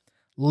on it.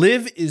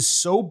 Liv is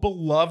so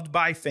beloved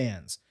by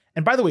fans.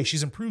 And by the way,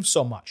 she's improved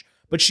so much,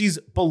 but she's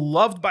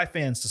beloved by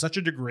fans to such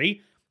a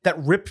degree that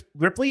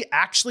Ripley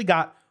actually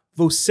got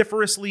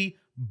vociferously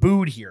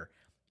booed here.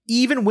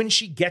 Even when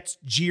she gets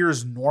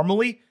jeers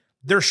normally,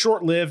 they're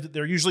short-lived.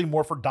 They're usually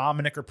more for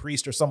Dominic or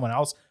Priest or someone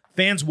else.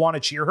 Fans want to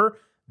cheer her.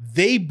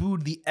 They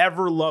booed the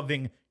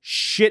ever-loving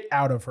shit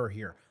out of her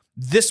here.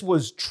 This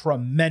was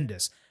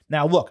tremendous.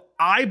 Now, look,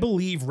 I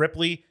believe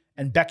Ripley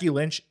and Becky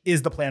Lynch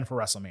is the plan for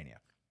WrestleMania.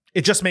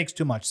 It just makes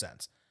too much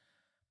sense.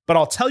 But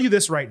I'll tell you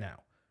this right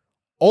now.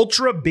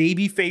 Ultra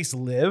babyface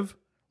Liv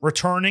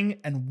returning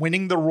and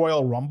winning the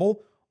Royal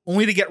Rumble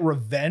only to get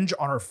revenge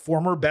on her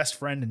former best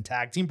friend and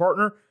tag team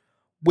partner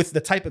with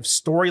the type of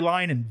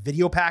storyline and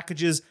video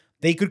packages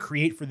they could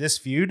create for this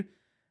feud,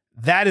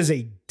 that is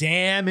a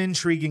damn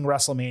intriguing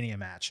WrestleMania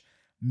match.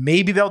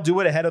 Maybe they'll do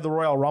it ahead of the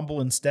Royal Rumble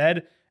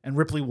instead, and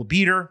Ripley will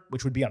beat her,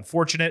 which would be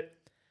unfortunate.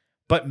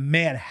 But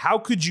man, how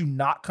could you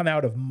not come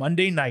out of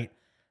Monday night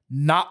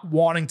not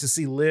wanting to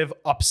see Liv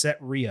upset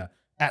Rhea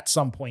at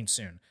some point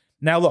soon?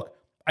 Now look,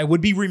 I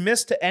would be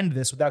remiss to end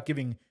this without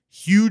giving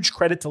huge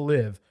credit to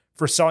Liv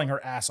for selling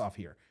her ass off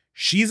here.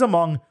 She's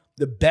among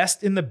the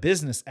best in the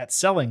business at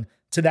selling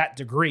to that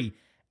degree.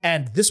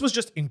 And this was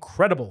just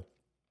incredible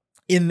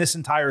in this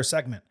entire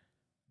segment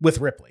with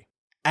Ripley.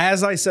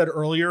 As I said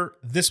earlier,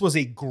 this was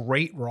a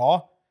great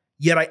Raw,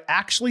 yet I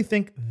actually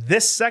think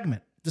this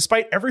segment,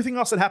 despite everything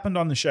else that happened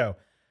on the show,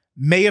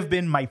 may have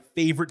been my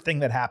favorite thing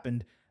that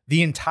happened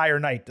the entire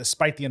night,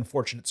 despite the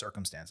unfortunate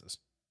circumstances.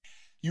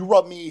 You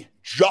rub me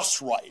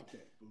just right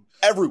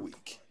every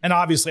week. And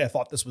obviously I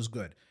thought this was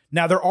good.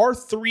 Now, there are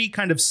three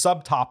kind of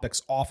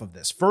subtopics off of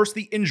this. First,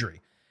 the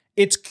injury.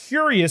 It's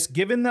curious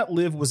given that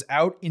Liv was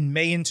out in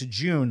May into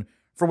June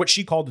for what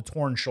she called a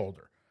torn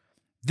shoulder.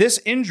 This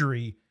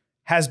injury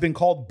has been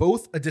called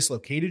both a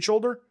dislocated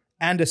shoulder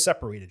and a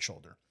separated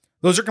shoulder.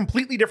 Those are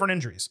completely different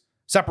injuries.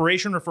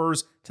 Separation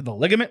refers to the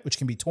ligament, which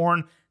can be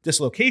torn.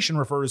 Dislocation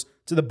refers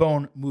to the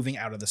bone moving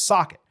out of the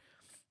socket.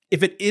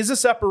 If it is a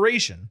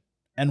separation,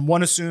 and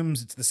one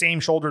assumes it's the same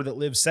shoulder that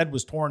Liv said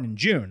was torn in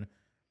June,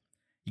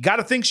 you got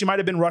to think she might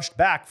have been rushed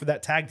back for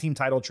that tag team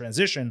title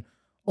transition,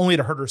 only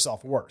to hurt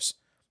herself worse.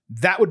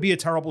 That would be a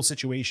terrible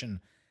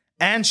situation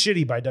and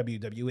shitty by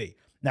WWE.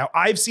 Now,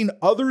 I've seen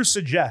others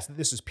suggest that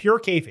this is pure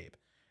kayfabe,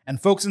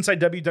 and folks inside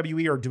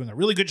WWE are doing a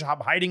really good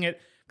job hiding it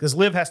because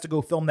Liv has to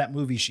go film that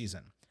movie she's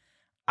in.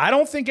 I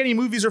don't think any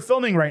movies are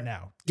filming right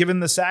now,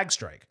 given the SAG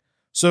strike.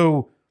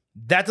 So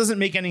that doesn't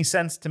make any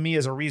sense to me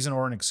as a reason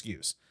or an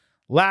excuse.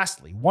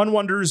 Lastly, one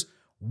wonders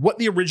what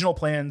the original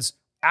plans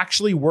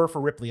actually were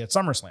for Ripley at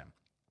SummerSlam.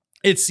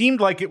 It seemed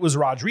like it was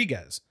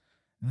Rodriguez.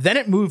 Then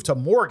it moved to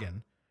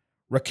Morgan.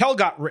 Raquel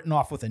got written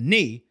off with a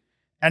knee,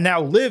 and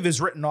now Liv is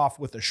written off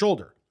with a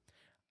shoulder.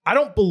 I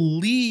don't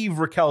believe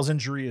Raquel's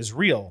injury is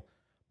real,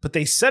 but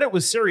they said it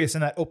was serious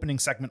in that opening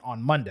segment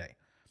on Monday.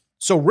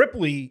 So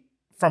Ripley,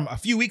 from a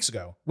few weeks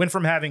ago, went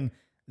from having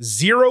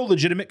 0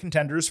 legitimate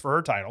contenders for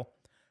her title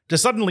to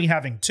suddenly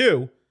having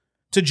 2,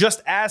 to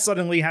just as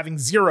suddenly having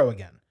 0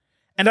 again.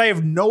 And I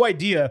have no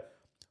idea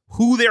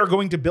who they are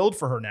going to build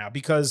for her now,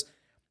 because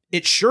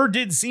it sure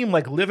did seem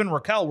like Liv and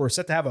Raquel were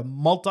set to have a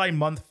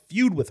multi-month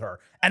feud with her,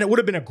 and it would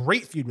have been a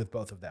great feud with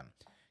both of them.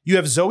 You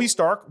have Zoe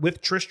Stark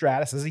with Trish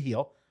Stratus as a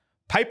heel.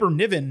 Piper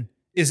Niven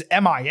is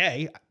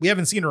MIA. We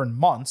haven't seen her in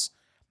months.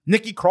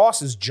 Nikki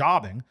Cross is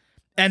jobbing,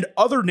 and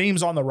other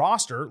names on the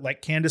roster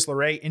like Candice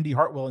LeRae, Indy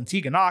Hartwell, and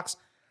Tegan Knox,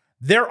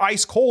 they're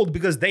ice cold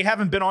because they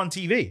haven't been on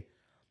TV.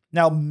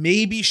 Now,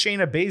 maybe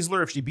Shayna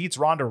Baszler, if she beats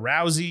Ronda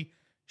Rousey,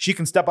 she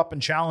can step up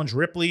and challenge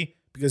Ripley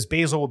because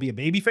Baszler will be a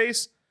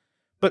babyface.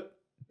 But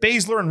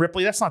Baszler and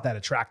Ripley, that's not that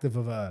attractive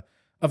of a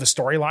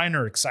storyline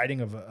or exciting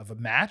of a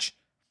match.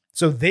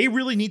 So they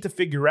really need to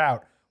figure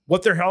out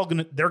what they're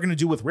going to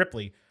do with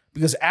Ripley,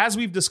 because as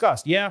we've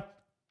discussed, yeah,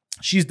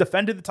 she's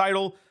defended the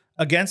title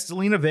against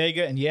Zelina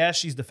Vega, and yeah,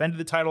 she's defended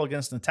the title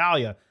against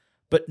Natalya,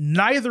 but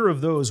neither of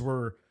those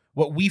were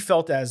what we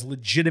felt as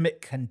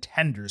legitimate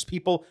contenders,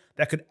 people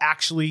that could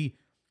actually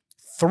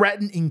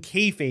threaten in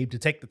kayfabe to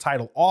take the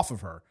title off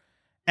of her.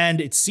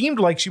 And it seemed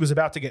like she was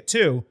about to get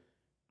two.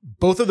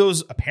 Both of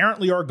those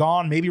apparently are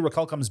gone. Maybe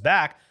Raquel comes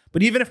back,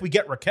 but even if we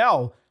get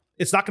Raquel,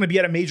 it's not going to be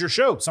at a major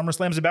show.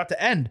 SummerSlam's about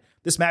to end.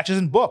 This match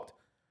isn't booked.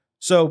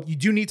 So you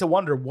do need to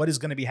wonder what is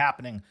going to be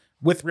happening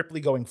with Ripley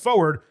going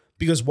forward,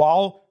 because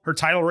while her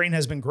title reign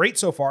has been great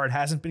so far, it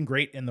hasn't been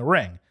great in the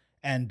ring.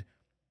 And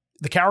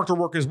the character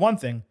work is one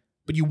thing,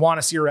 but you want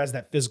to see her as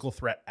that physical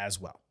threat as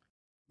well.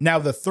 Now,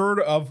 the third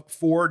of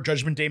 4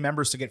 Judgment Day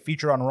members to get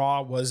featured on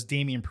Raw was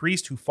Damian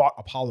Priest, who fought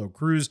Apollo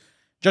Crews.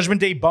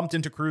 Judgment Day bumped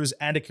into Crews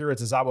and Akira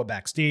Tozawa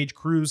backstage.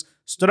 Crews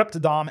stood up to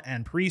Dom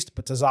and Priest,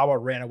 but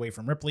Tozawa ran away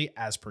from Ripley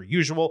as per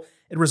usual.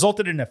 It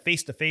resulted in a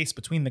face-to-face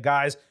between the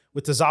guys,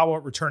 with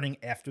Tozawa returning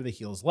after the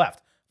heels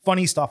left.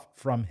 Funny stuff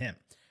from him.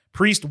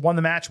 Priest won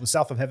the match with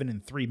South of Heaven in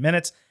 3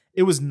 minutes.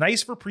 It was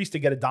nice for Priest to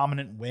get a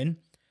dominant win,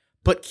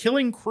 but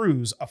killing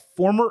Crews, a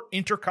former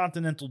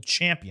Intercontinental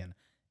Champion,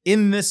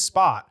 in this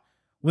spot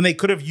when they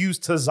could have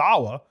used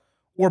Tozawa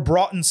or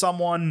brought in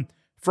someone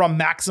from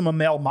Maximum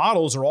Male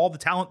Models or all the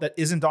talent that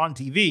isn't on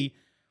TV,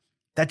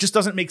 that just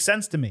doesn't make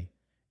sense to me.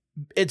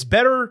 It's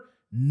better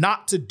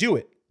not to do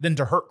it than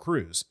to hurt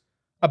Crews.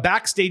 A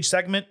backstage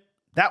segment,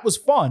 that was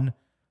fun.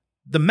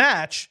 The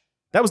match,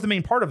 that was the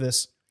main part of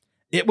this.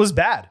 It was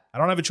bad. I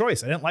don't have a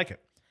choice. I didn't like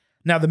it.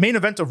 Now, the main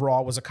event of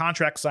Raw was a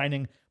contract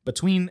signing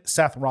between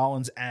Seth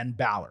Rollins and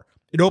Balor.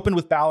 It opened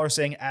with Balor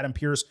saying Adam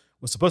Pearce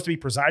was supposed to be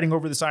presiding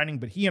over the signing,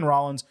 but he and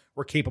Rollins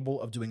were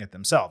capable of doing it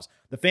themselves.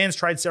 The fans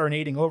tried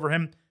serenading over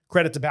him.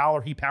 Credit to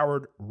Balor, he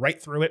powered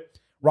right through it.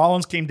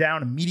 Rollins came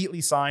down,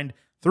 immediately signed,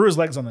 threw his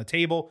legs on the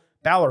table.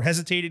 Balor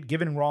hesitated,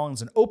 giving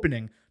Rollins an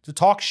opening to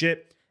talk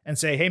shit and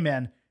say, hey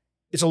man,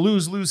 it's a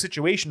lose-lose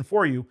situation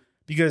for you,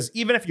 because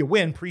even if you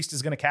win, Priest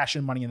is going to cash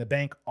in Money in the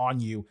Bank on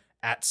you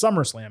at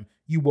SummerSlam.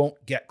 You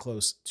won't get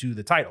close to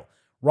the title.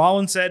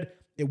 Rollins said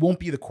it won't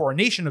be the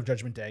coronation of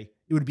Judgment Day.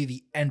 It would be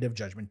the end of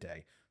Judgment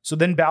Day. So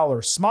then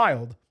Balor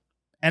smiled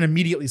and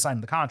immediately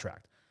signed the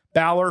contract.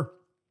 Balor,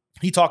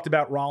 he talked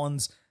about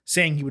Rollins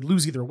saying he would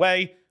lose either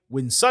way,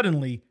 when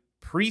suddenly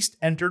Priest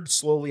entered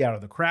slowly out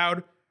of the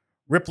crowd.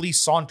 Ripley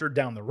sauntered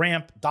down the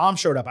ramp. Dom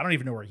showed up. I don't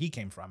even know where he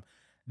came from.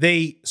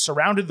 They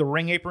surrounded the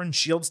ring apron,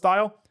 Shield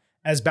style.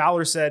 As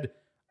Balor said,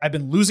 I've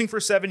been losing for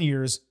 7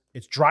 years.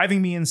 It's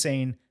driving me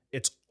insane.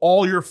 It's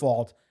all your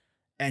fault.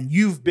 And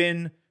you've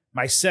been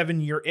my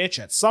 7-year itch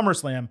at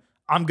SummerSlam.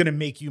 I'm going to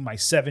make you my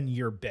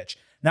 7-year bitch.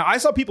 Now, I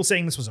saw people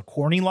saying this was a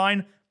corny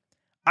line.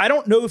 I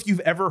don't know if you've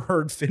ever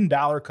heard Finn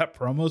Balor cut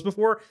promos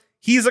before.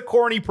 He's a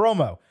corny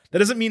promo. That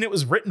doesn't mean it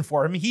was written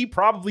for him. He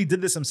probably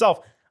did this himself.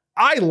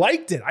 I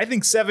liked it. I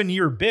think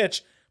 7-year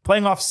bitch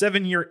playing off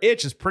 7-year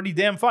itch is pretty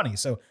damn funny.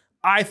 So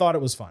I thought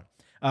it was fun.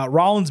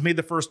 Rollins made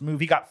the first move.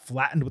 He got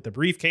flattened with the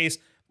briefcase.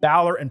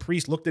 Balor and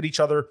Priest looked at each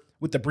other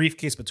with the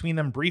briefcase between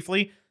them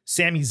briefly.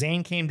 Sami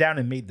Zayn came down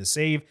and made the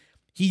save.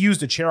 He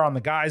used a chair on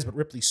the guys, but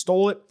Ripley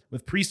stole it,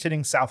 with Priest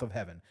hitting South of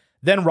Heaven.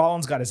 Then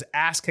Rollins got his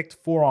ass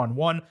kicked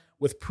 4-on-1,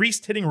 with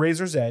Priest hitting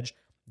Razor's Edge,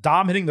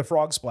 Dom hitting the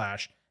Frog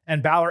Splash,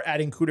 and Balor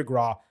adding coup de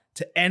grace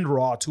to end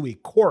Raw to a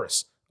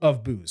chorus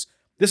of boos.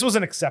 This was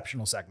an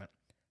exceptional segment.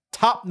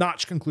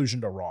 Top-notch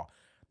conclusion to Raw.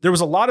 There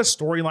was a lot of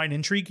storyline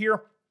intrigue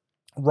here.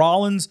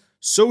 Rollins,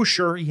 so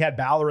sure he had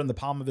Balor in the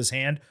palm of his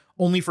hand,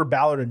 only for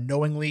Balor to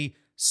knowingly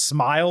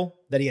smile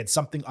that he had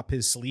something up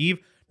his sleeve.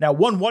 Now,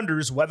 one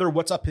wonders whether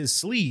what's up his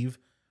sleeve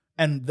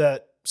and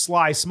the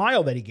sly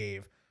smile that he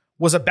gave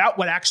was about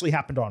what actually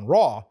happened on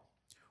Raw,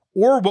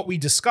 or what we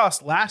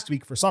discussed last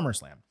week for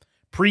SummerSlam.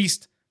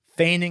 Priest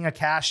feigning a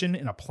cash-in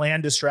a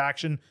planned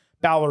distraction.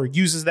 Balor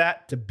uses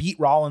that to beat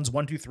Rollins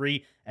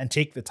 1-2-3 and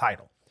take the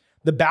title.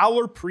 The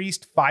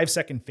Balor-Priest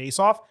 5-second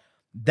face-off,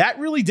 that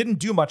really didn't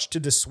do much to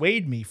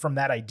dissuade me from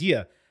that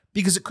idea,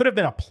 because it could have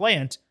been a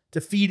plant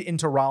to feed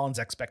into Rollins'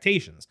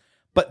 expectations.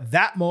 But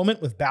that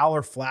moment with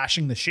Balor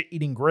flashing the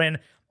shit-eating grin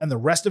and the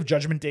rest of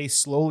Judgment Day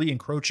slowly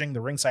encroaching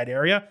the ringside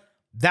area,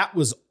 that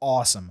was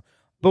awesome.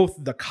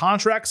 Both the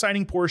contract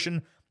signing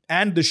portion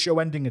and the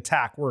show-ending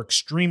attack were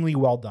extremely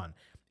well done.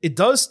 It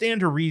does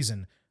stand to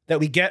reason that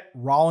we get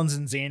Rollins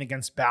and Zayn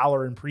against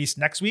Balor and Priest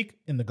next week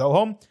in the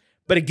go-home.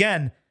 But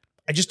again,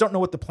 I just don't know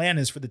what the plan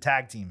is for the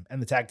tag team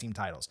and the tag team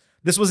titles.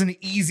 This was an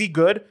easy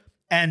good,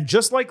 and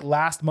just like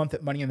last month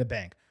at Money in the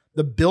Bank,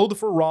 the build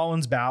for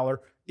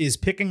Rollins-Balor is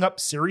picking up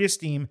serious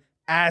steam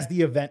as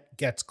the event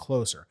gets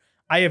closer.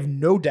 I have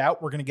no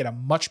doubt we're going to get a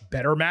much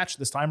better match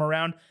this time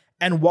around,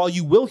 And while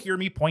you will hear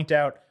me point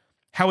out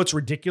how it's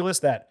ridiculous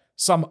that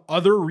some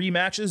other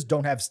rematches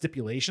don't have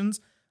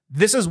stipulations,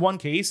 this is one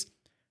case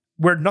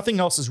where nothing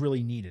else is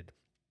really needed.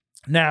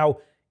 Now,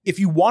 if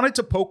you wanted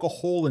to poke a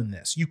hole in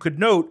this, you could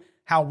note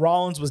how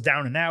Rollins was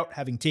down and out,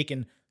 having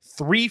taken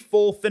 3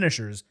 full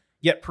finishers,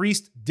 yet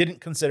Priest didn't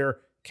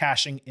consider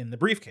cashing in the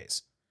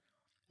briefcase.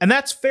 And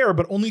that's fair,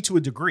 but only to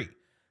a degree.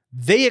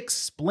 They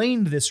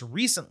explained this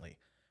recently.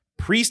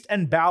 Priest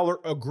and Balor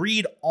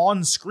agreed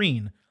on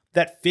screen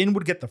that Finn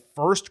would get the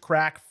first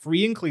crack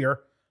free and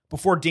clear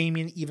before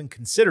Damian even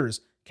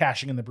considers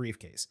cashing in the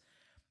briefcase.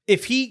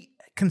 If he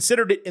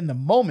considered it in the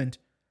moment,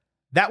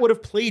 that would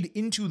have played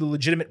into the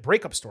legitimate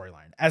breakup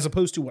storyline, as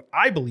opposed to what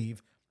I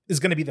believe is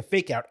going to be the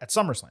fake out at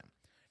SummerSlam.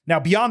 Now,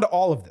 beyond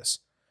all of this,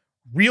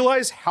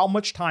 realize how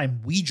much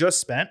time we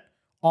just spent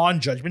on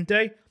Judgment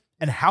Day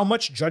and how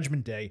much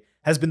Judgment Day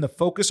has been the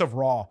focus of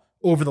Raw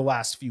over the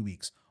last few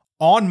weeks.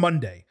 On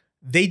Monday,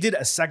 they did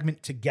a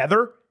segment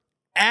together,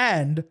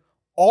 and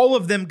all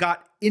of them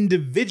got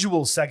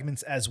individual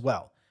segments as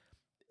well.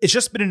 It's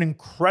just been an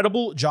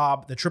incredible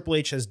job that Triple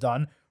H has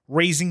done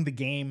raising the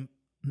game,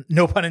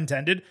 no pun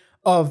intended,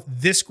 of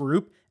this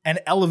group and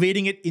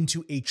elevating it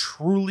into a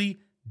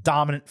truly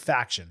dominant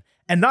faction.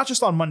 And not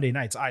just on Monday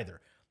nights either.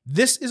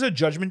 This is a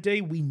Judgment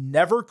Day we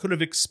never could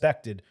have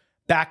expected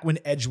back when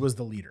Edge was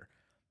the leader.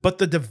 But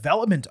the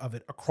development of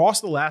it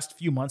across the last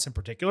few months in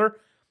particular,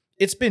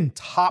 it's been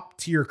top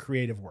tier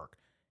creative work,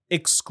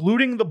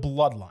 excluding the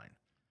Bloodline.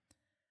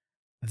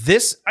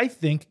 This, I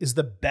think, is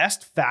the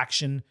best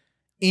faction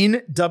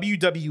in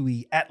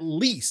WWE, at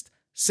least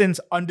since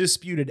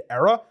Undisputed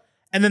Era,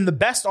 and then the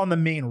best on the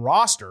main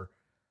roster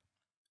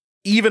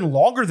even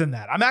longer than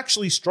that. I'm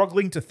actually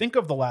struggling to think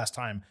of the last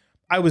time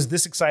I was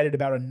this excited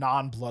about a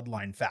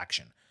non-Bloodline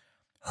faction.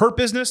 Hurt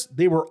Business,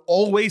 they were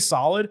always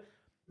solid,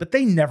 but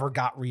they never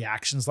got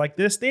reactions like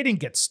this. They didn't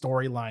get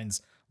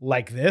storylines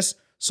like this.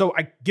 So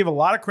I give a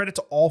lot of credit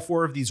to all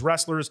 4 of these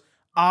wrestlers.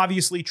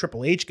 Obviously,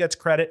 Triple H gets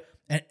credit,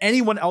 and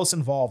anyone else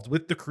involved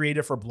with the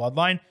creative for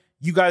Bloodline,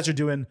 you guys are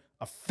doing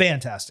a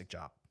fantastic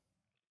job.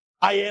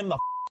 I am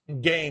the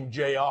game,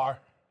 JR.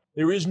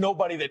 There is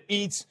nobody that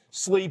eats,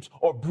 sleeps,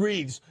 or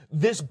breathes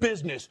this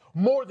business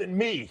more than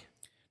me.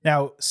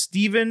 Now,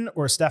 Stephen,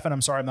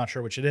 I'm sorry, I'm not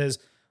sure which it is,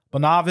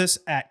 Bonavis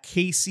at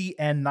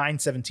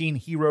KCN917,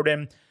 he wrote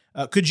in,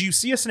 could you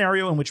see a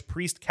scenario in which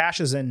Priest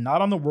cashes in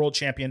not on the world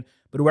champion,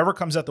 but whoever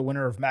comes out the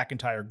winner of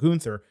McIntyre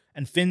Gunther,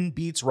 and Finn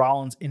beats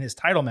Rollins in his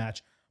title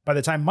match? By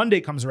the time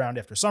Monday comes around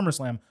after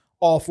SummerSlam,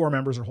 all 4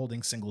 members are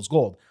holding singles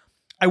gold.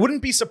 I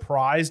wouldn't be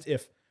surprised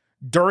if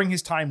during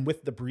his time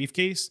with the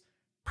briefcase,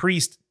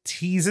 Priest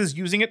teases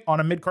using it on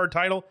a mid-card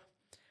title,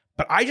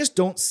 but I just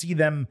don't see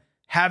them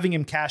having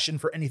him cash in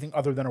for anything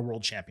other than a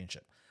world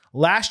championship.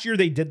 Last year,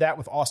 they did that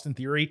with Austin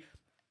Theory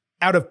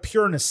out of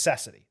pure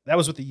necessity. That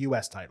was with the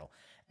US title.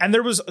 And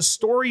there was a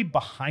story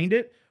behind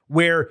it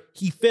where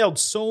he failed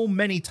so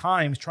many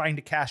times trying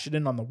to cash it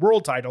in on the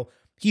world title,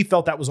 he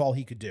felt that was all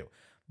he could do.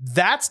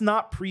 That's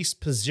not Priest's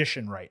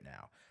position right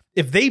now.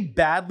 If they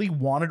badly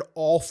wanted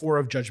all 4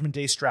 of Judgment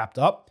Day strapped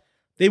up,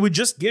 they would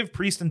just give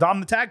Priest and Dom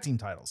the tag team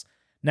titles.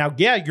 Now,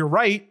 yeah, you're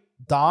right.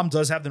 Dom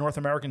does have the North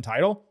American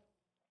title,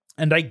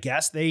 and I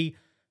guess they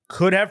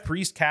could have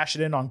Priest cash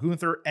it in on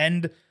Gunther,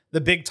 end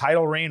the big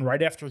title reign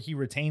right after he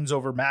retains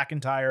over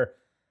McIntyre.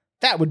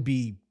 That would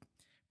be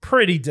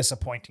pretty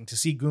disappointing to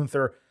see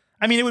Gunther.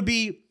 I mean, it would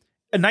be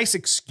a nice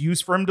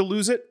excuse for him to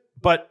lose it,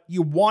 but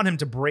you want him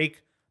to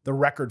break the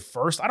record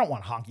first. I don't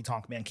want Honky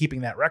Tonk Man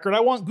keeping that record.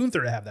 I want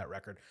Gunther to have that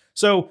record.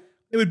 So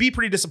it would be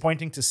pretty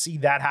disappointing to see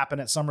that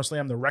happen at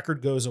SummerSlam. The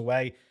record goes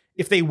away.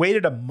 If they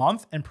waited a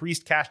month and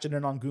Priest cashed it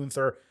in on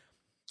Gunther,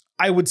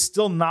 I would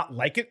still not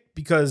like it,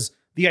 because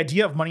the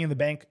idea of Money in the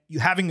Bank, you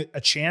having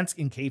a chance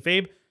in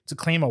kayfabe to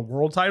claim a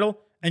world title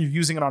and you're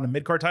using it on a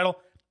mid-card title,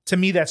 to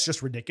me, that's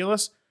just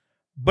ridiculous.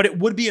 But it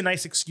would be a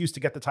nice excuse to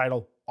get the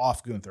title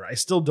off Gunther. I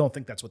still don't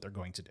think that's what they're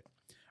going to do.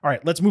 All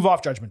right, let's move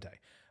off Judgment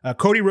Day.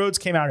 Cody Rhodes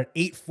came out at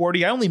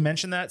 8:40. I only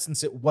mentioned that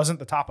since it wasn't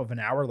the top of an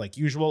hour like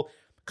usual.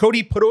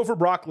 Cody put over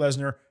Brock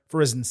Lesnar for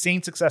his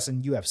insane success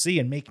in UFC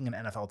and making an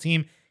NFL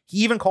team. He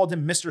even called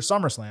him Mr.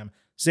 SummerSlam,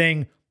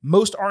 saying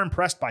most are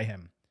impressed by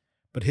him.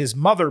 But his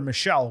mother,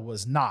 Michelle,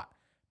 was not,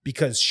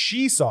 because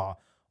she saw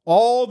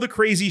all the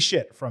crazy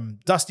shit from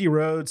Dusty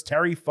Rhodes,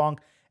 Terry Funk,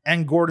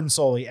 and Gordon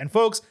Soley. And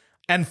folks,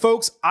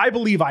 I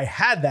believe I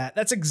had that.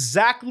 That's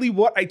exactly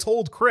what I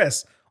told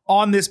Chris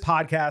on this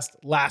podcast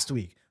last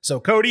week. So,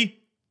 Cody,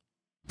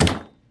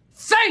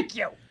 thank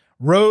you.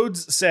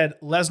 Rhodes said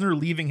Lesnar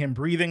leaving him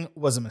breathing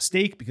was a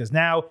mistake because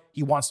now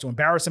he wants to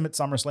embarrass him at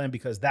SummerSlam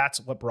because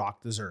that's what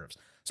Brock deserves.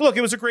 So look,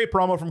 it was a great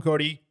promo from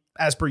Cody,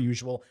 as per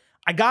usual.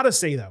 I gotta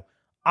say, though,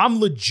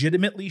 I'm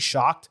legitimately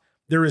shocked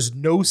there is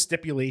no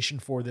stipulation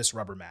for this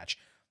rubber match.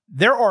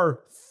 There are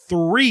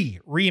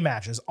 3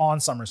 rematches on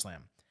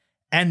SummerSlam,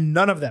 and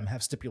none of them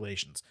have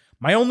stipulations.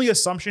 My only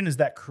assumption is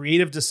that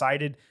creative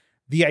decided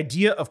the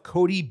idea of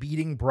Cody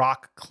beating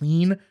Brock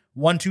clean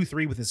 1, 2,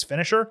 3 with his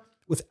finisher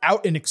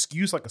without an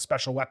excuse like a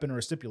special weapon or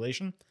a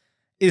stipulation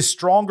is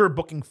stronger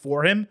booking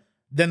for him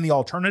than the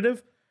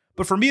alternative.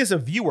 But for me as a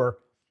viewer,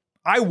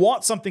 I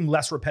want something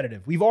less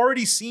repetitive. We've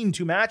already seen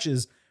 2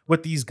 matches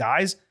with these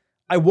guys.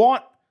 I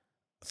want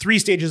 3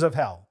 stages of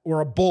hell or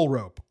a bull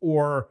rope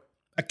or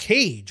a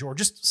cage or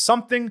just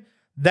something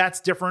that's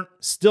different.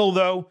 Still,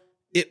 though,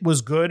 it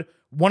was good.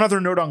 One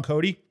other note on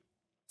Cody.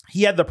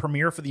 He had the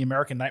premiere for the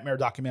American Nightmare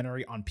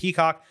documentary on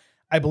Peacock,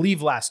 I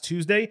believe last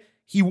Tuesday.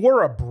 He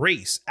wore a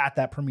brace at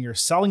that premiere,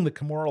 selling the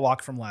Kimura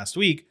lock from last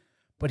week,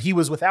 but he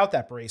was without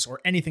that brace or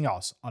anything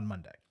else on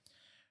Monday.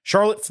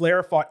 Charlotte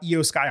Flair fought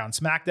Io Sky on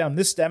SmackDown.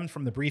 This stemmed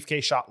from the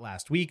briefcase shot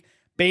last week.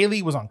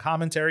 Bayley was on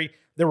commentary.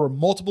 There were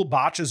multiple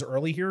botches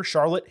early here.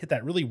 Charlotte hit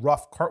that really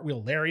rough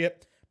cartwheel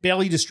lariat.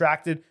 Bayley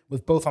distracted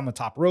with both on the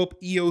top rope.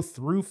 Io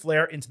threw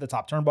Flair into the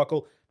top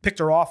turnbuckle, picked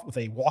her off with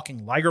a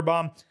walking Liger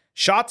bomb.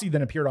 Shotzi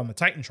then appeared on the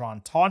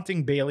Titantron,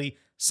 taunting Bayley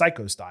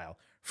psycho style.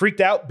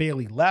 Freaked out,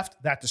 Bayley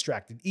left. That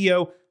distracted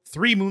Io.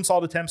 3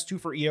 moonsault attempts, 2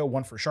 for Io,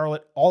 1 for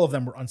Charlotte. All of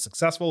them were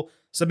unsuccessful.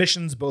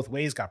 Submissions both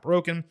ways got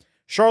broken.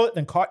 Charlotte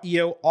then caught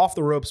Io off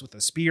the ropes with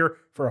a spear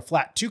for a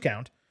flat 2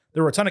 count.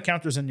 There were a ton of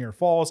counters and near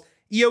falls.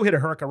 Io hit a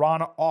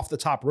hurricanrana off the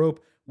top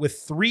rope with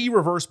 3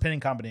 reverse pinning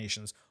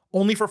combinations,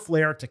 only for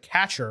Flair to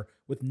catch her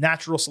with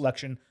natural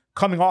selection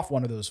coming off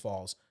one of those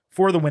falls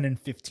for the win in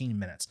 15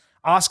 minutes.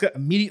 Asuka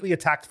immediately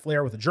attacked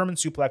Flair with a German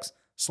suplex,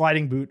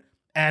 sliding boot,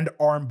 and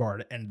armbar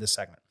to end the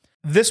segment.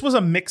 This was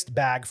a mixed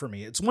bag for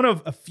me. It's one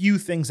of a few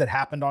things that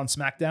happened on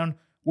SmackDown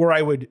where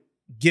I would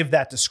give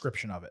that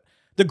description of it.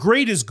 The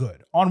grade is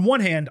good. On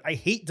one hand, I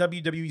hate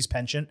WWE's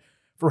penchant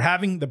for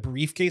having the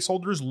briefcase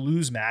holders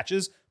lose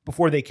matches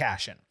before they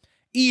cash in.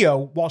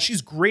 Io, while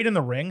she's great in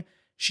the ring,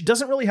 she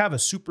doesn't really have a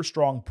super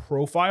strong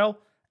profile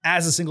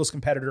as a singles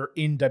competitor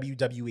in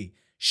WWE.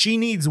 She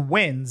needs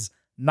wins,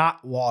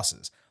 not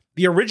losses.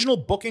 The original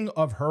booking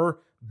of her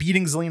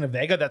beating Zelina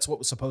Vega, that's what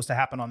was supposed to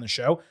happen on the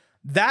show,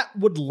 that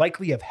would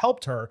likely have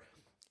helped her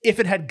if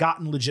it had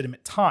gotten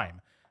legitimate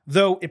time,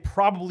 though it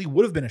probably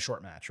would have been a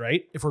short match,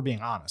 right? If we're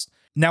being honest.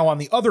 Now, on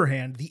the other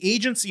hand, the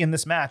agency in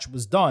this match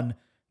was done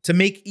to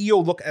make Io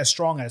look as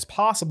strong as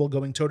possible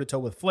going toe-to-toe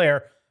with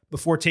Flair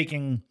before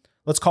taking,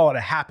 let's call it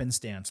a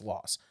happenstance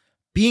loss.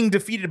 Being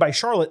defeated by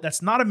Charlotte,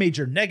 that's not a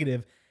major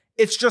negative.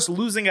 It's just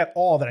losing at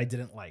all that I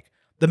didn't like.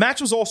 The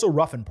match was also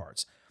rough in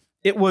parts.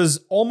 It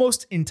was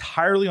almost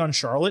entirely on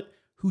Charlotte,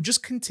 who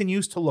just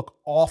continues to look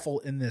awful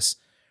in this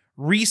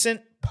recent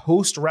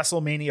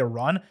post-WrestleMania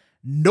run.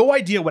 No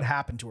idea what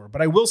happened to her,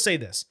 but I will say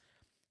this.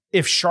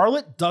 If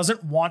Charlotte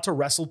doesn't want to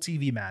wrestle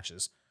TV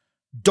matches,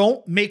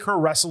 don't make her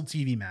wrestle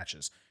TV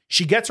matches.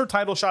 She gets her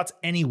title shots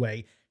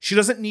anyway. She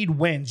doesn't need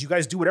wins. You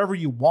guys do whatever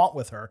you want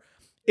with her.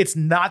 It's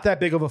not that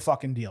big of a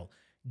fucking deal.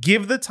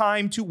 Give the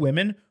time to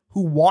women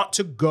who want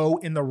to go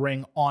in the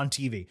ring on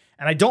TV.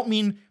 And I don't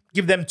mean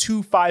give them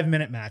 2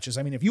 5-minute matches.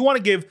 I mean, if you want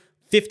to give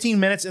 15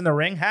 minutes in the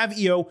ring, have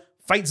Io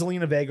fight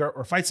Zelina Vega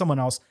or fight someone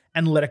else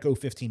and let it go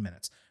 15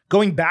 minutes.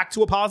 Going back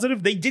to a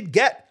positive, they did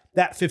get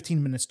that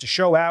 15 minutes to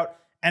show out,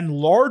 and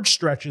large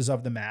stretches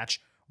of the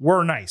match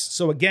were nice.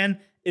 So again,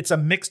 it's a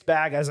mixed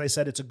bag. As I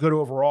said, it's a good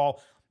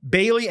overall.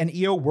 Bayley and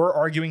Io were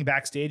arguing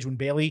backstage when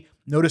Bayley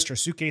noticed her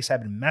suitcase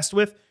had been messed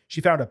with.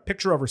 She found a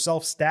picture of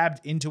herself stabbed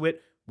into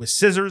it with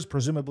scissors,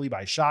 presumably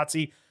by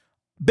Shotzi.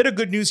 Bit of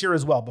good news here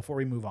as well before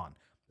we move on.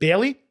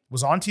 Bayley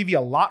was on TV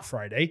a lot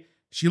Friday.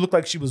 She looked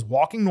like she was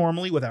walking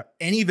normally without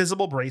any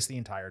visible brace the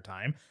entire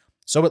time.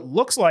 So it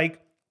looks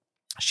like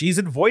she's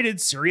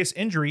avoided serious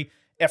injury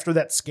after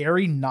that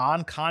scary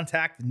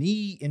non-contact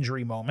knee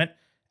injury moment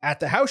at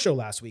the house show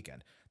last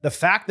weekend. The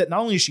fact that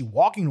not only is she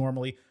walking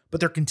normally, but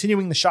they're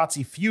continuing the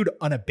Shotzi feud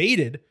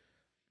unabated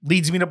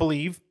leads me to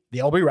believe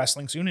they'll be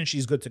wrestling soon and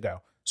she's good to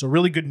go. So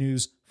really good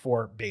news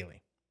for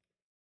Bayley.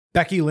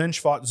 Becky Lynch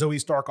fought Zoe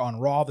Stark on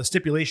Raw. The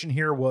stipulation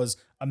here was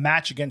a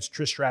match against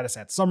Trish Stratus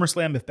at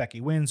SummerSlam if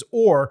Becky wins,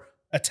 or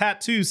a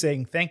tattoo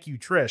saying "Thank you,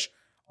 Trish"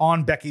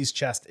 on Becky's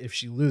chest if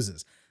she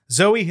loses.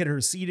 Zoe hit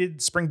her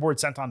seated springboard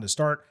senton to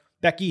start.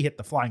 Becky hit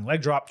the flying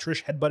leg drop.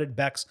 Trish headbutted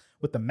Bex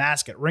with the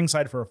mask at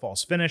ringside for a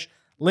false finish.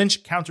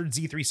 Lynch countered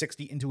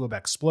Z360 into a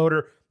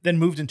Bexploder, then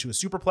moved into a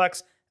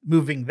superplex,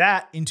 moving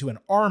that into an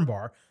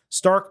armbar.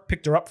 Stark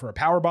picked her up for a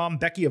powerbomb.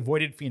 Becky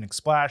avoided Phoenix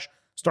Splash.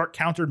 Stark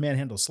countered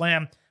Manhandle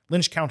Slam.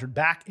 Lynch countered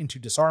back into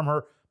disarm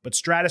her, but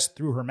Stratus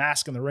threw her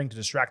mask in the ring to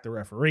distract the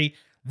referee.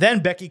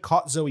 Then Becky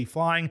caught Zoe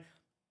flying,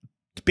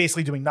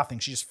 basically doing nothing.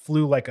 She just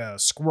flew like a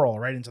squirrel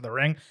right into the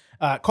ring.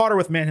 Caught her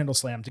with Manhandle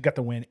Slam to get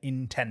the win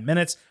in 10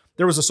 minutes.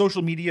 There was a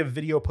social media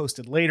video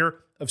posted later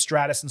of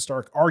Stratus and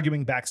Stark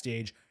arguing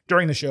backstage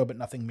during the show, but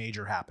nothing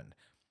major happened.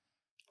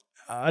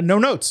 No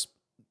notes.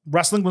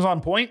 Wrestling was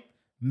on point.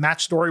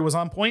 Match story was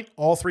on point.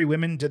 All 3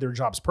 women did their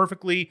jobs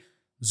perfectly.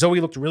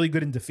 Zoe looked really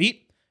good in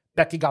defeat.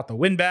 Becky got the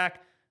win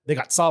back. They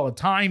got solid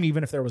time,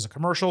 even if there was a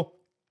commercial.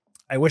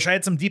 I wish I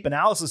had some deep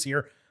analysis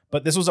here,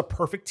 but this was a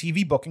perfect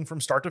TV booking from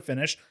start to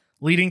finish,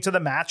 leading to the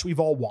match we've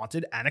all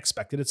wanted and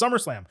expected at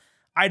SummerSlam.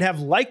 I'd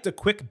have liked a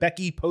quick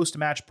Becky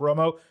post-match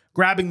promo,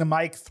 grabbing the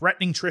mic,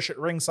 threatening Trish at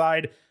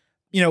ringside,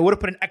 would have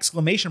put an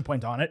exclamation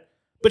point on it,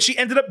 but she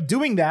ended up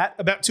doing that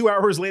about 2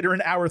 hours later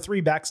in hour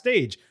 3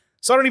 backstage.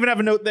 So I don't even have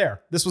a note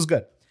there. This was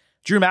good.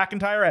 Drew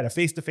McIntyre had a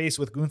face-to-face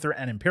with Gunther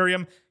and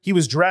Imperium. He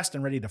was dressed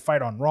and ready to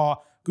fight on Raw.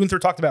 Gunther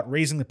talked about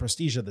raising the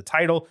prestige of the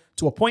title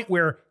to a point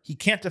where he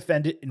can't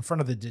defend it in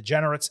front of the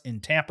degenerates in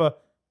Tampa.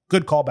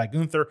 Good call by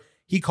Gunther.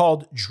 He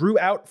called Drew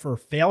out for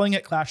failing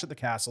at Clash at the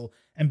Castle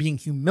and being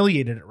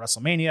humiliated at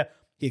WrestleMania.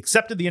 He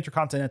accepted the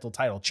Intercontinental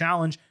title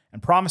challenge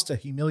and promised to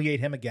humiliate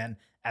him again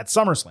at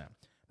SummerSlam.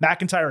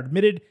 McIntyre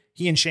admitted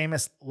he and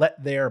Sheamus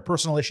let their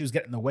personal issues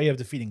get in the way of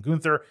defeating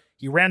Gunther.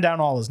 He ran down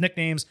all his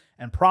nicknames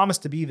and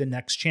promised to be the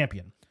next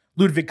champion.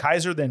 Ludwig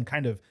Kaiser then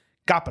kind of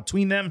got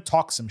between them,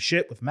 talked some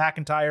shit with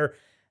McIntyre,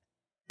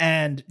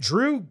 and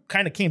Drew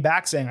kind of came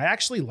back saying, I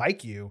actually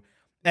like you,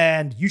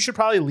 and you should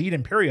probably lead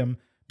Imperium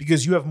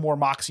because you have more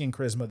moxie and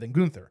charisma than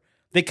Gunther.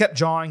 They kept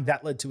jawing.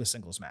 That led to a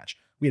singles match.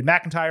 We had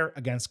McIntyre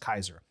against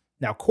Kaiser.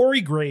 Now,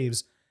 Corey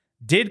Graves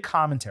did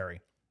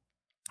commentary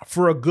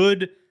for a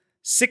good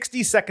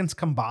 60 seconds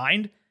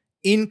combined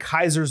in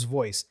Kaiser's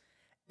voice,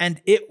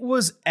 and it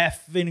was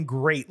effing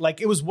great.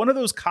 Like, it was one of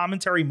those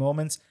commentary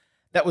moments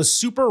that was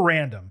super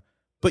random,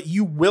 but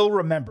you will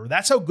remember.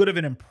 That's how good of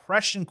an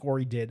impression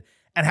Corey did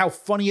and how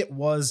funny it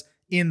was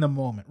in the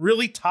moment.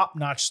 Really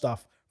top-notch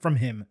stuff from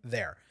him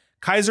there.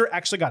 Kaiser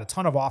actually got a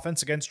ton of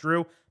offense against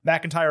Drew.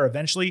 McIntyre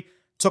eventually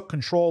took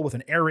control with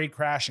an air raid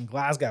crash and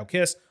Glasgow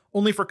kiss,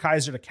 only for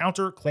Kaiser to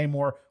counter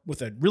Claymore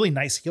with a really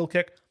nice heel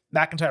kick.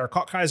 McIntyre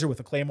caught Kaiser with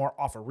a Claymore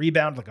off a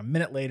rebound like a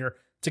minute later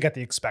to get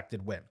the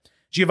expected win.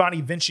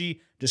 Giovanni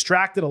Vinci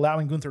distracted,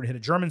 allowing Gunther to hit a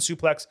German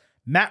suplex.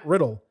 Matt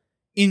Riddle,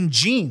 in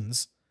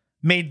jeans,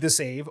 made the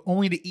save,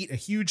 only to eat a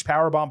huge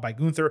powerbomb by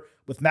Gunther,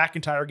 with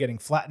McIntyre getting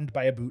flattened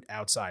by a boot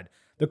outside.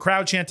 The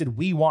crowd chanted,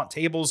 "We want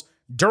tables,"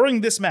 during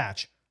this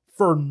match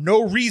for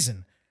no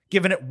reason,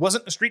 given it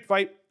wasn't a street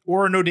fight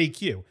or a no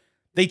DQ.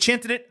 They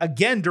chanted it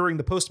again during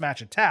the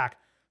post-match attack,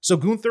 so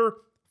Gunther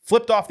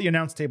flipped off the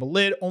announce table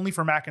lid, only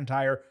for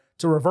McIntyre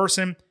to reverse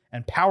him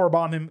and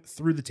powerbomb him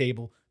through the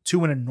table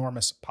to an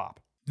enormous pop.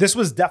 This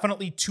was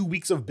definitely 2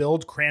 weeks of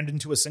build crammed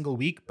into a single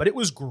week, but it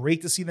was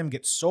great to see them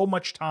get so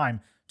much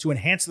time to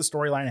enhance the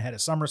storyline ahead of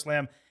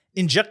SummerSlam.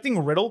 Injecting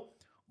Riddle,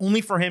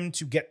 only for him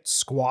to get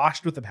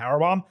squashed with the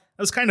powerbomb,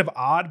 that was kind of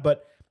odd,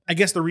 but I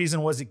guess the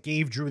reason was it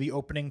gave Drew the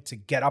opening to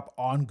get up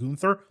on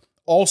Gunther.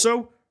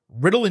 Also,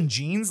 Riddle in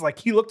jeans, like,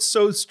 he looked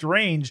so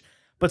strange,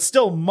 but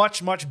still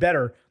much, much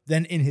better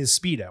than in his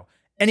Speedo.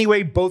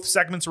 Anyway, both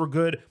segments were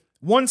good.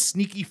 One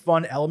sneaky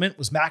fun element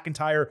was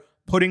McIntyre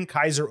putting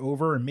Kaiser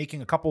over and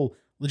making a couple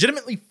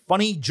legitimately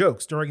funny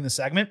jokes during the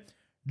segment.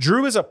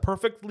 Drew is a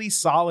perfectly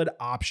solid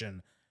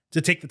option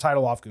to take the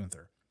title off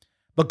Gunther.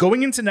 But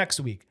going into next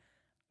week,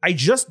 I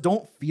just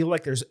don't feel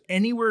like there's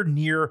anywhere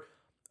near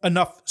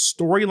enough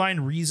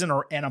storyline reason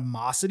or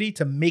animosity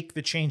to make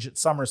the change at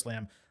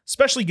SummerSlam,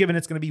 especially given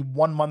it's going to be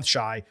 1 month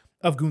shy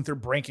of Gunther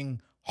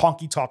breaking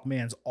Honky Tonk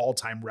Man's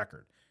all-time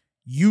record.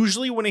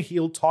 Usually when a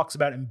heel talks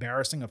about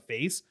embarrassing a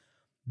face,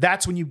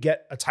 that's when you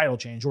get a title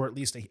change, or at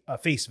least a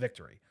face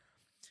victory.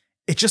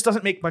 It just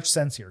doesn't make much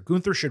sense here.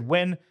 Gunther should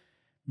win.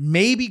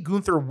 Maybe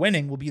Gunther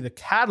winning will be the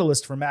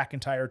catalyst for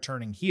McIntyre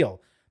turning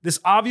heel. This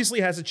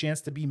obviously has a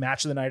chance to be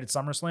match of the night at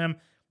SummerSlam,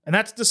 and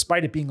that's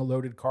despite it being a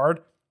loaded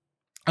card.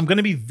 I'm going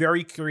to be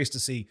very curious to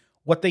see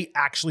what they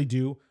actually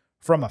do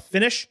from a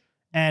finish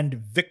and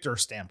victor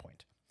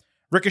standpoint.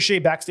 Ricochet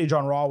backstage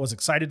on Raw was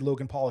excited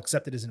Logan Paul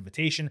accepted his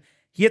invitation.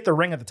 He hit the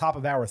ring at the top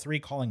of hour 3,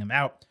 calling him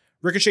out.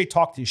 Ricochet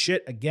talked his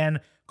shit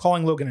again,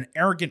 calling Logan an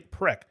arrogant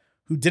prick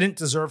who didn't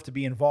deserve to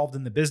be involved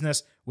in the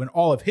business when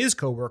all of his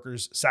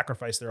co-workers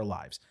sacrificed their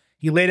lives.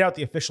 He laid out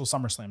the official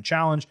SummerSlam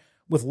challenge,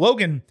 with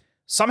Logan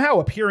somehow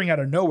appearing out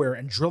of nowhere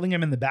and drilling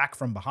him in the back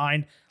from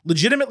behind.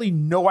 Legitimately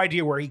no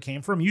idea where he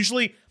came from.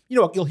 Usually,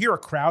 you'll hear a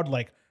crowd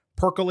like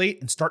percolate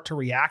and start to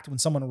react when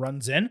someone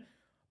runs in,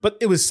 but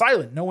it was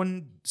silent. No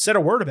one said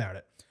a word about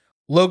it.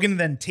 Logan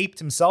then taped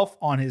himself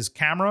on his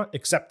camera,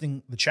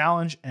 accepting the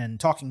challenge and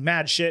talking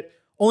mad shit,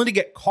 only to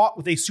get caught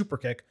with a super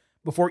kick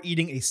before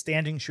eating a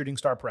standing shooting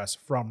star press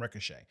from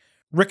Ricochet.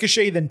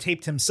 Ricochet then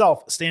taped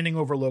himself standing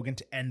over Logan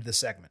to end the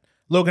segment.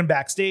 Logan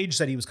backstage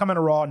said he was coming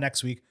to Raw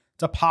next week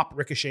to pop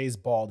Ricochet's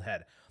bald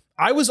head.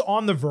 I was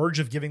on the verge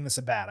of giving this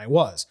a bad. I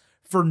was.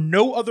 For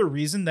no other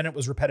reason than it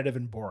was repetitive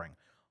and boring.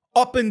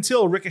 Up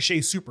until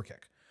Ricochet's super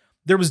kick.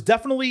 There was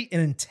definitely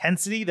an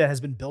intensity that has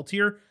been built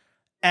here,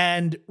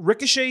 and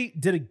Ricochet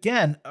did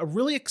again a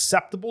really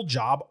acceptable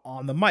job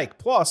on the mic.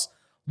 Plus,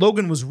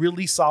 Logan was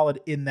really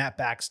solid in that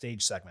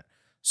backstage segment.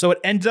 So it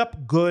ended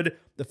up good.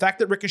 The fact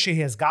that Ricochet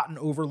has gotten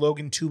over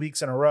Logan 2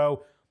 weeks in a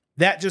row,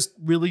 that just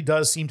really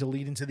does seem to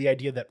lead into the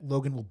idea that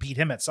Logan will beat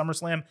him at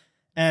SummerSlam.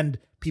 And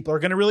people are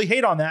going to really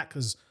hate on that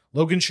because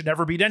Logan should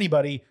never beat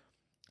anybody.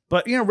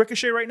 But,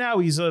 Ricochet right now,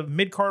 he's a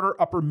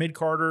mid-carder, upper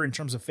mid-carder in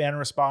terms of fan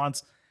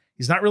response.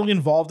 He's not really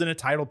involved in a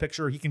title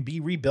picture. He can be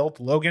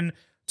rebuilt. Logan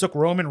took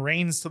Roman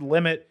Reigns to the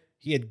limit.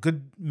 He had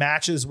good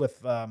matches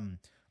with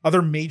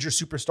other major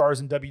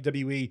superstars in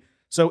WWE.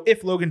 So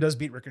if Logan does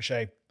beat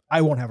Ricochet,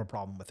 I won't have a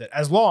problem with it,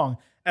 as long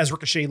as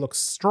Ricochet looks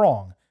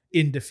strong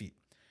in defeat.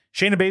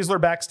 Shayna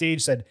Baszler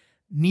backstage said,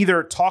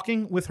 neither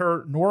talking with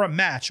her nor a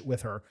match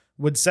with her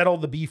would settle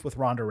the beef with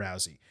Ronda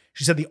Rousey.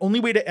 She said the only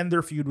way to end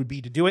their feud would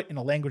be to do it in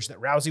a language that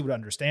Rousey would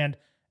understand,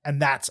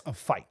 and that's a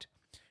fight.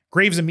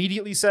 Graves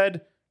immediately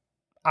said,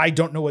 I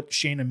don't know what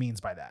Shayna means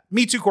by that.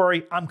 Me too,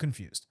 Corey. I'm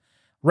confused.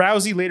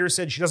 Rousey later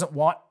said she doesn't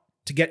want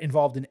to get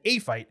involved in a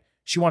fight.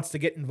 She wants to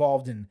get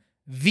involved in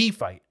the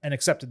fight and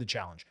accepted the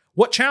challenge.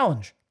 What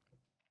challenge?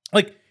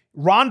 Like,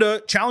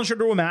 Ronda challenged her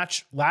to a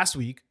match last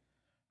week.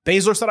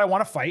 Baszler said, I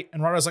want to fight.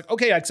 And Ronda's like,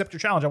 okay, I accept your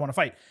challenge. I want to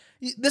fight.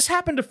 This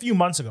happened a few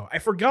months ago. I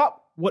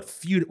forgot what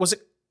feud. Was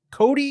it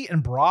Cody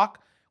and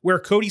Brock? Where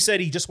Cody said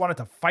he just wanted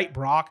to fight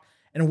Brock.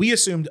 And we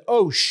assumed,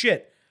 oh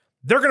shit,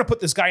 they're going to put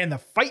this guy in the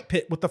fight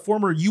pit with the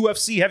former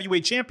UFC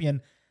heavyweight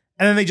champion.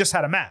 And then they just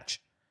had a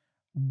match.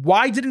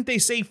 Why didn't they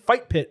say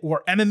fight pit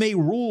or MMA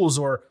rules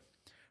or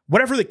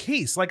whatever the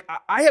case? Like,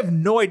 I have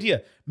no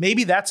idea.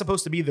 Maybe that's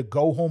supposed to be the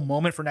go home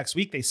moment for next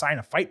week. They sign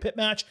a fight pit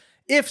match.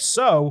 If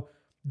so,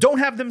 don't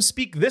have them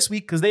speak this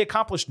week because they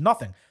accomplished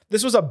nothing.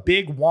 This was a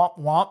big womp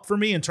womp for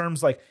me in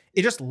terms like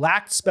it just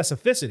lacked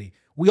specificity.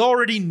 We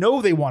already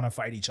know they want to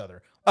fight each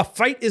other. A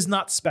fight is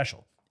not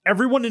special.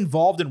 Everyone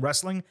involved in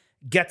wrestling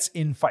gets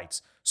in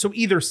fights. So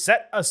either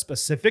set a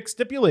specific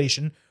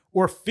stipulation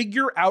or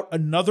figure out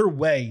another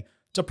way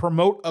to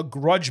promote a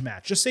grudge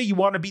match. Just say you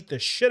want to beat the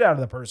shit out of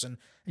the person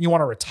and you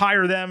want to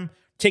retire them,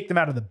 take them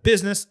out of the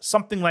business,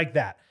 something like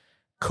that.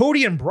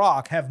 Cody and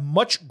Brock have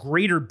much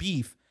greater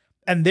beef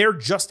and they're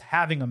just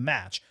having a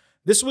match.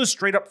 This was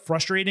straight up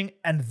frustrating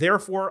and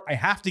therefore I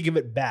have to give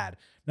it bad.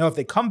 Now, if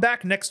they come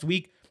back next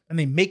week and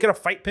they make it a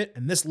fight pit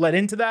and this led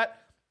into that,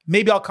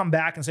 maybe I'll come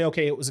back and say,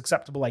 okay, it was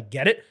acceptable. I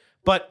get it.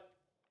 But,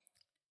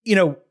 you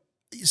know,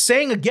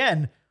 saying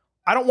again,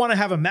 I don't want to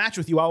have a match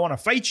with you. I want to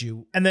fight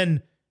you. And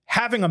then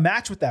having a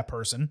match with that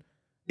person,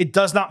 it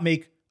does not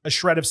make a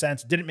shred of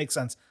sense. It didn't make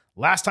sense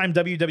last time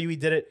WWE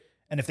did it.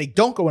 And if they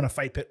don't go in a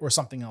fight pit or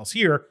something else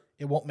here,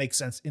 it won't make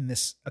sense in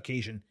this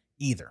occasion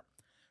either.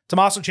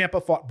 Tommaso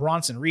Ciampa fought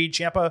Bronson Reed.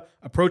 Ciampa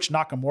approached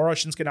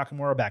Shinsuke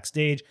Nakamura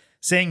backstage,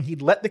 saying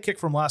he'd let the kick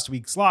from last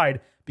week slide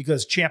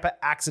because Ciampa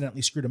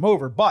accidentally screwed him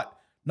over, but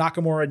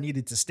Nakamura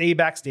needed to stay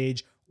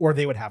backstage or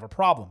they would have a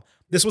problem.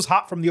 This was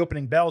hot from the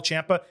opening bell.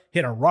 Ciampa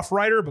hit a Rough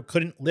Rider but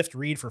couldn't lift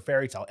Reed for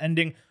fairy tale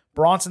ending.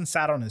 Bronson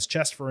sat on his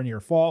chest for a near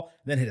fall,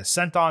 then hit a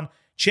senton.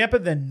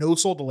 Ciampa then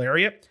no-sold the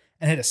lariat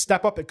and hit a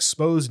step-up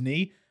exposed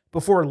knee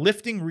before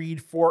lifting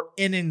Reed for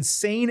an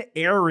insane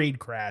air raid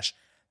crash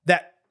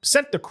that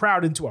sent the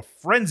crowd into a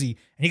frenzy,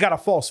 and he got a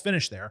false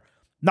finish there.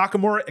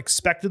 Nakamura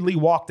expectedly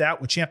walked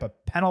out with Ciampa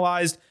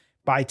penalized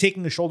by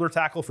taking a shoulder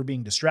tackle for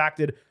being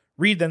distracted.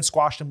 Reed then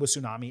squashed him with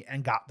Tsunami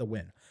and got the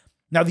win.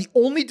 Now, the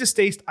only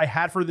distaste I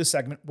had for this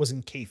segment was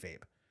in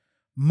kayfabe.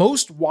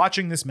 Most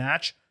watching this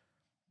match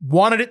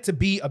wanted it to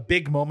be a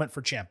big moment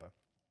for Ciampa,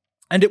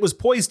 and it was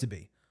poised to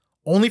be.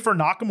 Only for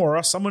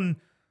Nakamura,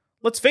 someone,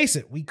 let's face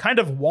it, we kind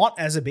of want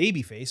as a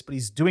babyface, but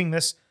he's doing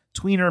this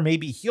tweener,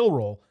 maybe heel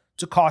roll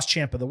to cost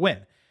Ciampa the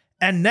win.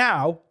 And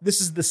now, this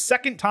is the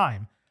second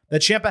time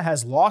that Ciampa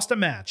has lost a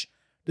match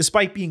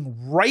despite being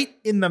right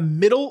in the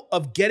middle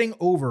of getting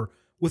over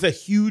with a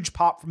huge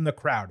pop from the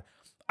crowd.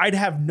 I'd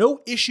have no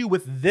issue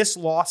with this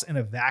loss in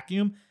a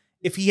vacuum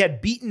if he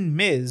had beaten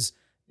Miz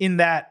in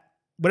that,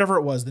 whatever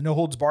it was, the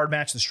no-holds-barred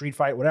match, the street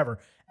fight, whatever,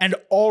 and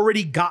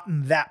already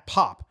gotten that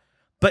pop.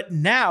 But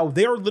now,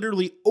 they are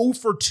literally 0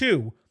 for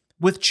 2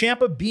 with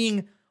Ciampa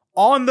being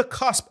on the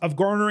cusp of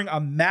garnering a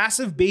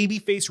massive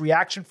babyface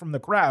reaction from the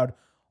crowd,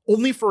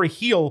 only for a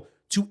heel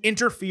to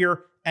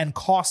interfere and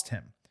cost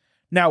him.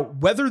 Now,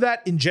 whether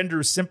that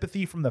engenders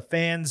sympathy from the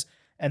fans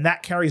and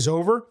that carries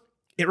over,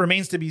 it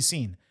remains to be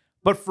seen.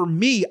 But for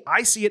me,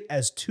 I see it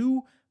as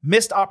two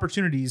missed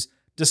opportunities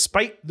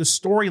despite the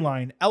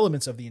storyline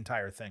elements of the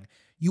entire thing.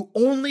 You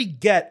only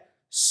get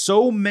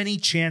so many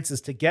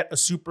chances to get a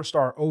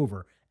superstar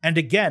over. And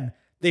again,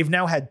 they've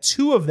now had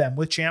 2 of them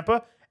with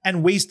Ciampa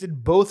and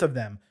wasted both of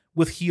them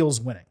with heels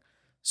winning.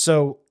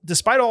 So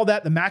despite all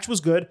that, the match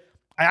was good.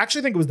 I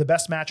actually think it was the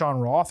best match on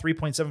Raw,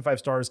 3.75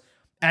 stars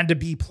and a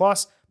B+.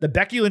 The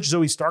Becky Lynch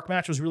Zoe Stark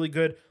match was really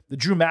good. The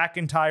Drew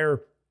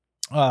McIntyre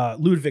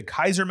Ludwig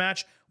Kaiser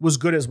match was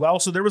good as well.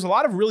 So there was a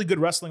lot of really good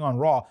wrestling on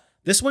Raw.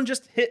 This one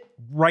just hit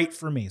right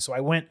for me. So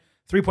I went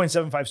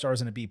 3.75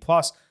 stars and a B+.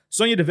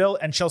 Sonya Deville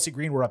and Chelsea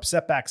Green were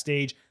upset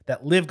backstage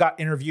that Liv got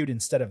interviewed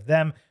instead of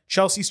them.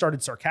 Chelsea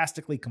started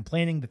sarcastically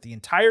complaining that the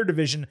entire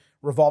division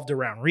revolved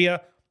around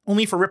Rhea,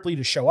 only for Ripley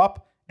to show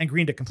up and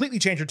Green to completely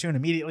change her tune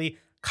immediately,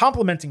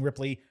 complimenting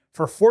Ripley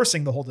for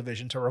forcing the whole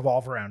division to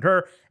revolve around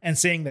her and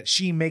saying that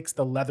she makes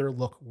the leather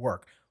look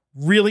work.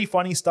 Really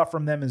funny stuff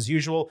from them as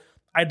usual.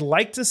 I'd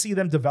like to see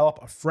them develop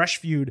a fresh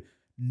feud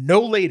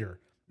no later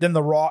than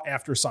the Raw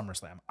after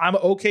SummerSlam. I'm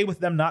okay with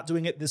them not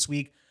doing it this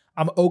week.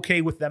 I'm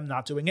okay with them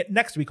not doing it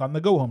next week on the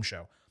Go Home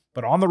show.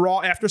 But on the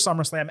Raw after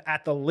SummerSlam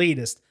at the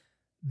latest,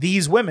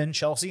 these women,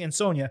 Chelsea and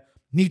Sonya,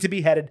 need to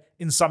be headed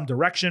in some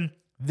direction.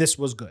 This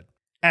was good.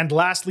 And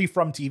lastly,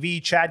 from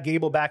TV, Chad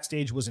Gable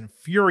backstage was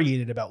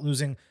infuriated about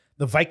losing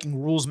the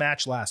Viking Rules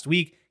match last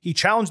week. He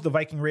challenged the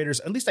Viking Raiders,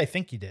 at least I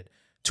think he did,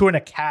 to an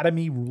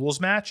Academy Rules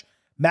match.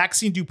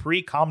 Maxine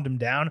Dupree calmed him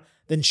down.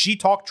 Then she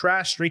talked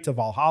trash straight to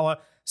Valhalla,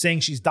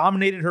 saying she's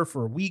dominated her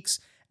for weeks,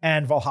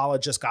 and Valhalla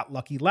just got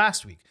lucky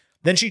last week.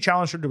 Then she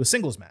challenged her to a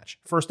singles match,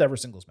 first ever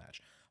singles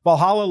match.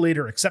 Valhalla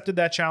later accepted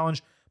that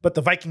challenge, but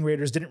the Viking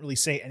Raiders didn't really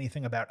say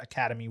anything about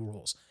Academy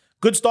rules.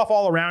 Good stuff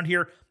all around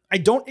here. I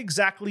don't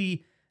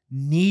exactly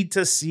need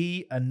to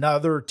see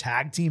another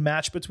tag team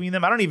match between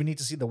them. I don't even need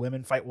to see the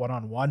women fight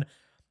one-on-one.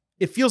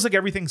 It feels like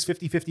everything's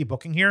 50-50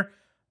 booking here.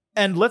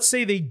 And let's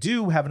say they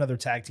do have another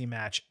tag team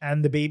match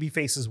and the baby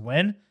faces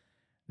win.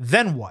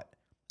 Then what?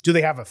 Do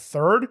they have a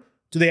third?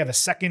 Do they have a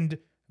second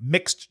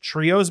mixed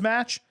trios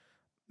match?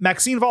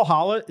 Maxine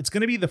Valhalla, it's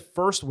going to be the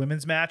first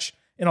women's match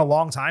in a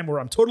long time where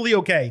I'm totally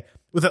okay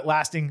with it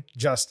lasting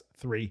just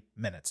 3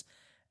 minutes.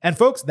 And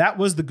folks, that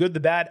was the good, the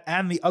bad,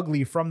 and the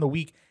ugly from the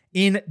week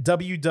in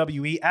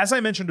WWE. As I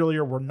mentioned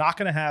earlier, we're not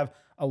going to have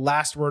a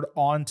last word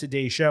on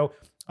today's show.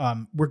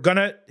 We're going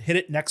to hit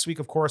it next week,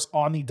 of course,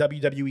 on the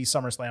WWE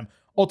SummerSlam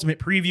Ultimate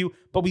Preview,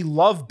 but we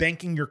love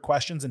banking your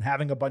questions and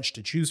having a bunch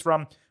to choose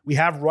from. We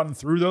have run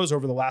through those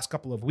over the last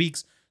couple of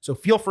weeks, so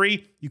feel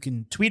free. You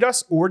can tweet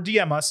us or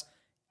DM us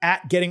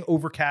at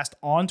GettingOvercast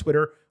on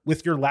Twitter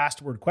with your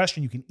last word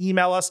question. You can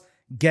email us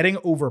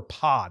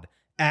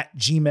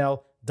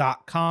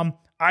gettingoverpod@gmail.com.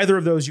 Either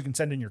of those, you can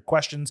send in your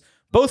questions,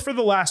 both for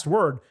the last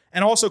word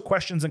and also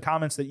questions and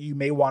comments that you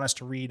may want us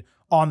to read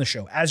on the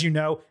show. As you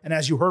know, and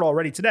as you heard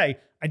already today,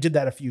 I did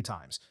that a few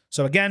times.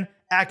 So again,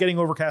 at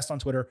GettingOvercast on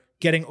Twitter,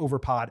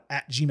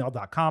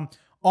 gettingoverpod@gmail.com.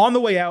 On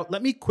the way out,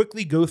 let me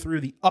quickly go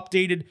through the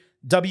updated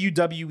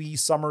WWE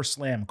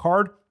SummerSlam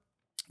card.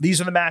 These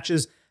are the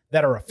matches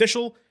that are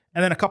official,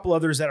 and then a couple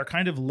others that are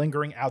kind of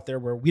lingering out there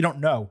where we don't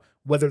know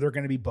whether they're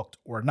going to be booked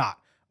or not.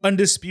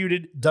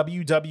 Undisputed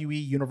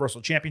WWE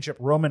Universal Championship,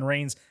 Roman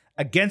Reigns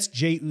against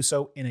Jey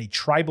Uso in a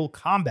tribal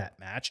combat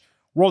match.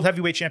 World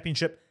Heavyweight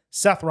Championship,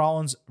 Seth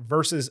Rollins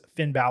versus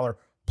Finn Balor,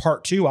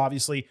 Part 2.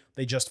 Obviously,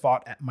 they just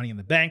fought at Money in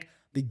the Bank.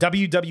 The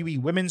WWE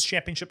Women's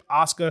Championship,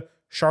 Asuka,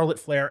 Charlotte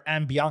Flair,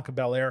 and Bianca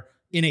Belair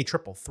in a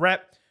triple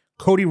threat.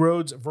 Cody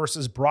Rhodes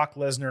versus Brock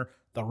Lesnar,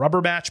 the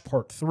rubber match,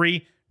 Part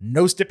 3.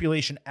 No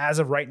stipulation as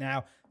of right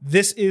now.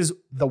 This is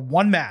the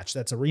one match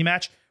that's a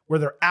rematch where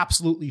there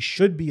absolutely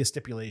should be a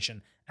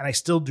stipulation, and I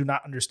still do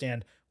not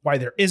understand why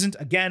there isn't.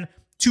 Again,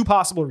 two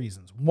possible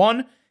reasons.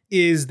 One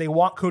is they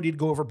want Cody to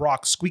go over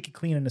Brock squeaky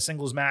clean in a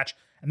singles match,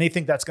 and they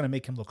think that's going to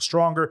make him look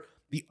stronger.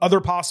 The other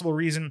possible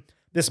reason,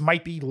 this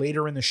might be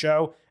later in the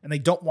show, and they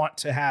don't want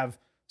to have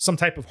some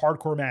type of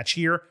hardcore match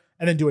here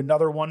and then do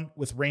another one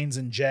with Reigns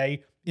and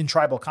Jey in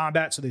tribal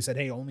combat. So they said,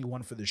 hey, only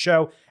one for the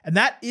show. And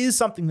that is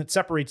something that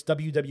separates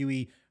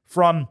WWE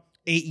from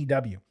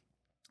AEW.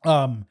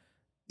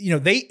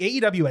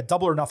 AEW at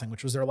Double or Nothing,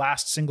 which was their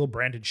last single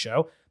branded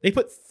show, they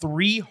put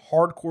 3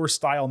 hardcore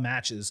style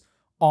matches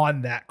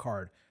on that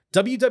card.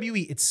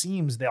 WWE, it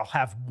seems they'll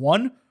have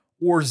 1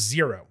 or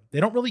 0. They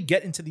don't really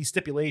get into these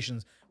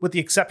stipulations with the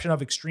exception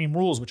of Extreme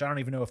Rules, which I don't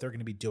even know if they're going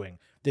to be doing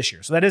this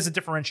year. So that is a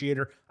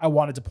differentiator I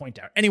wanted to point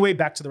out. Anyway,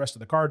 back to the rest of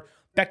the card.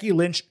 Becky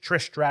Lynch,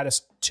 Trish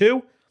Stratus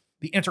 2.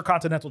 The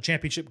Intercontinental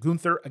Championship,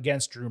 Gunther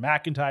against Drew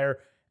McIntyre,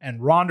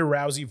 and Ronda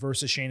Rousey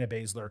versus Shayna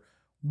Baszler.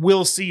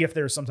 We'll see if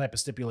there's some type of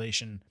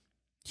stipulation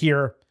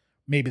here.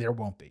 Maybe there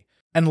won't be.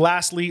 And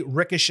lastly,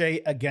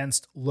 Ricochet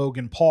against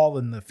Logan Paul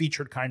in the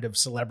featured kind of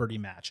celebrity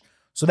match.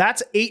 So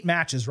that's 8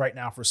 matches right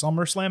now for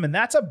SummerSlam, and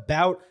that's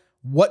about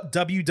what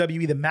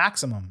WWE, the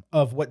maximum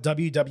of what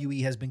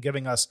WWE has been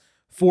giving us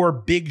for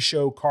big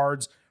show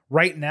cards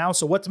right now.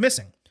 So what's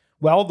missing?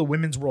 Well, the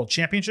Women's World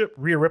Championship,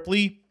 Rhea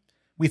Ripley.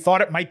 We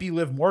thought it might be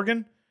Liv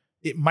Morgan.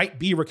 It might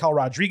be Raquel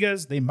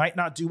Rodriguez. They might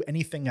not do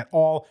anything at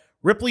all.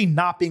 Ripley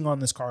not being on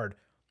this card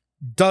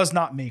does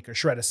not make a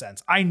shred of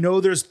sense. I know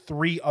there's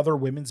 3 other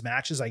women's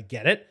matches. I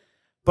get it.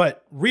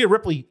 But Rhea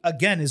Ripley,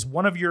 again, is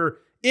one of your,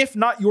 if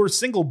not your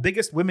single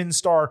biggest women's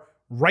star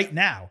right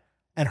now.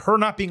 And her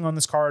not being on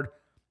this card,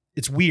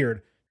 it's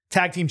weird.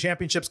 Tag team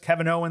championships,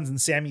 Kevin Owens and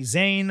Sami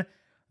Zayn,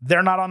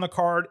 they're not on the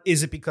card.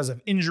 Is it because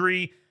of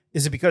injury?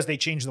 Is it because they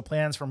changed the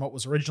plans from what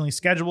was originally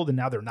scheduled and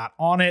now they're not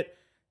on it?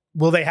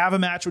 Will they have a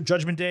match with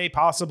Judgment Day?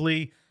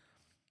 Possibly.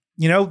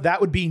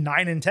 That would be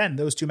 9 and 10,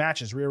 those 2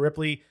 matches. Rhea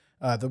Ripley,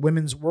 the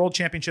Women's World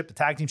Championship, the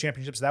Tag Team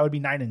Championships, that would be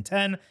 9 and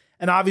 10.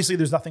 And obviously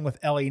there's nothing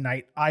with LA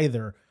Knight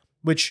either,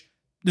 which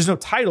there's no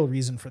title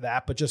reason for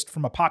that, but just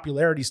from a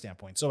popularity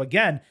standpoint. So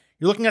again,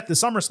 you're looking at the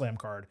SummerSlam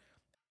card,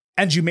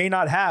 and you may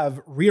not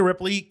have Rhea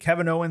Ripley,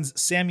 Kevin Owens,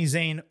 Sami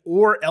Zayn,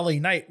 or LA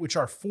Knight, which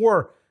are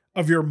 4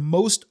 of your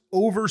most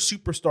over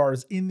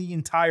superstars in the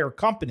entire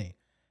company.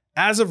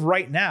 As of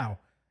right now,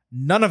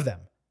 none of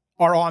them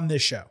are on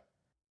this show,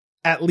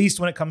 at least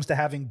when it comes to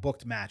having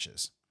booked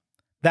matches.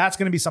 That's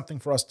going to be something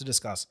for us to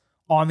discuss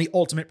on the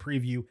Ultimate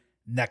Preview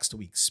next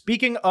week.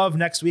 Speaking of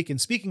next week and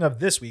speaking of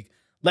this week,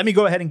 let me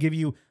go ahead and give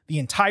you the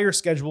entire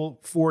schedule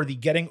for the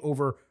Getting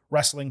Over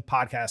Wrestling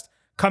podcast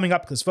coming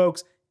up because,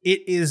 folks,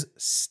 it is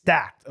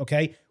stacked,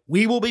 okay?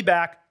 We will be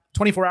back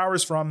 24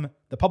 hours from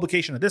the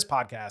publication of this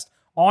podcast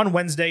on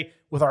Wednesday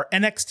with our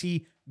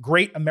NXT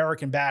Great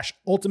American Bash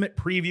Ultimate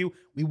Preview.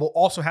 We will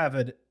also have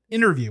an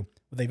interview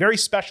with a very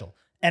special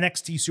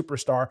NXT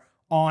superstar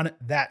on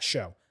that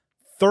show.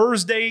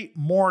 Thursday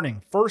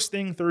morning, first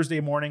thing Thursday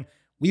morning,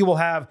 we will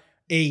have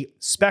a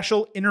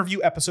special interview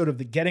episode of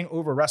the Getting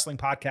Over Wrestling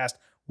podcast,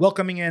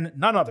 welcoming in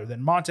none other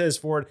than Montez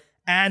Ford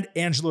and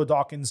Angelo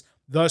Dawkins,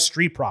 the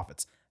Street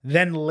Profits.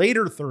 Then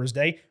later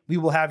Thursday, we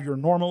will have your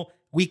normal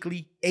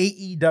weekly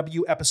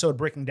AEW episode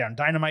breaking down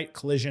Dynamite,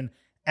 Collision,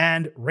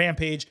 and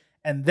Rampage.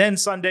 And then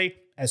Sunday,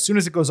 as soon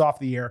as it goes off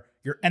the air,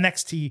 your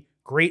NXT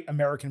Great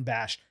American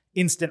Bash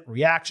instant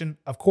reaction.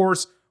 Of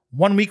course,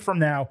 1 week from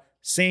now,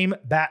 same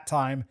bat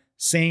time,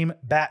 same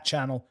bat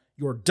channel,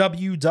 your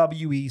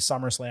WWE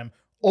SummerSlam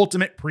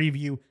Ultimate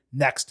Preview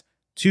next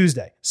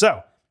Tuesday.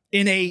 So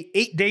in a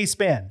 8-day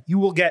span, you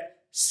will get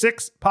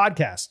 6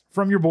 podcasts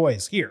from your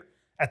boys here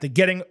at the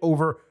Getting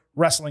Over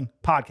Wrestling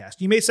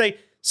podcast. You may say,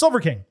 Silver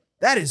King,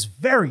 that is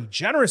very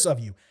generous of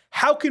you.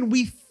 How can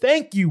we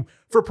thank you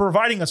for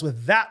providing us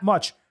with that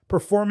much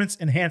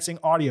performance-enhancing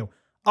audio?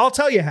 I'll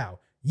tell you how.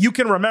 You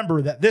can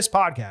remember that this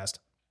podcast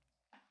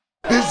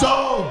It's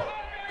all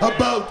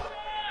about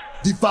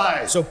the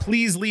five. So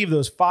please leave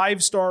those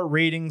 5-star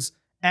ratings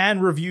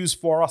and reviews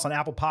for us on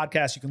Apple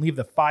Podcasts. You can leave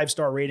the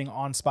 5-star rating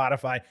on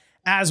Spotify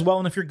as well.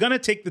 And if you're going to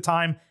take the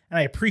time, and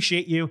I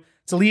appreciate you,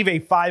 to leave a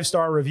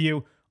 5-star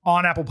review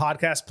on Apple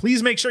Podcasts,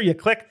 please make sure you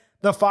click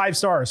the 5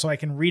 stars so I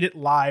can read it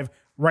live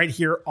right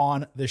here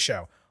on the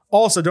show.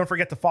 Also, don't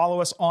forget to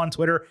follow us on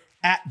Twitter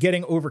at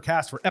Getting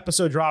Overcast for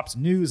episode drops,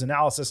 news,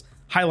 analysis,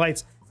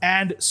 highlights,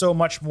 and so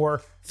much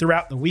more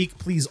throughout the week.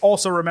 Please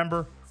also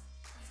remember,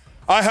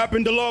 I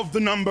happen to love the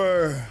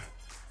number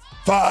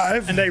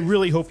 5. and I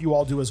really hope you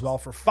all do as well.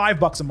 For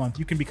 $5 a month,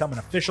 you can become an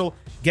official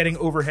Getting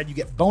Overhead. You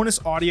get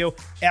bonus audio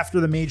after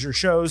the major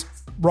shows.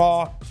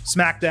 Raw,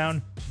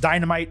 SmackDown,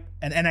 Dynamite,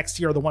 and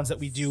NXT are the ones that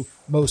we do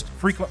most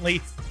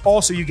frequently.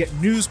 Also, you get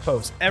news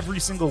posts every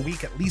single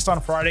week, at least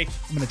on Friday.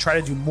 I'm going to try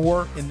to do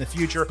more in the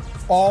future.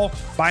 All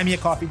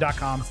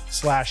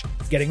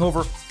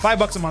buymeacoffee.com/gettingover.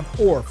 $5 a month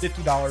or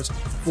 $50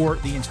 for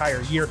the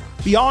entire year.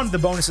 Beyond the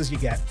bonuses you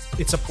get,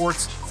 it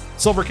supports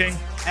Silver King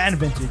and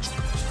Vintage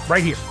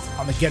right here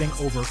on the Getting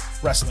Over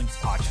Wrestling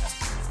podcast.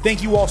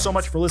 Thank you all so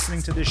much for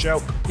listening to this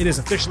show. It is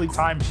officially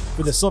time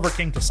for the Silver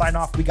King to sign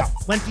off. We got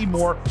plenty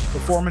more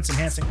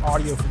performance-enhancing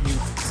audio for you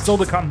still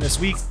to come this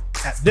week.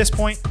 At this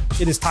point,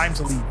 it is time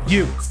to leave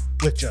you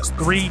with just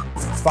 3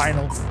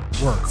 final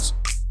words.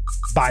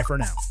 Bye for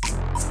now.